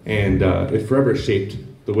 And it forever shaped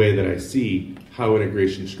the way that I see how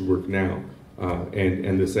integration should work now.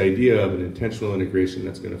 And this idea of an intentional integration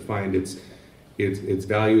that's going to find its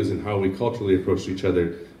values and how we culturally approach each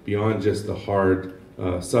other beyond just the hard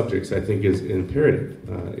subjects, I think is imperative.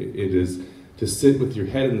 It is to sit with your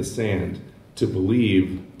head in the sand, to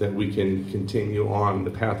believe that we can continue on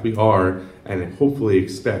the path we are and hopefully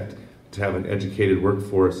expect to have an educated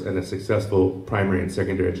workforce and a successful primary and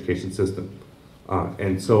secondary education system.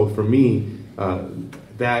 And so for me,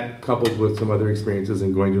 that coupled with some other experiences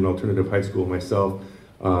in going to an alternative high school myself,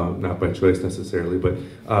 not by choice necessarily, but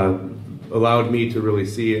allowed me to really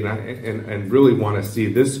see and really want to see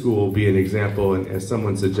this school be an example, and as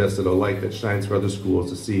someone suggested, a light that shines for other schools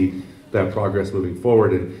to see that progress moving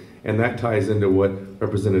forward. And that ties into what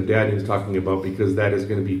Representative Daddy was talking about, because that is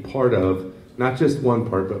going to be part of, not just one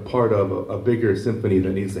part, but part of a bigger symphony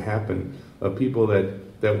that needs to happen of people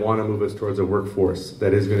that want to move us towards a workforce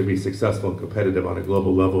that is going to be successful and competitive on a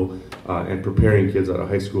global level, and preparing kids out of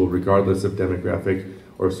high school regardless of demographic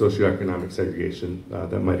or socioeconomic segregation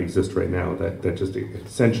that might exist right now. That's just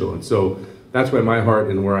essential. And so that's why my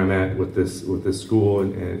heart and where I'm at with this school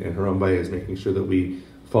and Harambee is making sure that we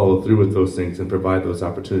follow through with those things and provide those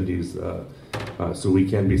opportunities so we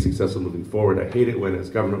can be successful moving forward. I hate it when as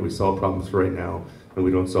government we solve problems for right now and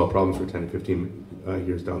we don't solve problems for 10 to 15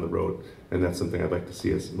 years down the road. And that's something I'd like to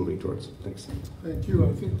see us moving towards. Thanks. Thank you.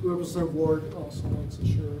 I think Representative Ward also wants to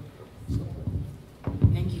share something.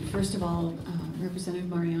 Thank you. First of all, Representative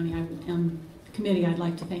Mariani, and the committee, I'd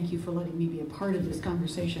like to thank you for letting me be a part of this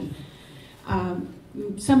conversation.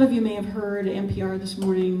 Some of you may have heard NPR this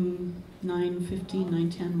morning, 9:15,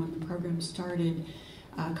 9:10, when the program started,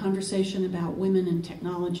 a conversation about women and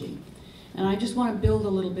technology. And I just want to build a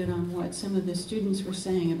little bit on what some of the students were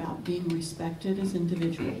saying about being respected as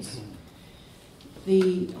individuals.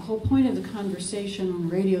 The whole point of the conversation on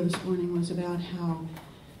the radio this morning was about how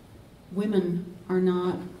women are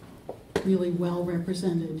not really well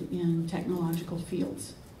represented in technological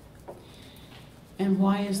fields. And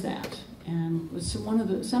why is that? And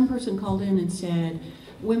some person called in and said,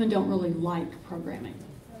 women don't really like programming.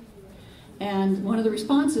 And one of the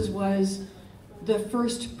responses was, the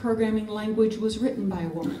first programming language was written by a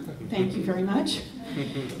woman. Thank you very much.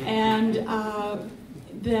 And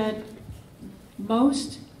that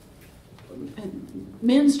most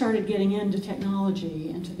men started getting into technology,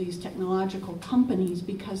 into these technological companies,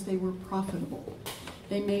 because they were profitable.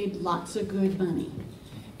 They made lots of good money.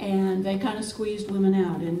 And they kind of squeezed women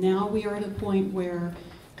out. And now we are at a point where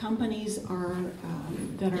companies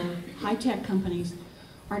that are high-tech companies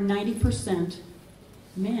are 90%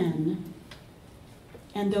 men,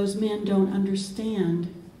 and those men don't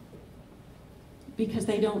understand because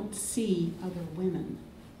they don't see other women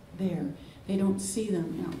there. They don't see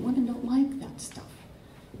them. You know, women don't like that stuff.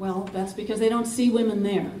 Well, that's because they don't see women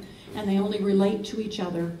there, and they only relate to each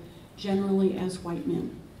other generally as white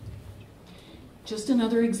men. Just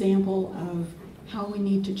another example of how we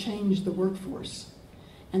need to change the workforce,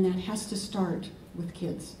 and that has to start with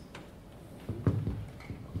kids.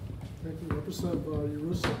 Thank you. Representative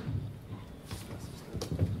Yarusa.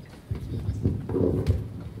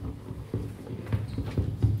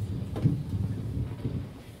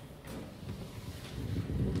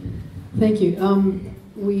 Thank you.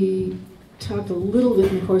 We talked a little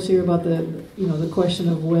bit in the course here about the question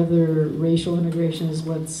of whether racial integration is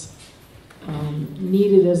what's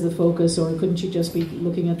needed as the focus, or couldn't you just be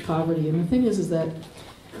looking at poverty? And the thing is that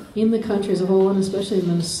in the country as a whole, and especially in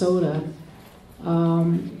Minnesota,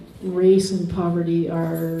 race and poverty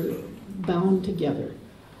are bound together.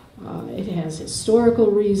 It has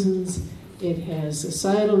historical reasons, it has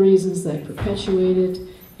societal reasons that perpetuate it,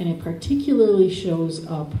 and it particularly shows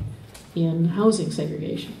up in housing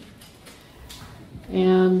segregation.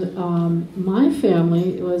 And my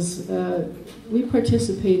family was, we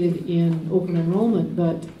participated in open enrollment,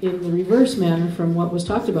 but in the reverse manner from what was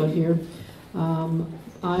talked about here.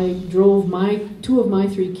 I drove two of my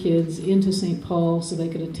 3 kids into St. Paul so they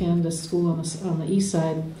could attend a school on the east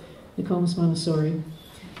side, Nokomis Montessori.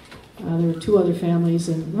 There were 2 other families,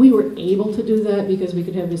 and we were able to do that because we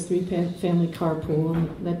could have this 3-family carpool,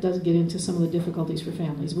 and that does get into some of the difficulties for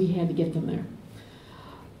families. We had to get them there.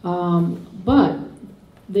 But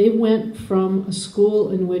they went from a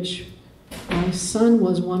school in which my son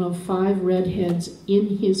was one of 5 redheads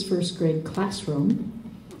in his first grade classroom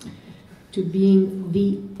to being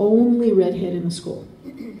the only redhead in the school.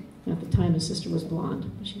 At the time, his sister was blonde.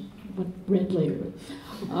 She went red later.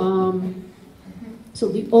 So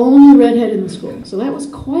the only redhead in the school. So that was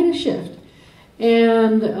quite a shift.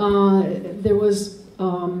 And there was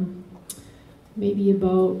maybe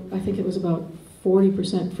about, I think it was about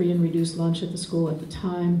 40% free and reduced lunch at the school at the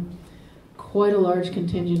time. Quite a large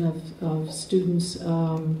contingent of students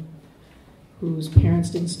whose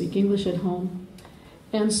parents didn't speak English at home.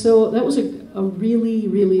 And so that was a really,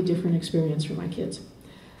 really different experience for my kids.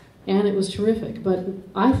 And it was terrific. But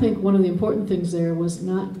I think one of the important things there was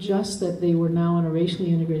not just that they were now in a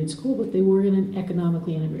racially integrated school, but they were in an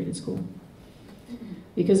economically integrated school.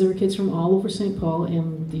 Because there were kids from all over St. Paul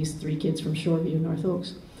and these 3 kids from Shoreview and North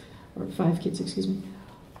Oaks, or 5 kids, excuse me.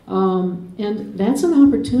 And that's an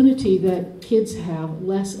opportunity that kids have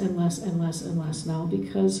less and less and less and less now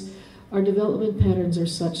because our development patterns are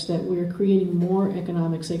such that we're creating more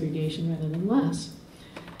economic segregation rather than less.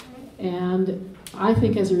 And I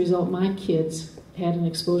think as a result, my kids had an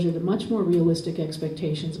exposure to much more realistic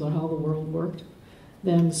expectations about how the world worked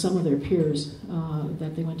than some of their peers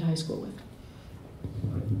that they went to high school with.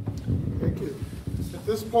 Thank you. At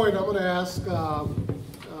this point, I'm going to ask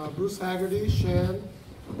Bruce Hagerty,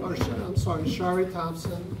 Shari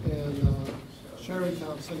Thompson, and Shari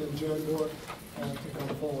Thompson and Jen Moore to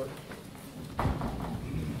come forward.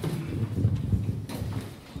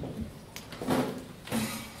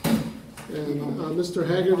 And Mr.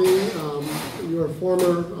 Hagerty, you're a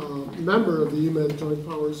former member of the EMID Joint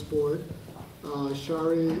Powers Board.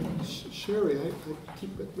 Shari, I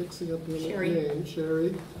keep mixing up your name.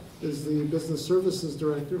 Shari is the Business Services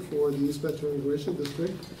Director for the East Metro Integration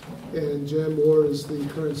District, and Jan Moore is the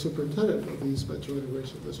current Superintendent of the East Metro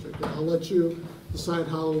Integration District. And I'll let you decide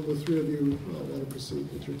how the 3 of you want to proceed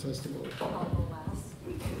with your testimony.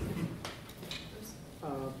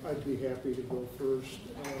 I'd be happy to go first.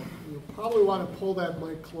 You probably want to pull that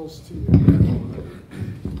mic close to you.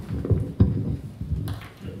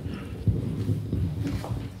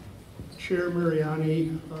 Chair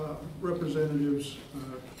Mariani, representatives,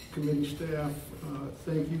 committee staff,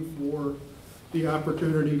 thank you for the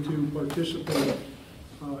opportunity to participate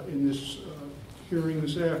in this hearing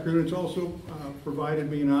this afternoon. It's also provided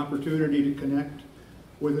me an opportunity to connect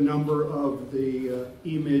with a number of the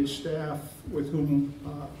EMID staff with whom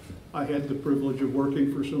I had the privilege of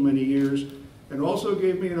working for so many years, and also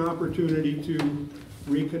gave me an opportunity to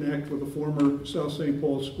reconnect with a former South St.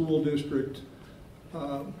 Paul School District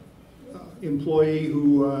employee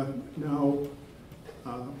who now,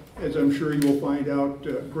 as I'm sure you will find out,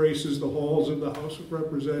 graces the halls of the House of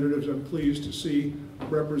Representatives. I'm pleased to see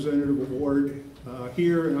Representative Ward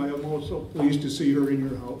here, and I am also pleased to see her in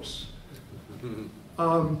your house.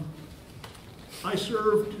 I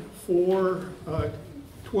served for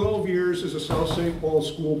 12 years as a South St. Paul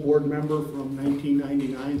School Board member from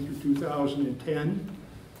 1999 through 2010.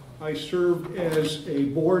 I served as a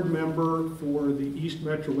board member for the East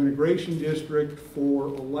Metro Integration District for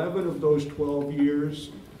 11 of those 12 years,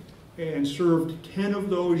 and served 10 of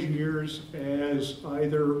those years as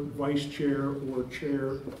either vice chair or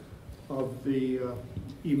chair of the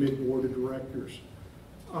EMID Board of Directors.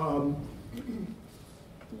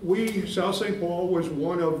 South St. Paul was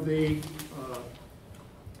one of the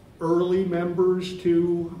early members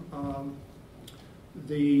to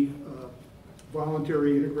the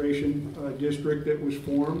voluntary integration district that was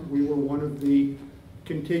formed. We were one of the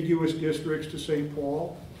contiguous districts to St.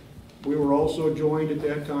 Paul. We were also joined at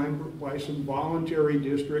that time by some voluntary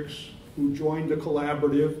districts who joined the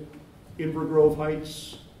collaborative. Inver Grove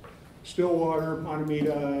Heights, Stillwater,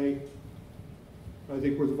 Montemita, I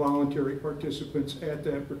think were the voluntary participants at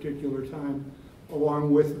that particular time,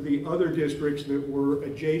 along with the other districts that were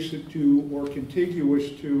adjacent to or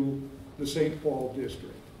contiguous to the St. Paul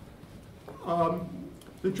district.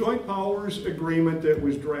 The Joint Powers Agreement that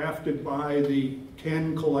was drafted by the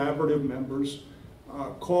 10 collaborative members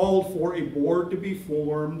called for a board to be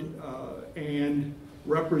formed and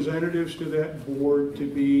representatives to that board to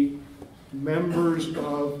be members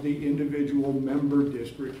of the individual member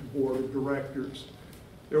district's board of directors.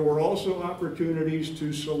 There were also opportunities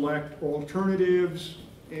to select alternatives,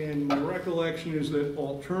 and my recollection is that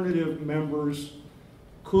alternative members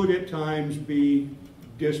could at times be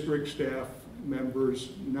district staff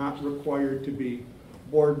members, not required to be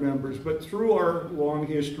board members. But through our long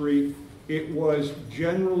history, it was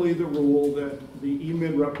generally the rule that the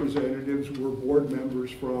EMID representatives were board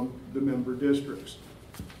members from the member districts.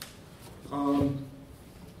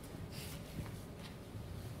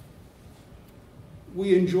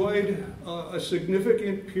 We enjoyed a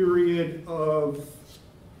significant period of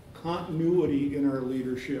continuity in our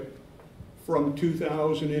leadership from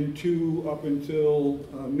 2002 up until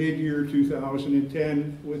mid-year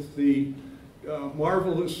 2010 with the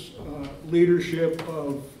marvelous leadership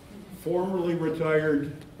of formerly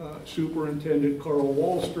retired Superintendent Carl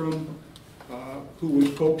Wallstrom, who was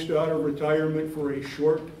coaxed out of retirement for a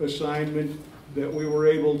short assignment that we were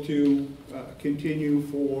able to continue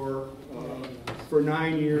for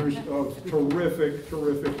 9 years of terrific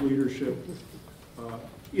leadership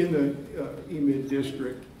in the EMID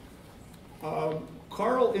district.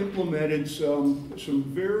 Carl implemented some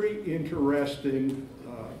very interesting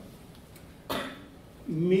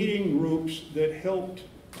meeting groups that helped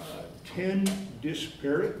 10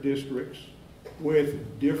 disparate districts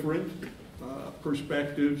with different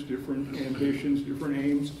perspectives, different ambitions, different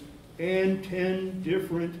aims, and 10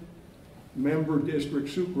 different member district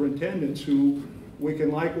superintendents who we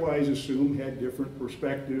can likewise assume had different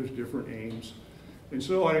perspectives, different aims, and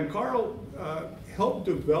so on. And Carl helped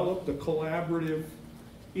develop the collaborative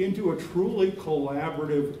into a truly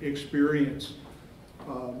collaborative experience.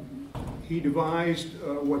 He devised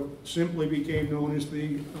what simply became known as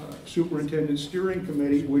the Superintendent Steering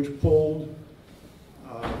Committee, which pulled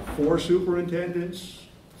 4 superintendents,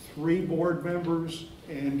 3 board members,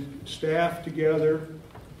 and staff together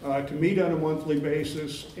to meet on a monthly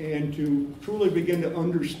basis and to truly begin to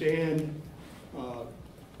understand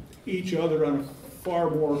each other on a far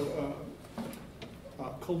more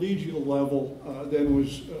collegial level than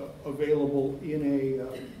was available in a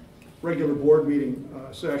regular board meeting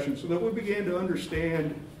session, so that we began to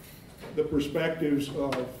understand the perspectives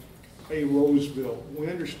of a Roseville. We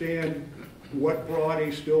understand what brought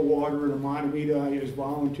a Stillwater and a Matamidi as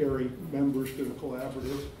voluntary members to the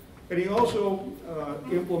collaborative. And he also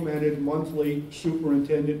implemented monthly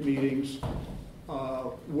superintendent meetings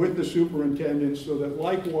with the superintendents, so that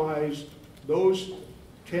likewise those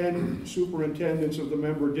 10 superintendents of the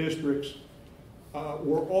member districts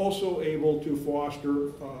were also able to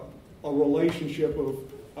foster a relationship of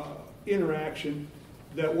interaction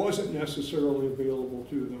that wasn't necessarily available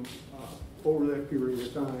to them over that period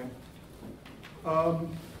of time.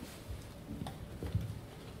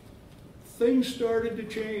 Things started to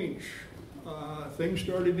change. Things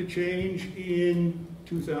started to change in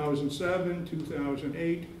 2007,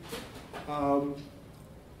 2008.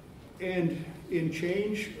 And in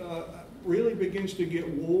change really begins to get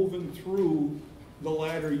woven through the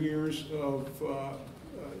latter years of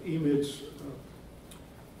EMID's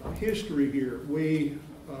history here. We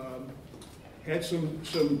had some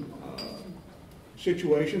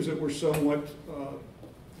situations that were somewhat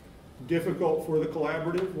difficult for the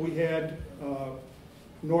collaborative. We had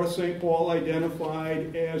North St. Paul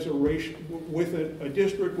identified as a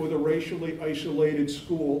district with a racially isolated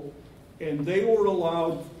school, and they were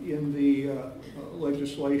allowed in the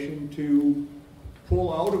legislation to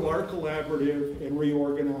pull out of our collaborative and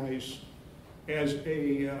reorganize as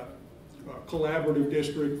a collaborative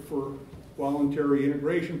district for voluntary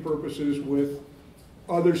integration purposes with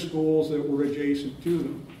other schools that were adjacent to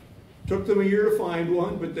them. Took them a year to find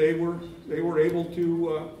one, but they were able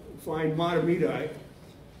to find Matamidi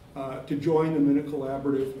to join them in a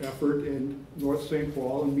collaborative effort in North St.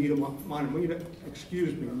 Paul, and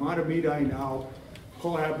Matamidi now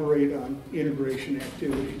collaborate on integration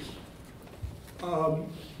activities.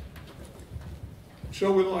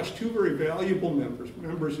 So we lost 2 very valuable members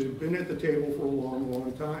who had been at the table for a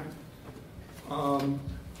long time.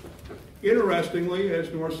 Interestingly,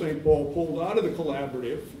 as North St. Paul pulled out of the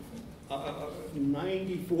collaborative,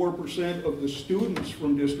 94% of the students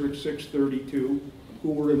from District 632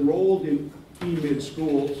 who were enrolled in EMID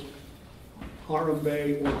schools,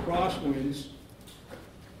 Harambee or Crosswinds,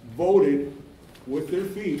 voted with their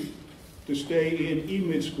feet to stay in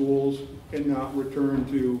EMID schools and not return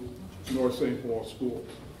to North St. Paul schools.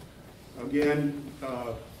 Again,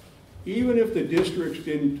 even if the districts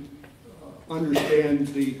didn't understand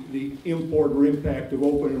the import or impact of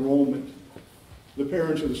open enrollment, the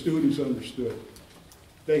parents of the students understood.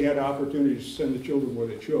 they had opportunities to send the children where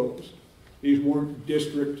they chose. These weren't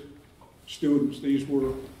district students. These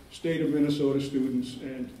were state of Minnesota students,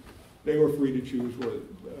 and they were free to choose where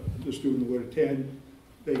the student would attend.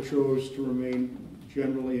 They chose to remain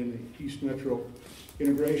generally in the East Metro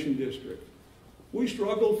Integration District. We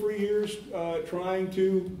struggled for years trying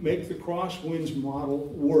to make the Crosswinds model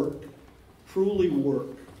work, truly work.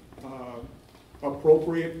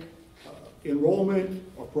 Appropriate enrollment,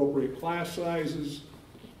 appropriate class sizes,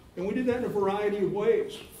 and we did that in a variety of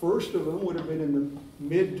ways. First of them would have been in the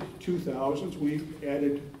mid-2000s. We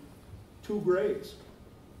added 2 grades.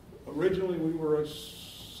 Originally we were a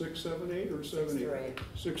 6, 7, 8 or 7, 8?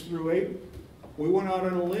 6 through 8. We went out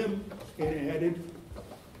on a limb and added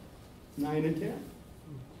 9 and 10.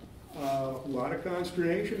 A lot of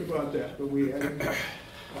consternation about that, but we added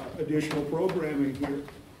additional programming here.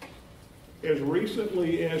 As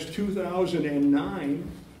recently as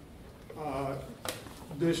 2009,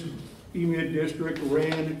 this EMID district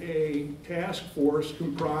ran a task force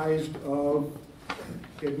comprised of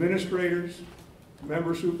administrators,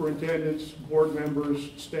 member superintendents, board members,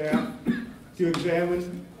 staff, to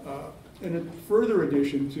examine, in a further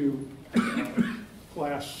addition to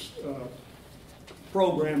class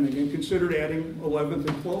programming, and considered adding 11th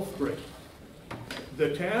and 12th grade.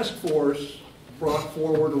 The task force brought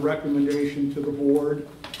forward a recommendation to the board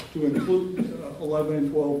to include 11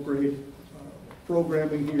 and 12 grade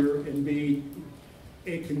programming here and be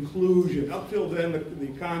a conclusion. Up till then, the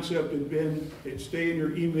concept had been they'd stay in your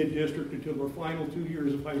EMID district until their final 2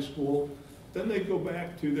 years of high school. Then they'd go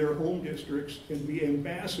back to their home districts and be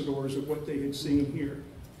ambassadors of what they had seen here.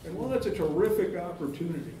 And while that's a terrific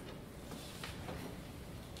opportunity,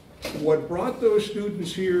 what brought those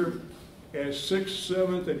students here as 6th,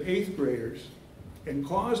 7th, and 8th graders and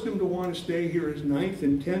caused them to want to stay here as 9th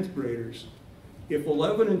and 10th graders, if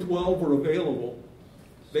 11 and 12 were available,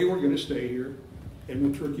 they were going to stay here and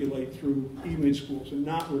matriculate through EMID schools and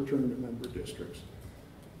not return to member districts.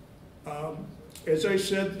 As I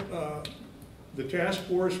said, the task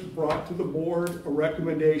force brought to the board a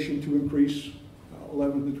recommendation to increase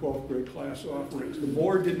 11th and 12th grade class offerings. The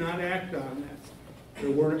board did not act on that.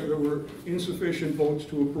 There were insufficient votes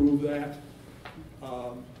to approve that.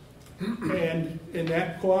 And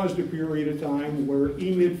that caused a period of time where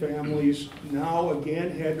EMID families now again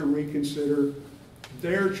had to reconsider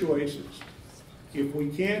their choices. If we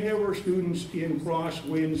can't have our students in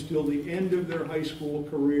Crosswinds till the end of their high school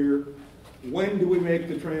career, when do we make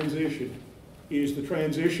the transition? Is the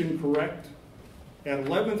transition correct at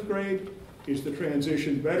 11th grade? Is the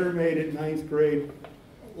transition better made at 9th grade?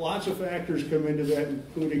 Lots of factors come into that,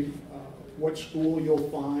 including what school you'll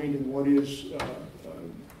find and what is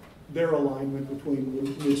their alignment between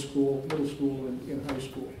middle school, and high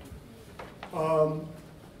school.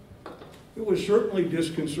 It was certainly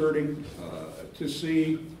disconcerting to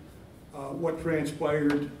see what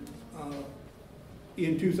transpired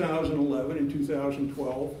in 2011 and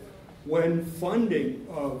 2012 when funding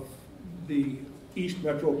of the East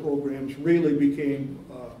Metro programs really became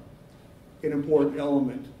an important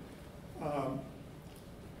element.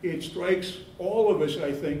 It strikes all of us,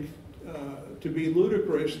 I think, to be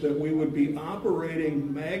ludicrous that we would be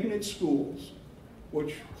operating magnet schools,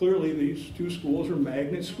 which clearly these 2 schools are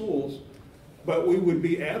magnet schools, but we would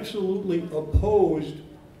be absolutely opposed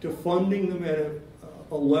to funding them at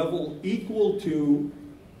a level equal to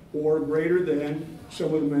or greater than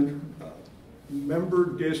some of the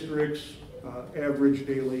member districts' average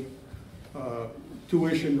daily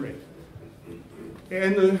tuition rate.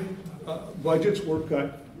 And the budgets were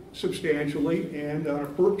cut substantially, and on a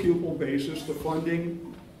per pupil basis, the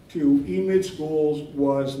funding to EMID schools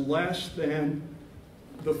was less than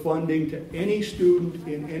the funding to any student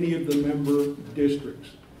in any of the member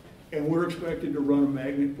districts. And we're expected to run a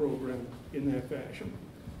magnet program in that fashion.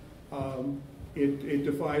 It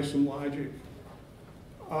defies some logic.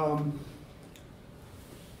 I'm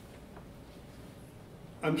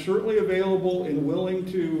certainly available and willing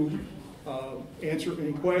to answer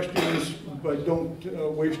any questions, but don't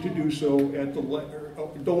wish to do so at the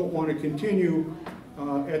don't want to continue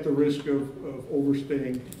at the risk of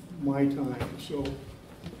overstaying my time. So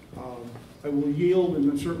I will yield, and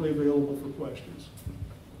I'm certainly available for questions.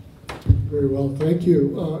 Very well, thank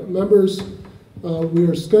you. Members, we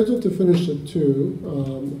are scheduled to finish at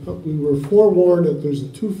 2. We were forewarned that there's a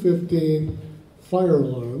 2:15 fire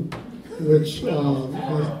alarm, which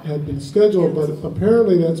had been scheduled, but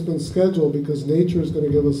apparently that's been scheduled because nature is going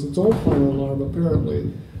to give us its own fire alarm,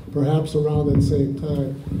 apparently, perhaps around that same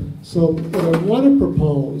time. So what I want to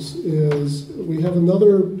propose is we have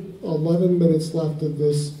another 11 minutes left of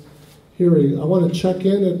this hearing. I want to check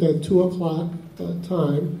in at that 2 o'clock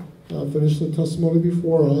time, finish the testimony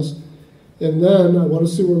before us, and then I want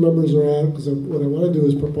to see where members are at, because what I want to do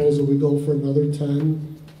is propose that we go for another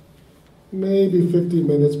 10, maybe 15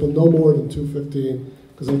 minutes, but no more than 2:15,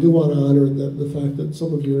 because I do want to honor the fact that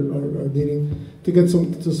some of you are needing to get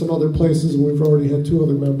to some other places, and we've already had 2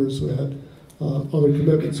 other members who had other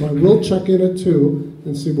commitments. So I will check in at 2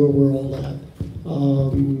 and see where we're all at.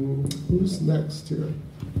 Who's next here?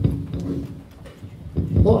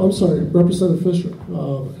 Oh, I'm sorry, Representative Fisher.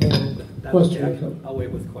 Question. I'll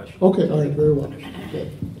wait with questions. Okay, all right, very well.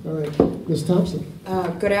 Okay. All right, Ms. Thompson.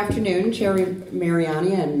 Good afternoon, Chair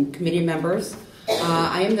Mariani and committee members.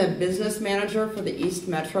 I am the business manager for the East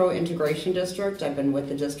Metro Integration District. I've been with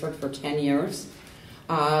the district for 10 years.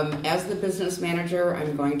 As the business manager,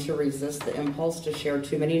 I'm going to resist the impulse to share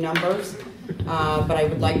too many numbers, but I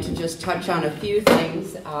would like to just touch on a few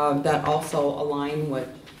things that also align with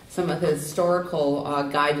some of the historical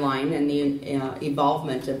guideline and the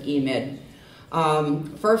involvement of EMID.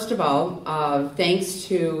 First of all, thanks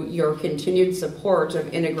to your continued support of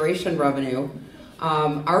integration revenue,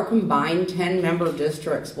 our combined 10-member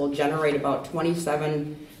districts will generate about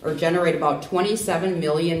 $27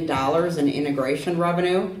 million in integration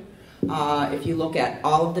revenue. If you look at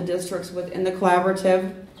all of the districts within the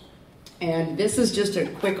collaborative, and this is just a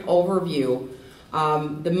quick overview.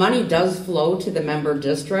 The money does flow to the member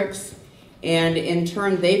districts, and in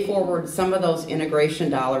turn they forward some of those integration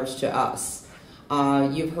dollars to us.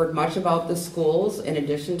 You've heard much about the schools. In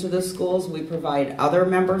addition to the schools, we provide other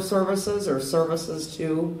member services or services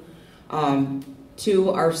to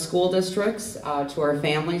our school districts, to our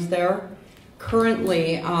families there.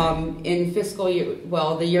 Currently, in fiscal year,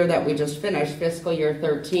 well, the year that we just finished, fiscal year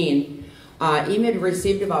 13, EMID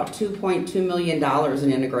received about $2.2 million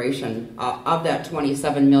in integration of that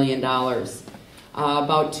 $27 million.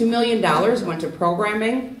 About $2 million went to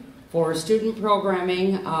programming, for student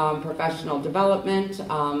programming, professional development,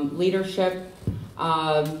 leadership,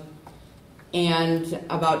 and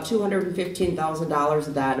about $215,000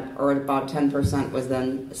 of that, or about 10%, was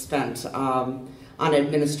then spent on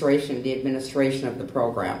administration, the administration of the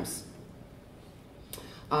programs.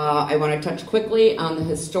 I want to touch quickly on the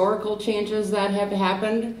historical changes that have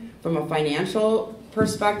happened from a financial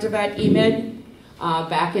perspective at EMID.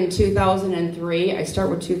 Back in 2003, I start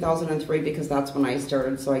with 2003 because that's when I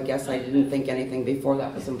started, so I guess I didn't think anything before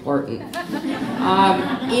that was important.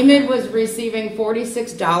 EMID was receiving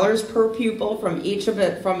 $46 per pupil from each of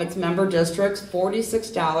its member districts,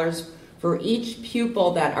 $46 for each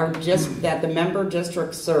pupil that the member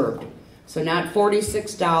district served. So not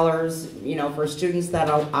 $46, for students that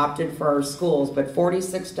opted for our schools, but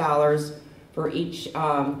 $46 for each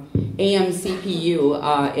AMCPU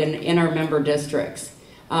in our member districts.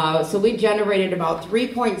 So we generated about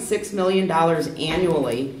 $3.6 million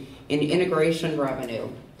annually in integration revenue.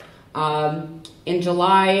 In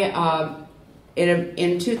July,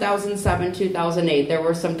 in 2007, 2008, there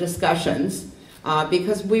were some discussions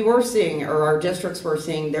because we were seeing, or our districts were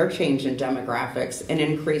seeing, their change in demographics and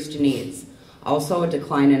increased needs. Also a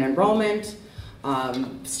decline in enrollment.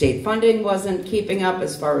 State funding wasn't keeping up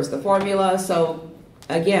as far as the formula. So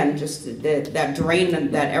again, just that drain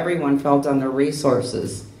that everyone felt on their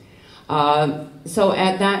resources. So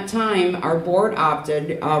at that time, our board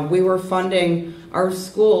opted, we were funding our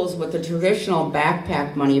schools with the traditional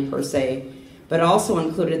backpack money per se, but also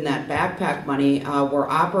included in that backpack money were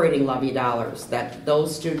operating levy dollars that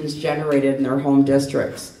those students generated in their home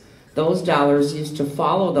districts. Those dollars used to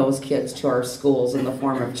follow those kids to our schools in the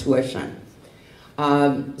form of tuition.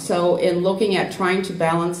 So in looking at trying to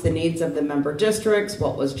balance the needs of the member districts,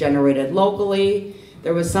 what was generated locally,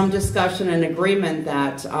 there was some discussion and agreement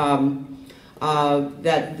that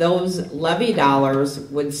that those levy dollars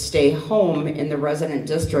would stay home in the resident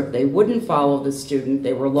district. They wouldn't follow the student.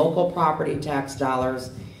 They were local property tax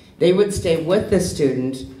dollars. They would stay with the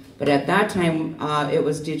student, but at that time it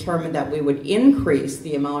was determined that we would increase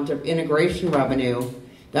the amount of integration revenue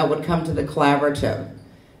that would come to the collaborative.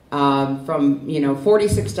 From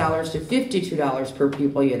 $46 to $52 per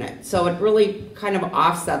pupil unit. So it really kind of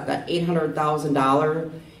offset that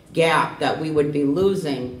 $800,000 gap that we would be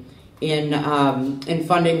losing in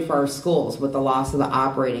funding for our schools with the loss of the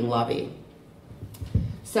operating levy.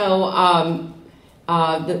 So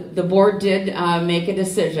the board did make a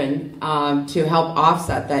decision to help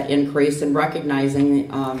offset that increase in recognizing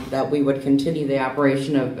that we would continue the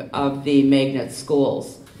operation of the magnet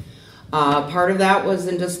schools. Part of that was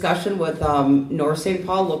in discussion with North St.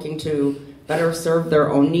 Paul looking to better serve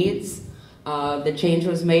their own needs. The change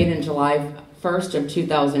was made in July 1st of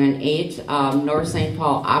 2008. North St.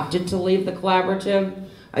 Paul opted to leave the collaborative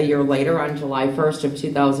a year later on July 1st of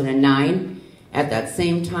 2009. At that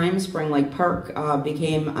same time, Spring Lake Park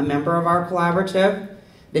became a member of our collaborative.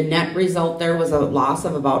 The net result there was a loss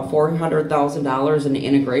of about $400,000 in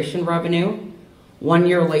integration revenue. 1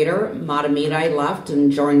 year later, Matamidi left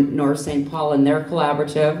and joined North St. Paul in their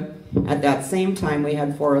collaborative. At that same time, we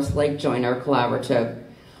had Forest Lake join our collaborative.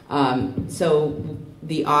 So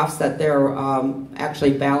the offset there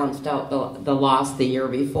actually balanced out the loss the year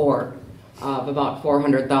before of about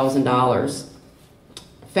 $400,000.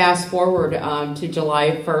 Fast forward to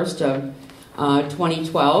July 1st of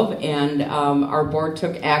 2012, and our board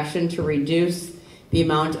took action to reduce the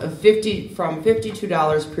amount of from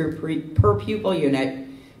 $52 per pupil unit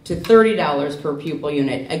to $30 per pupil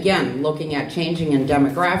unit. Again, looking at changing in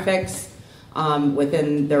demographics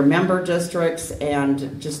within their member districts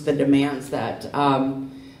and just the demands that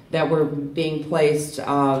that were being placed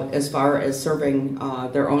as far as serving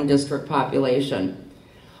their own district population.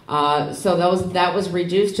 So that was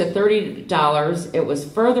reduced to $30. It was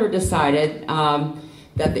further decided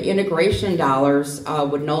that the integration dollars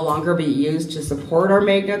would no longer be used to support our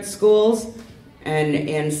magnet schools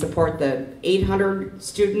and support the 800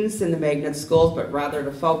 students in the magnet schools, but rather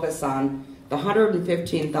to focus on the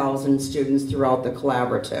 115,000 students throughout the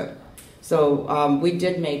collaborative. So we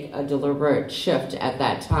did make a deliberate shift at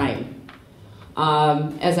that time.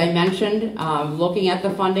 As I mentioned, looking at the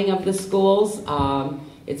funding of the schools,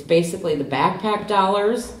 it's basically the backpack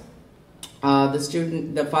dollars.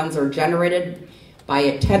 The funds are generated by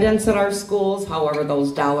attendance at our schools. However,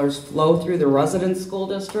 those dollars flow through the resident school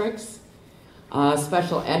districts.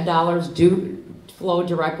 Special ed dollars do flow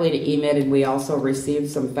directly to EMID, and we also receive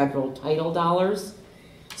some federal title dollars.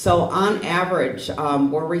 So on average,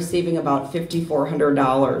 we're receiving about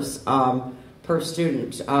 $5,400 per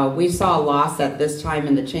student. We saw a loss at this time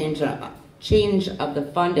in the change of the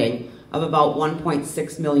funding of about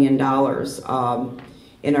 $1.6 million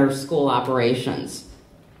in our school operations.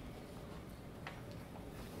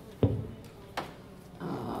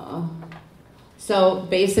 So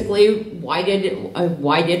basically, why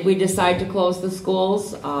did we decide to close the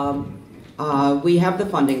schools? We have the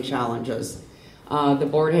funding challenges. The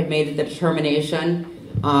board had made the determination.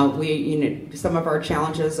 Some of our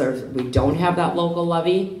challenges are we don't have that local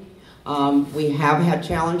levy. We have had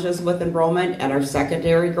challenges with enrollment at our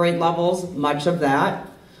secondary grade levels. Much of that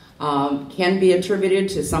can be attributed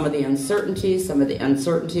to some of the uncertainty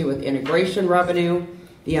with integration revenue,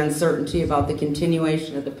 the uncertainty about the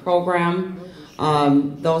continuation of the program.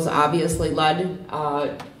 Those obviously led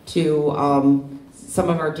to some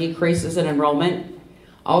of our decreases in enrollment.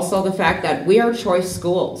 Also the fact that we are choice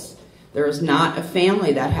schools. There is not a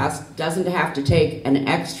family that doesn't have to take an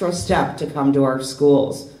extra step to come to our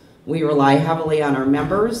schools. We rely heavily on our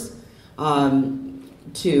members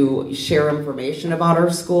to share information about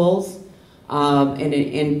our schools.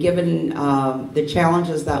 And given the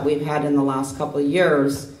challenges that we've had in the last couple of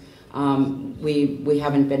years, we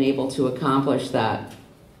haven't been able to accomplish that,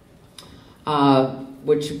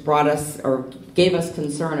 which brought us or gave us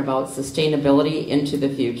concern about sustainability into the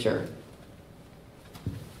future.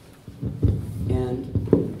 And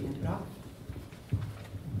hand it off.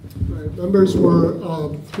 Right, members, we're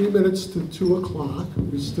 3 minutes to 2 o'clock.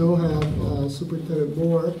 We still have Superintendent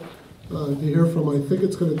Moore to hear from. I think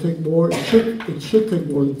it's going to take more. It should take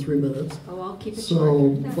more than 3 minutes. Oh, I'll keep it so,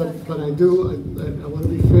 short. but I want to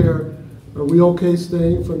be fair. Are we okay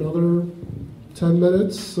staying for another 10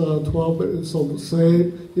 minutes, 12 minutes? So say,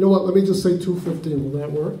 you know what? Let me just say 2:15. Will that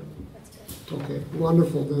work? Okay,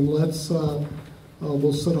 wonderful. Then let's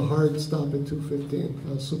we'll set a hard stop at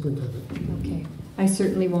 2:15. Superintendent. Okay. I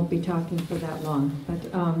certainly won't be talking for that long, but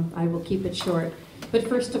I will keep it short. But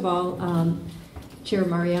first of all, Chair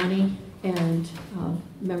Mariani and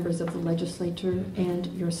members of the legislature and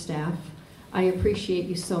your staff, I appreciate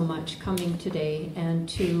you so much coming today and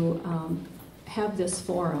to have this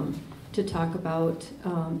forum to talk about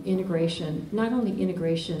integration, not only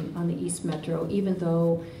integration on the East Metro, even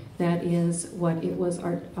though that is what it was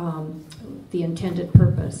the intended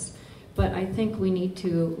purpose. But I think we need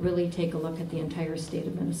to really take a look at the entire state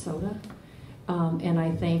of Minnesota. And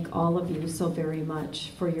I thank all of you so very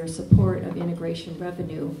much for your support of integration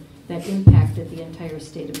revenue that impacted the entire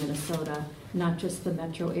state of Minnesota, not just the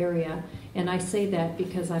metro area. And I say that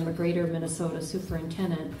because I'm a Greater Minnesota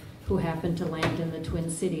superintendent who happened to land in the Twin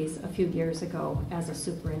Cities a few years ago as a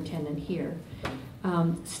superintendent here.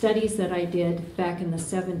 Studies that I did back in the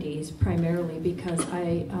 70s, primarily because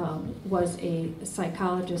I was a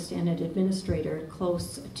psychologist and an administrator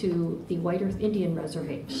close to the White Earth Indian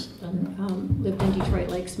Reservation, lived in Detroit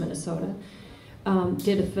Lakes, Minnesota,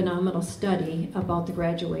 did a phenomenal study about the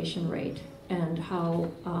graduation rate and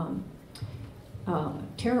how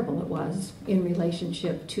terrible it was in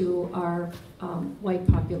relationship to our white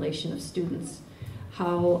population of students.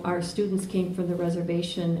 How our students came from the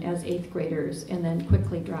reservation as 8th graders and then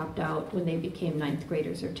quickly dropped out when they became 9th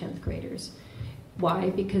graders or 10th graders. Why?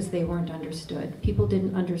 Because they weren't understood. People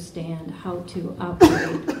didn't understand how to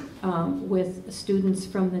operate with students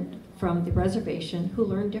from the reservation who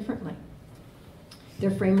learned differently.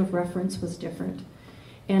 Their frame of reference was different.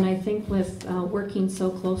 And I think with working so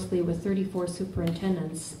closely with 34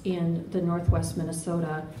 superintendents in the Northwest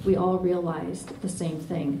Minnesota, we all realized the same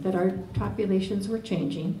thing, that our populations were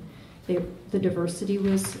changing. The diversity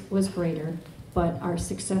was greater, but our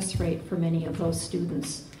success rate for many of those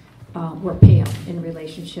students were pale in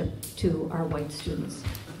relationship to our white students.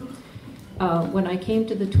 When I came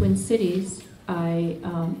to the Twin Cities, I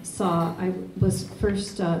was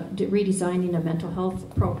first redesigning a mental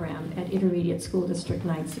health program at Intermediate School District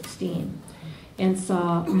 916 and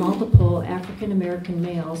saw multiple African American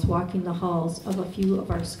males walking the halls of a few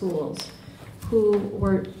of our schools who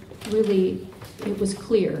were really, it was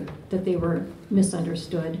clear that they were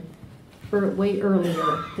misunderstood way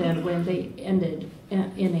earlier than when they ended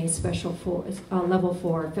in a special level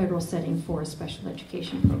 4 federal setting for a special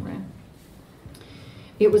education program.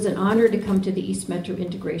 It was an honor to come to the East Metro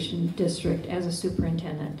Integration District as a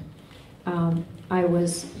superintendent. I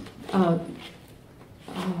was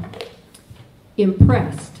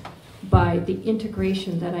impressed by the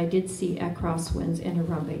integration that I did see at Crosswinds and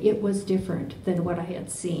Harambee. It was different than what I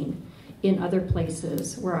had seen in other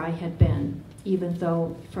places where I had been, even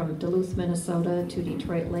though from Duluth, Minnesota to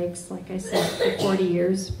Detroit Lakes, like I said, for 40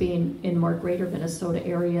 years being in more greater Minnesota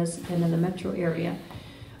areas and in the metro area.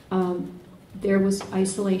 There was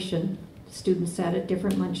isolation. Students sat at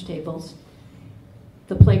different lunch tables.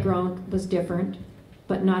 The playground was different,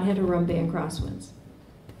 but not at Harambee and Crosswinds.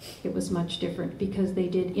 It was much different because they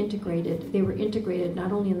were integrated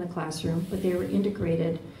not only in the classroom, but they were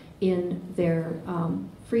integrated in their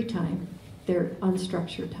free time, their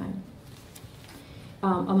unstructured time.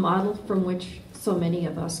 A model from which so many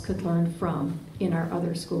of us could learn from in our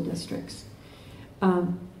other school districts.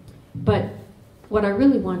 But what I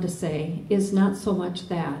really want to say is not so much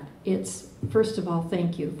that. It's, first of all,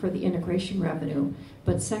 thank you for the integration revenue,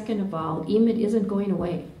 but second of all, EMID isn't going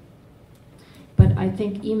away. But I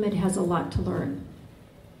think EMID has a lot to learn.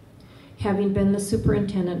 Having been the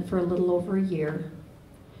superintendent for a little over a year,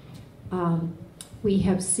 we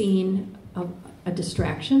have seen a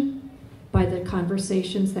distraction by the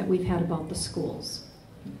conversations that we've had about the schools.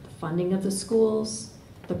 The funding of the schools,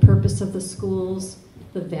 the purpose of the schools,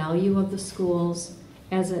 the value of the schools,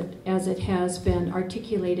 as it has been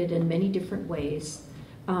articulated in many different ways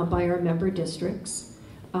by our member districts.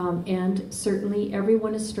 And certainly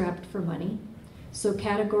everyone is strapped for money. So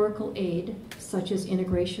categorical aid, such as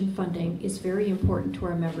integration funding, is very important to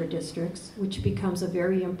our member districts, which becomes a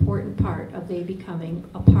very important part of they becoming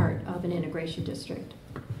a part of an integration district.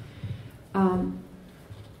 But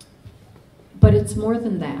it's more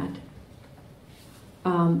than that.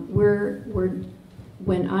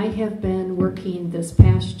 When I have been working this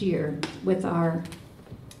past year with our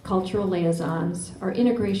cultural liaisons, our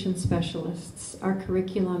integration specialists, our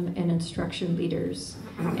curriculum and instruction leaders,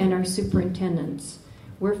 and our superintendents,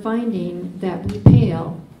 we're finding that we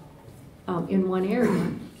pale in one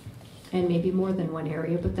area, and maybe more than one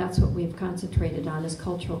area, but that's what we've concentrated on is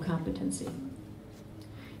cultural competency.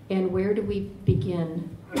 And where do we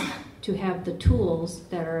begin to have the tools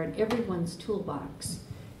that are in everyone's toolbox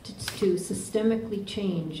to systemically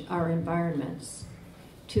change our environments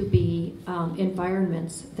to be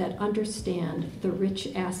environments that understand the rich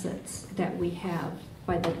assets that we have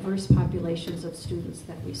by the diverse populations of students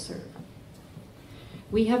that we serve.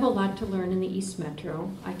 We have a lot to learn in the East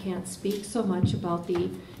Metro. I can't speak so much about the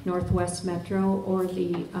Northwest Metro or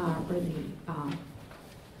the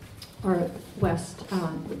West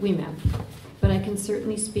WEMAP, but I can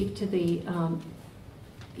certainly speak to the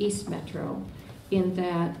East Metro in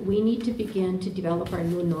that we need to begin to develop our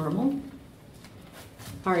new normal.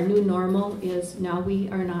 Our new normal is now we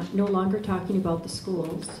are no longer talking about the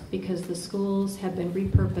schools because the schools have been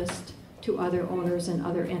repurposed to other owners and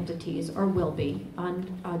other entities, or will be on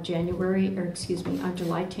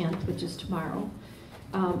July 10th, which is tomorrow.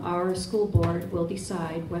 Our school board will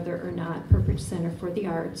decide whether or not Purpose Center for the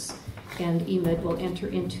Arts and EMID will enter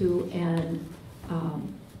into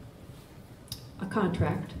a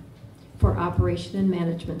contract for operation and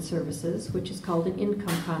management services, which is called an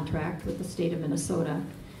income contract with the state of Minnesota,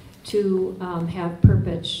 to have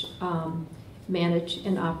Purpose manage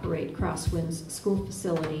and operate Crosswinds school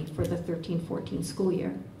facility for the 13-14 school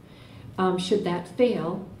year. Should that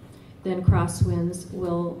fail, then Crosswinds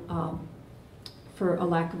will for a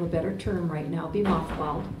lack of a better term right now, be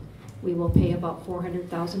mothballed. We will pay about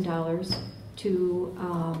 $400,000 to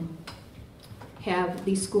have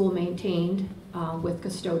the school maintained with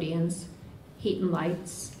custodians, heat and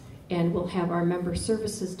lights, and we'll have our member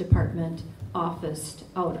services department officed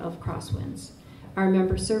out of Crosswinds. Our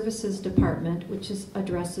member services department, which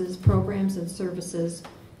addresses programs and services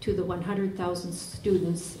to the 100,000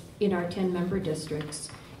 students in our 10 member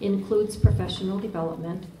districts, includes professional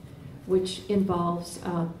development, which involves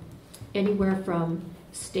anywhere from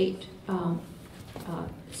state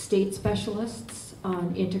specialists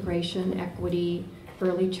on integration, equity,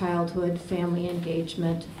 early childhood, family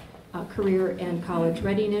engagement, career and college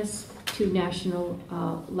readiness, to national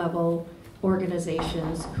level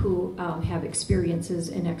organizations who have experiences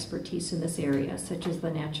and expertise in this area, such as the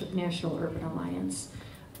National Urban Alliance,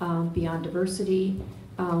 Beyond Diversity,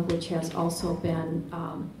 which has also been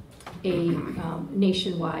a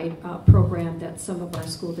nationwide program that some of our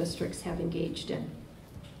school districts have engaged in.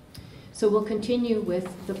 So we'll continue with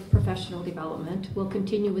the professional development. We'll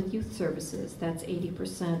continue with youth services. That's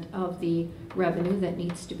 80% of the revenue that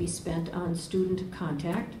needs to be spent on student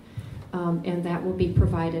contact. And that will be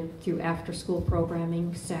provided through after-school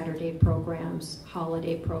programming, Saturday programs,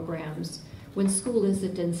 holiday programs, when school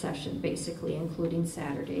isn't in session, basically, including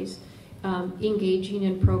Saturdays. Engaging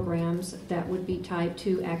in programs that would be tied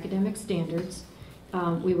to academic standards.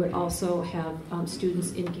 We would also have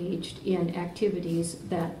students engaged in activities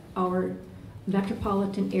that our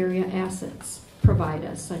metropolitan area assets provide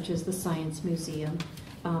us, such as the Science Museum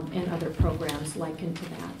and other programs likened to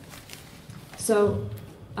that. So,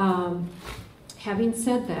 having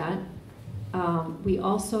said that, we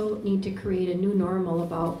also need to create a new normal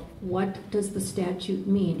about what does the statute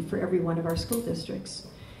mean for every one of our school districts.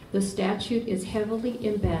 The statute is heavily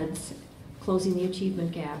embeds closing the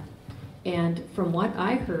achievement gap. And from what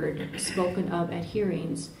I heard spoken of at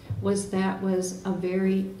hearings, was a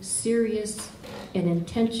very serious and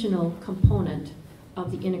intentional component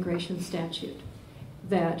of the integration statute,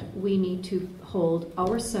 that we need to hold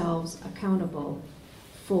ourselves accountable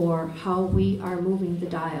for how we are moving the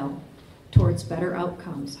dial towards better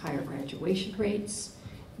outcomes, higher graduation rates,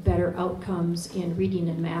 better outcomes in reading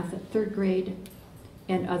and math at 3rd grade,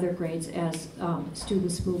 and other grades as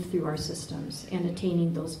students move through our systems and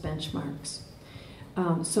attaining those benchmarks.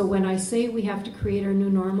 So when I say we have to create our new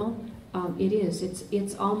normal,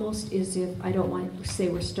 it's almost as if, I don't want to say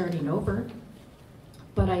we're starting over,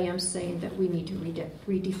 but I am saying that we need to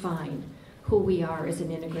redefine who we are as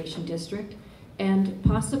an integration district, and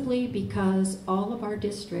possibly because all of our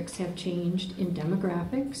districts have changed in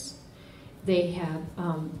demographics. They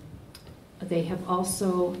have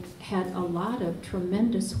also had a lot of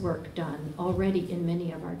tremendous work done already in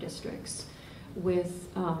many of our districts with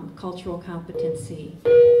cultural competency,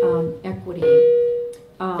 equity,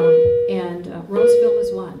 and Roseville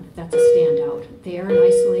is one that's a standout. They are an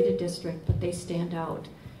isolated district, but they stand out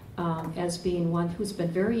as being one who's been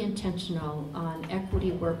very intentional on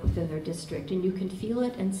equity work within their district, and you can feel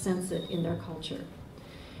it and sense it in their culture.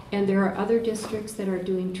 And there are other districts that are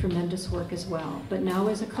doing tremendous work as well. But now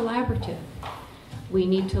as a collaborative, we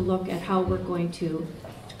need to look at how we're going to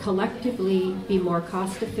collectively be more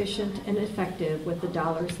cost efficient and effective with the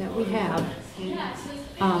dollars that we have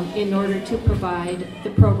in order to provide the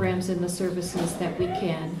programs and the services that we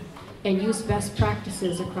can, and use best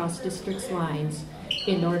practices across districts' lines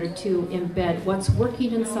in order to embed what's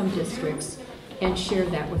working in some districts and share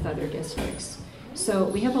that with other districts. So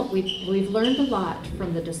we've learned a lot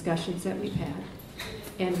from the discussions that we've had,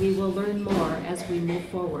 and we will learn more as we move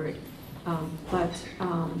forward. But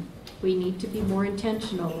we need to be more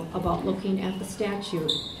intentional about looking at the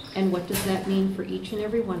statute and what does that mean for each and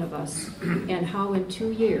every one of us, and how in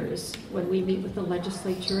 2 years, when we meet with the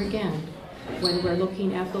legislature again, when we're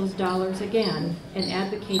looking at those dollars again and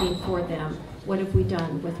advocating for them, what have we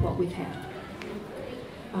done with what we've had?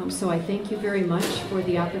 So I thank you very much for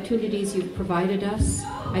the opportunities you've provided us.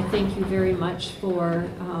 I thank you very much for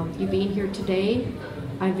you being here today.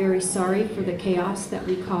 I'm very sorry for the chaos that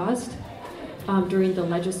we caused during the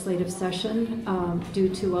legislative session due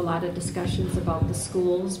to a lot of discussions about the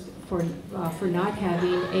schools for not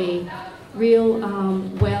having a real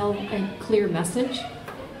well and clear message.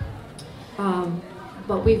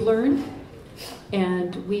 But we've learned,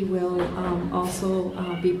 and we will also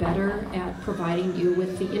be better at providing you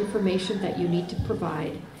with the information that you need to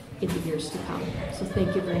provide in the years to come. So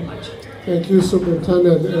thank you very much. Thank you,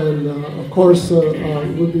 Superintendent. And of course,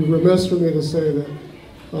 it would be remiss for me to say that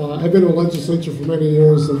I've been in the legislature for many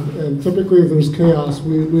years, and typically if there's chaos,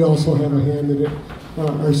 we also have a hand in it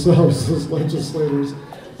ourselves as legislators.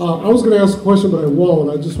 I was going to ask a question, but I won't.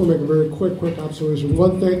 I just want to make a very quick observation.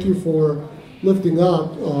 One, thank you for lifting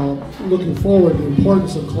up, looking forward, the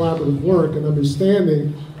importance of collaborative work and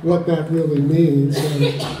understanding what that really means.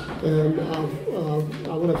 And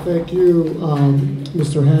I want to thank you,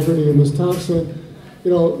 Mr. Hagerty and Ms. Thompson. You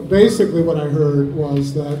know, basically what I heard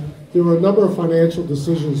was that there were a number of financial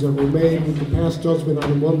decisions that were made. We could pass judgment on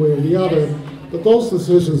them one way or the other, but those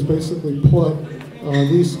decisions basically put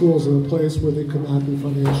these schools in a place where they could not be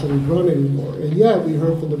financially run anymore. And yet, we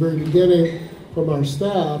heard from the very beginning from our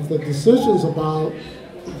staff that decisions about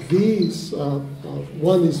these,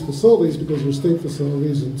 one, these facilities, because they're state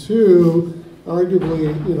facilities, and two,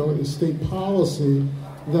 arguably, you know, a state policy,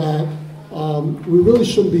 that we really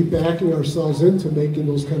shouldn't be backing ourselves into making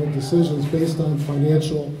those kind of decisions based on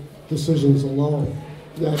financial decisions alone.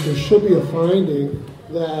 That there should be a finding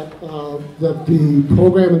that that the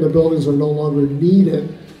program and the buildings are no longer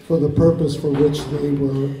needed for the purpose for which they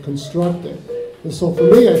were constructed. And so for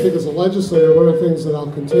me, I think as a legislator, one of the things that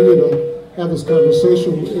I'll continue to have this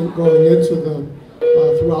conversation going into the,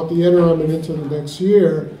 throughout the interim and into the next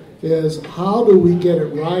year, is how do we get it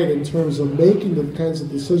right in terms of making the kinds of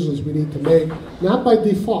decisions we need to make, not by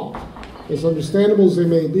default, as understandable as they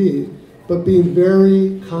may be, but being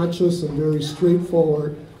very conscious and very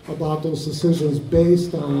straightforward about those decisions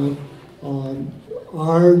based on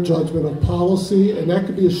our judgment of policy, and that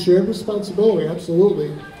could be a shared responsibility,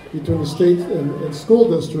 absolutely, between the state and school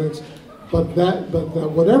districts, but that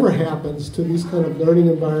whatever happens to these kind of learning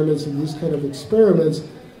environments and these kind of experiments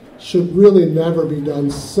should really never be done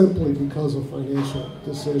simply because of financial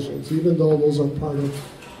decisions, even though those are part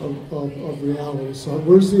of reality. So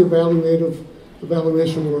where's the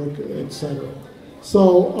evaluation work, et cetera?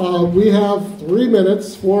 So we have 3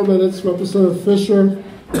 minutes, 4 minutes. Representative Fisher,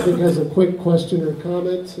 I think, has a quick question or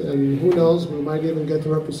comment, and who knows, we might even get to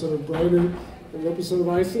Representative Briner and Representative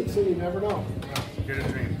Isaacson, you never know.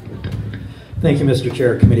 Thank you, Mr.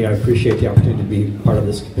 Chair, Committee. I appreciate the opportunity to be part of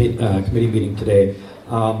this committee meeting today.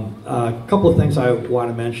 A couple of things I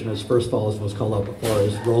want to mention is, first of all, as was called out before,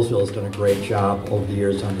 is Roseville has done a great job over the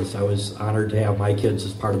years on this. I was honored to have my kids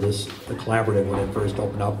as part of this collaborative when it first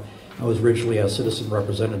opened up. I was originally a citizen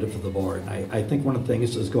representative for the board. And I think one of the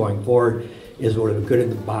things is going forward is what would have been good in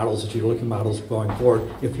the models, as you're looking at models going forward,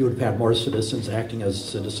 if you would have had more citizens acting as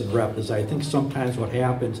citizen rep, is I think sometimes what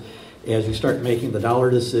happens as you start making the dollar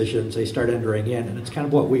decisions, they start entering in, and it's kind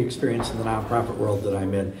of what we experience in the nonprofit world that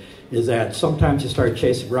I'm in, is that sometimes you start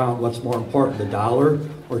chasing around what's more important, the dollar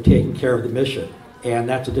or taking care of the mission. And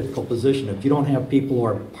that's a difficult position. If you don't have people who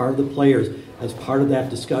are part of the players as part of that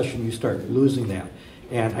discussion, you start losing that.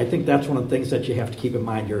 And I think that's one of the things that you have to keep in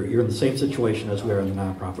mind. You're in the same situation as we are in the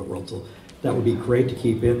nonprofit world, so that would be great to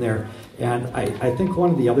keep in there. And I think one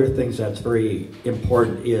of the other things that's very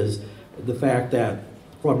important is the fact that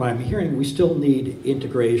from what I'm hearing, we still need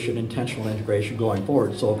integration, intentional integration going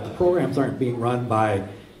forward. So if the programs aren't being run by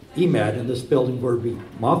EMID and this building were to be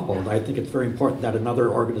mothballed, I think it's very important that another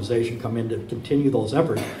organization come in to continue those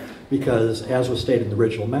efforts, because as was stated in the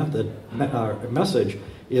original message,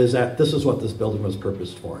 is that this is what this building was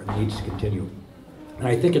purposed for. It needs to continue. And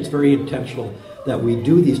I think it's very intentional that we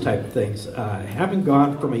do these type of things. Having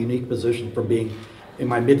gone from a unique position from being in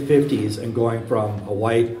my mid-50s and going from a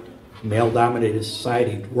white, male-dominated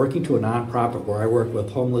society, working to a nonprofit where I work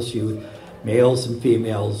with homeless youth, males and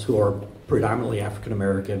females who are predominantly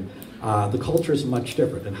African-American, the culture is much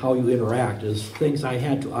different, and how you interact is things I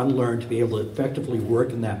had to unlearn to be able to effectively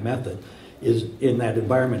work in that method. Is in that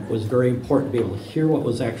environment was very important to be able to hear what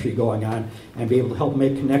was actually going on and be able to help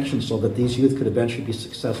make connections so that these youth could eventually be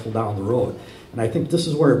successful down the road. And I think this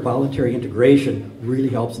is where voluntary integration really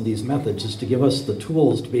helps in these methods, is to give us the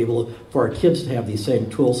tools to be able for our kids to have these same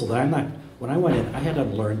tools, so that I'm not, when I went in, I had to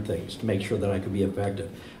learn things to make sure that I could be effective.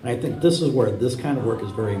 And I think this is where this kind of work is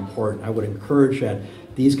very important. I would encourage that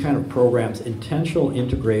these kind of programs, intentional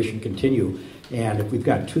integration, continue. And if we've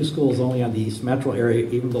got 2 schools only on the East Metro area,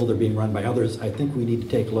 even though they're being run by others, I think we need to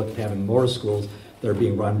take a look at having more schools that are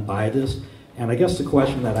being run by this. And I guess the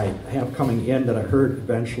question that I have coming in that I heard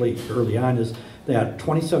eventually early on is that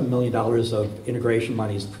 $27 million of integration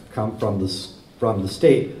monies come from the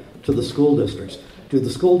state to the school districts. Do the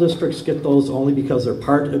school districts get those only because they're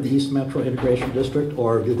part of the East Metro Integration District,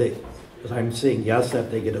 or do they, I'm saying yes,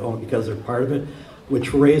 that they get it only because they're part of it,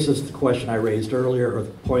 which raises the question I raised earlier, or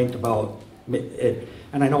the point about it,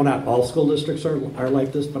 and I know not all school districts are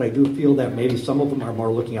like this, but I do feel that maybe some of them are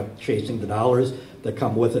more looking at chasing the dollars that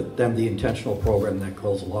come with it than the intentional program that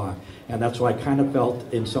goes along. And that's why I kind of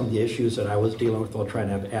felt in some of the issues that I was dealing with while trying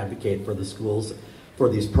to advocate for the schools, for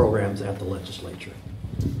these programs at the legislature.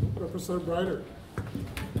 Representative Briner.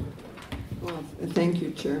 Well, thank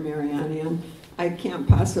you, Chair Mariani. And I can't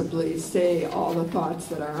possibly say all the thoughts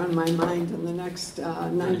that are on my mind in the next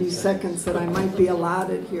 90 seconds that I might be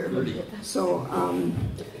allotted here. So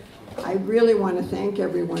I really want to thank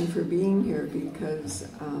everyone for being here, because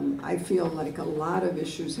I feel like a lot of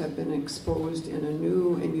issues have been exposed in a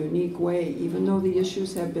new and unique way. Even though the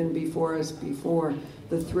issues have been before us before,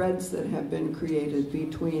 the threads that have been created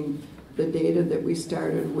between the data that we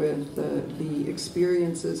started with, the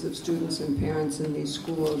experiences of students and parents in these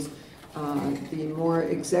schools, the more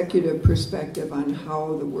executive perspective on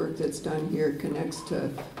how the work that's done here connects to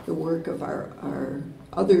the work of our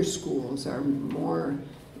other schools, our more,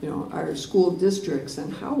 our school districts,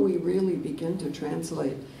 and how we really begin to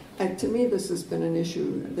translate. To me, this has been an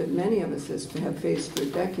issue that many of us have faced for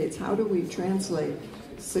decades. How do we translate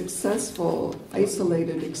successful,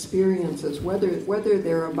 isolated experiences, whether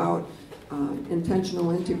they're about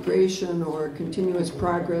intentional integration or continuous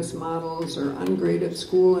progress models or ungraded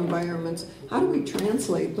school environments? How do we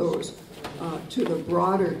translate those to the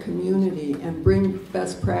broader community and bring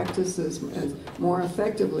best practices more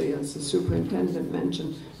effectively, as the superintendent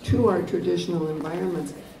mentioned, to our traditional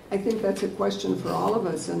environments? I think that's a question for all of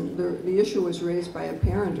us, and the issue was raised by a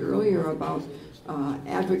parent earlier about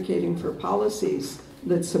advocating for policies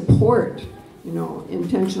that support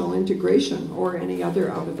intentional integration or any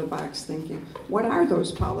other out-of-the-box thinking. What are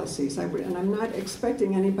those policies? And I'm not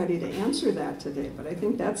expecting anybody to answer that today, but I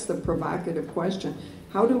think that's the provocative question.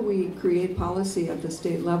 How do we create policy at the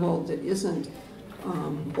state level that isn't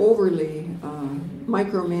overly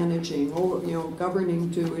micromanaging, or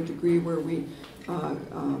governing to a degree where we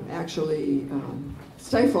actually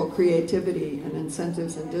stifle creativity and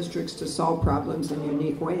incentives in districts to solve problems in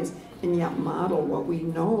unique ways, and yet model what we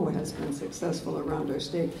know has been successful around our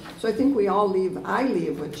state. So I think I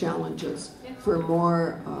leave with challenges for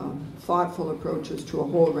more thoughtful approaches to a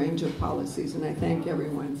whole range of policies, and I thank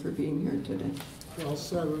everyone for being here today. Well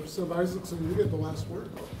said. Representative Isaacson, you get the last word.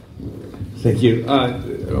 Thank you. I'm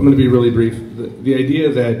going to be really brief. The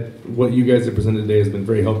idea that what you guys have presented today has been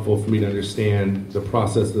very helpful for me to understand the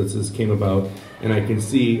process that this came about, and I can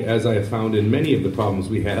see, as I have found in many of the problems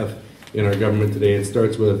we have in our government today, it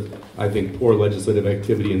starts with, I think, poor legislative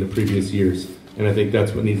activity in the previous years, and I think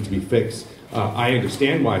that's what needs to be fixed. I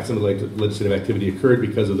understand why some of the legislative activity occurred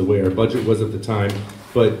because of the way our budget was at the time,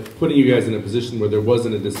 but putting you guys in a position where there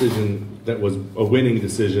wasn't a decision that was a winning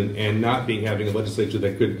decision, and not having a legislature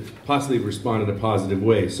that could possibly respond in a positive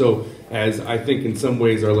way. So as I think in some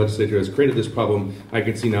ways our legislature has created this problem, I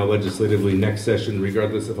can see now legislatively next session,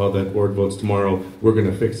 regardless of how that board votes tomorrow, we're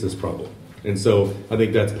going to fix this problem. And so I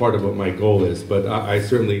think that's part of what my goal is. But I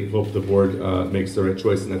certainly hope the board makes the right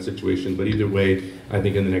choice in that situation. But either way, I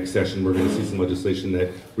think in the next session we're going to see some legislation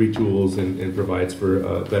that retools and provides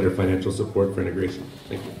for better financial support for integration.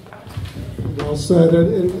 Thank you. Well said.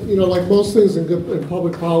 And like most things in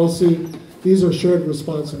public policy, these are shared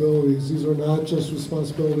responsibilities. These are not just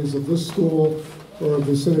responsibilities of this school or of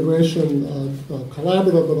this integration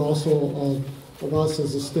collaborative, but also of us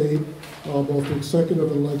as a state, both the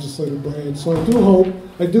executive and legislative branch. So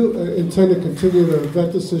I do intend to continue to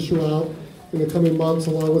vet this issue out in the coming months,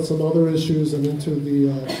 along with some other issues, and into the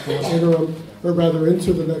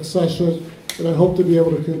into the next session. And I hope to be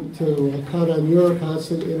able to count on your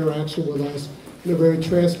constant interaction with us in a very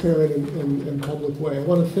transparent and public way. I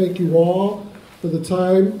want to thank you all for the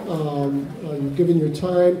time. You've given your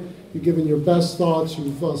time, you've given your best thoughts.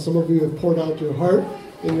 Some of you have poured out your heart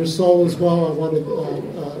and your soul as well. I want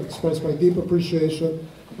to express my deep appreciation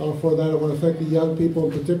for that. I want to thank the young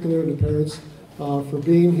people in particular and the parents for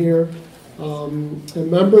being here.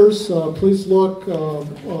 And members, please look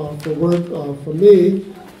for word from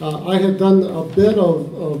me. I had done a bit of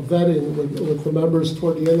vetting with the members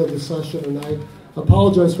toward the end of the session, and I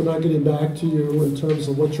apologize for not getting back to you in terms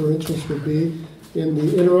of what your interest would be in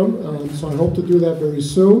the interim. So I hope to do that very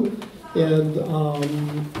soon, and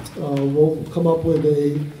we'll come up with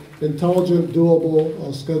an intelligent,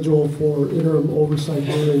 doable schedule for interim oversight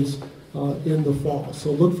hearings in the fall. So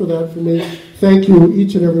look for that from me. Thank you,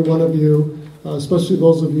 each and every one of you, especially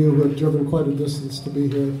those of you who have driven quite a distance to be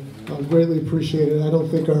here. Greatly appreciated. I don't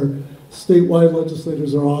think our statewide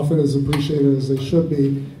legislators are often as appreciated as they should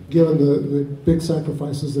be, given the big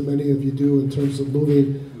sacrifices that many of you do in terms of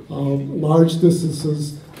moving large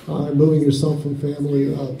distances and moving yourself and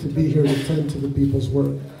family to be here to tend to the people's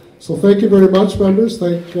work. So thank you very much, members.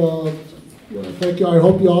 Thank you. I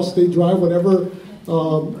hope you all stay dry. Whatever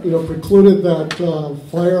precluded that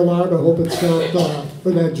fire alarm, I hope it's not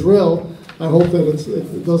for that drill. I hope that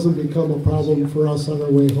it doesn't become a problem for us on our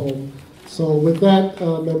way home. So with that,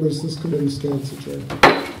 members, this committee stands adjourned.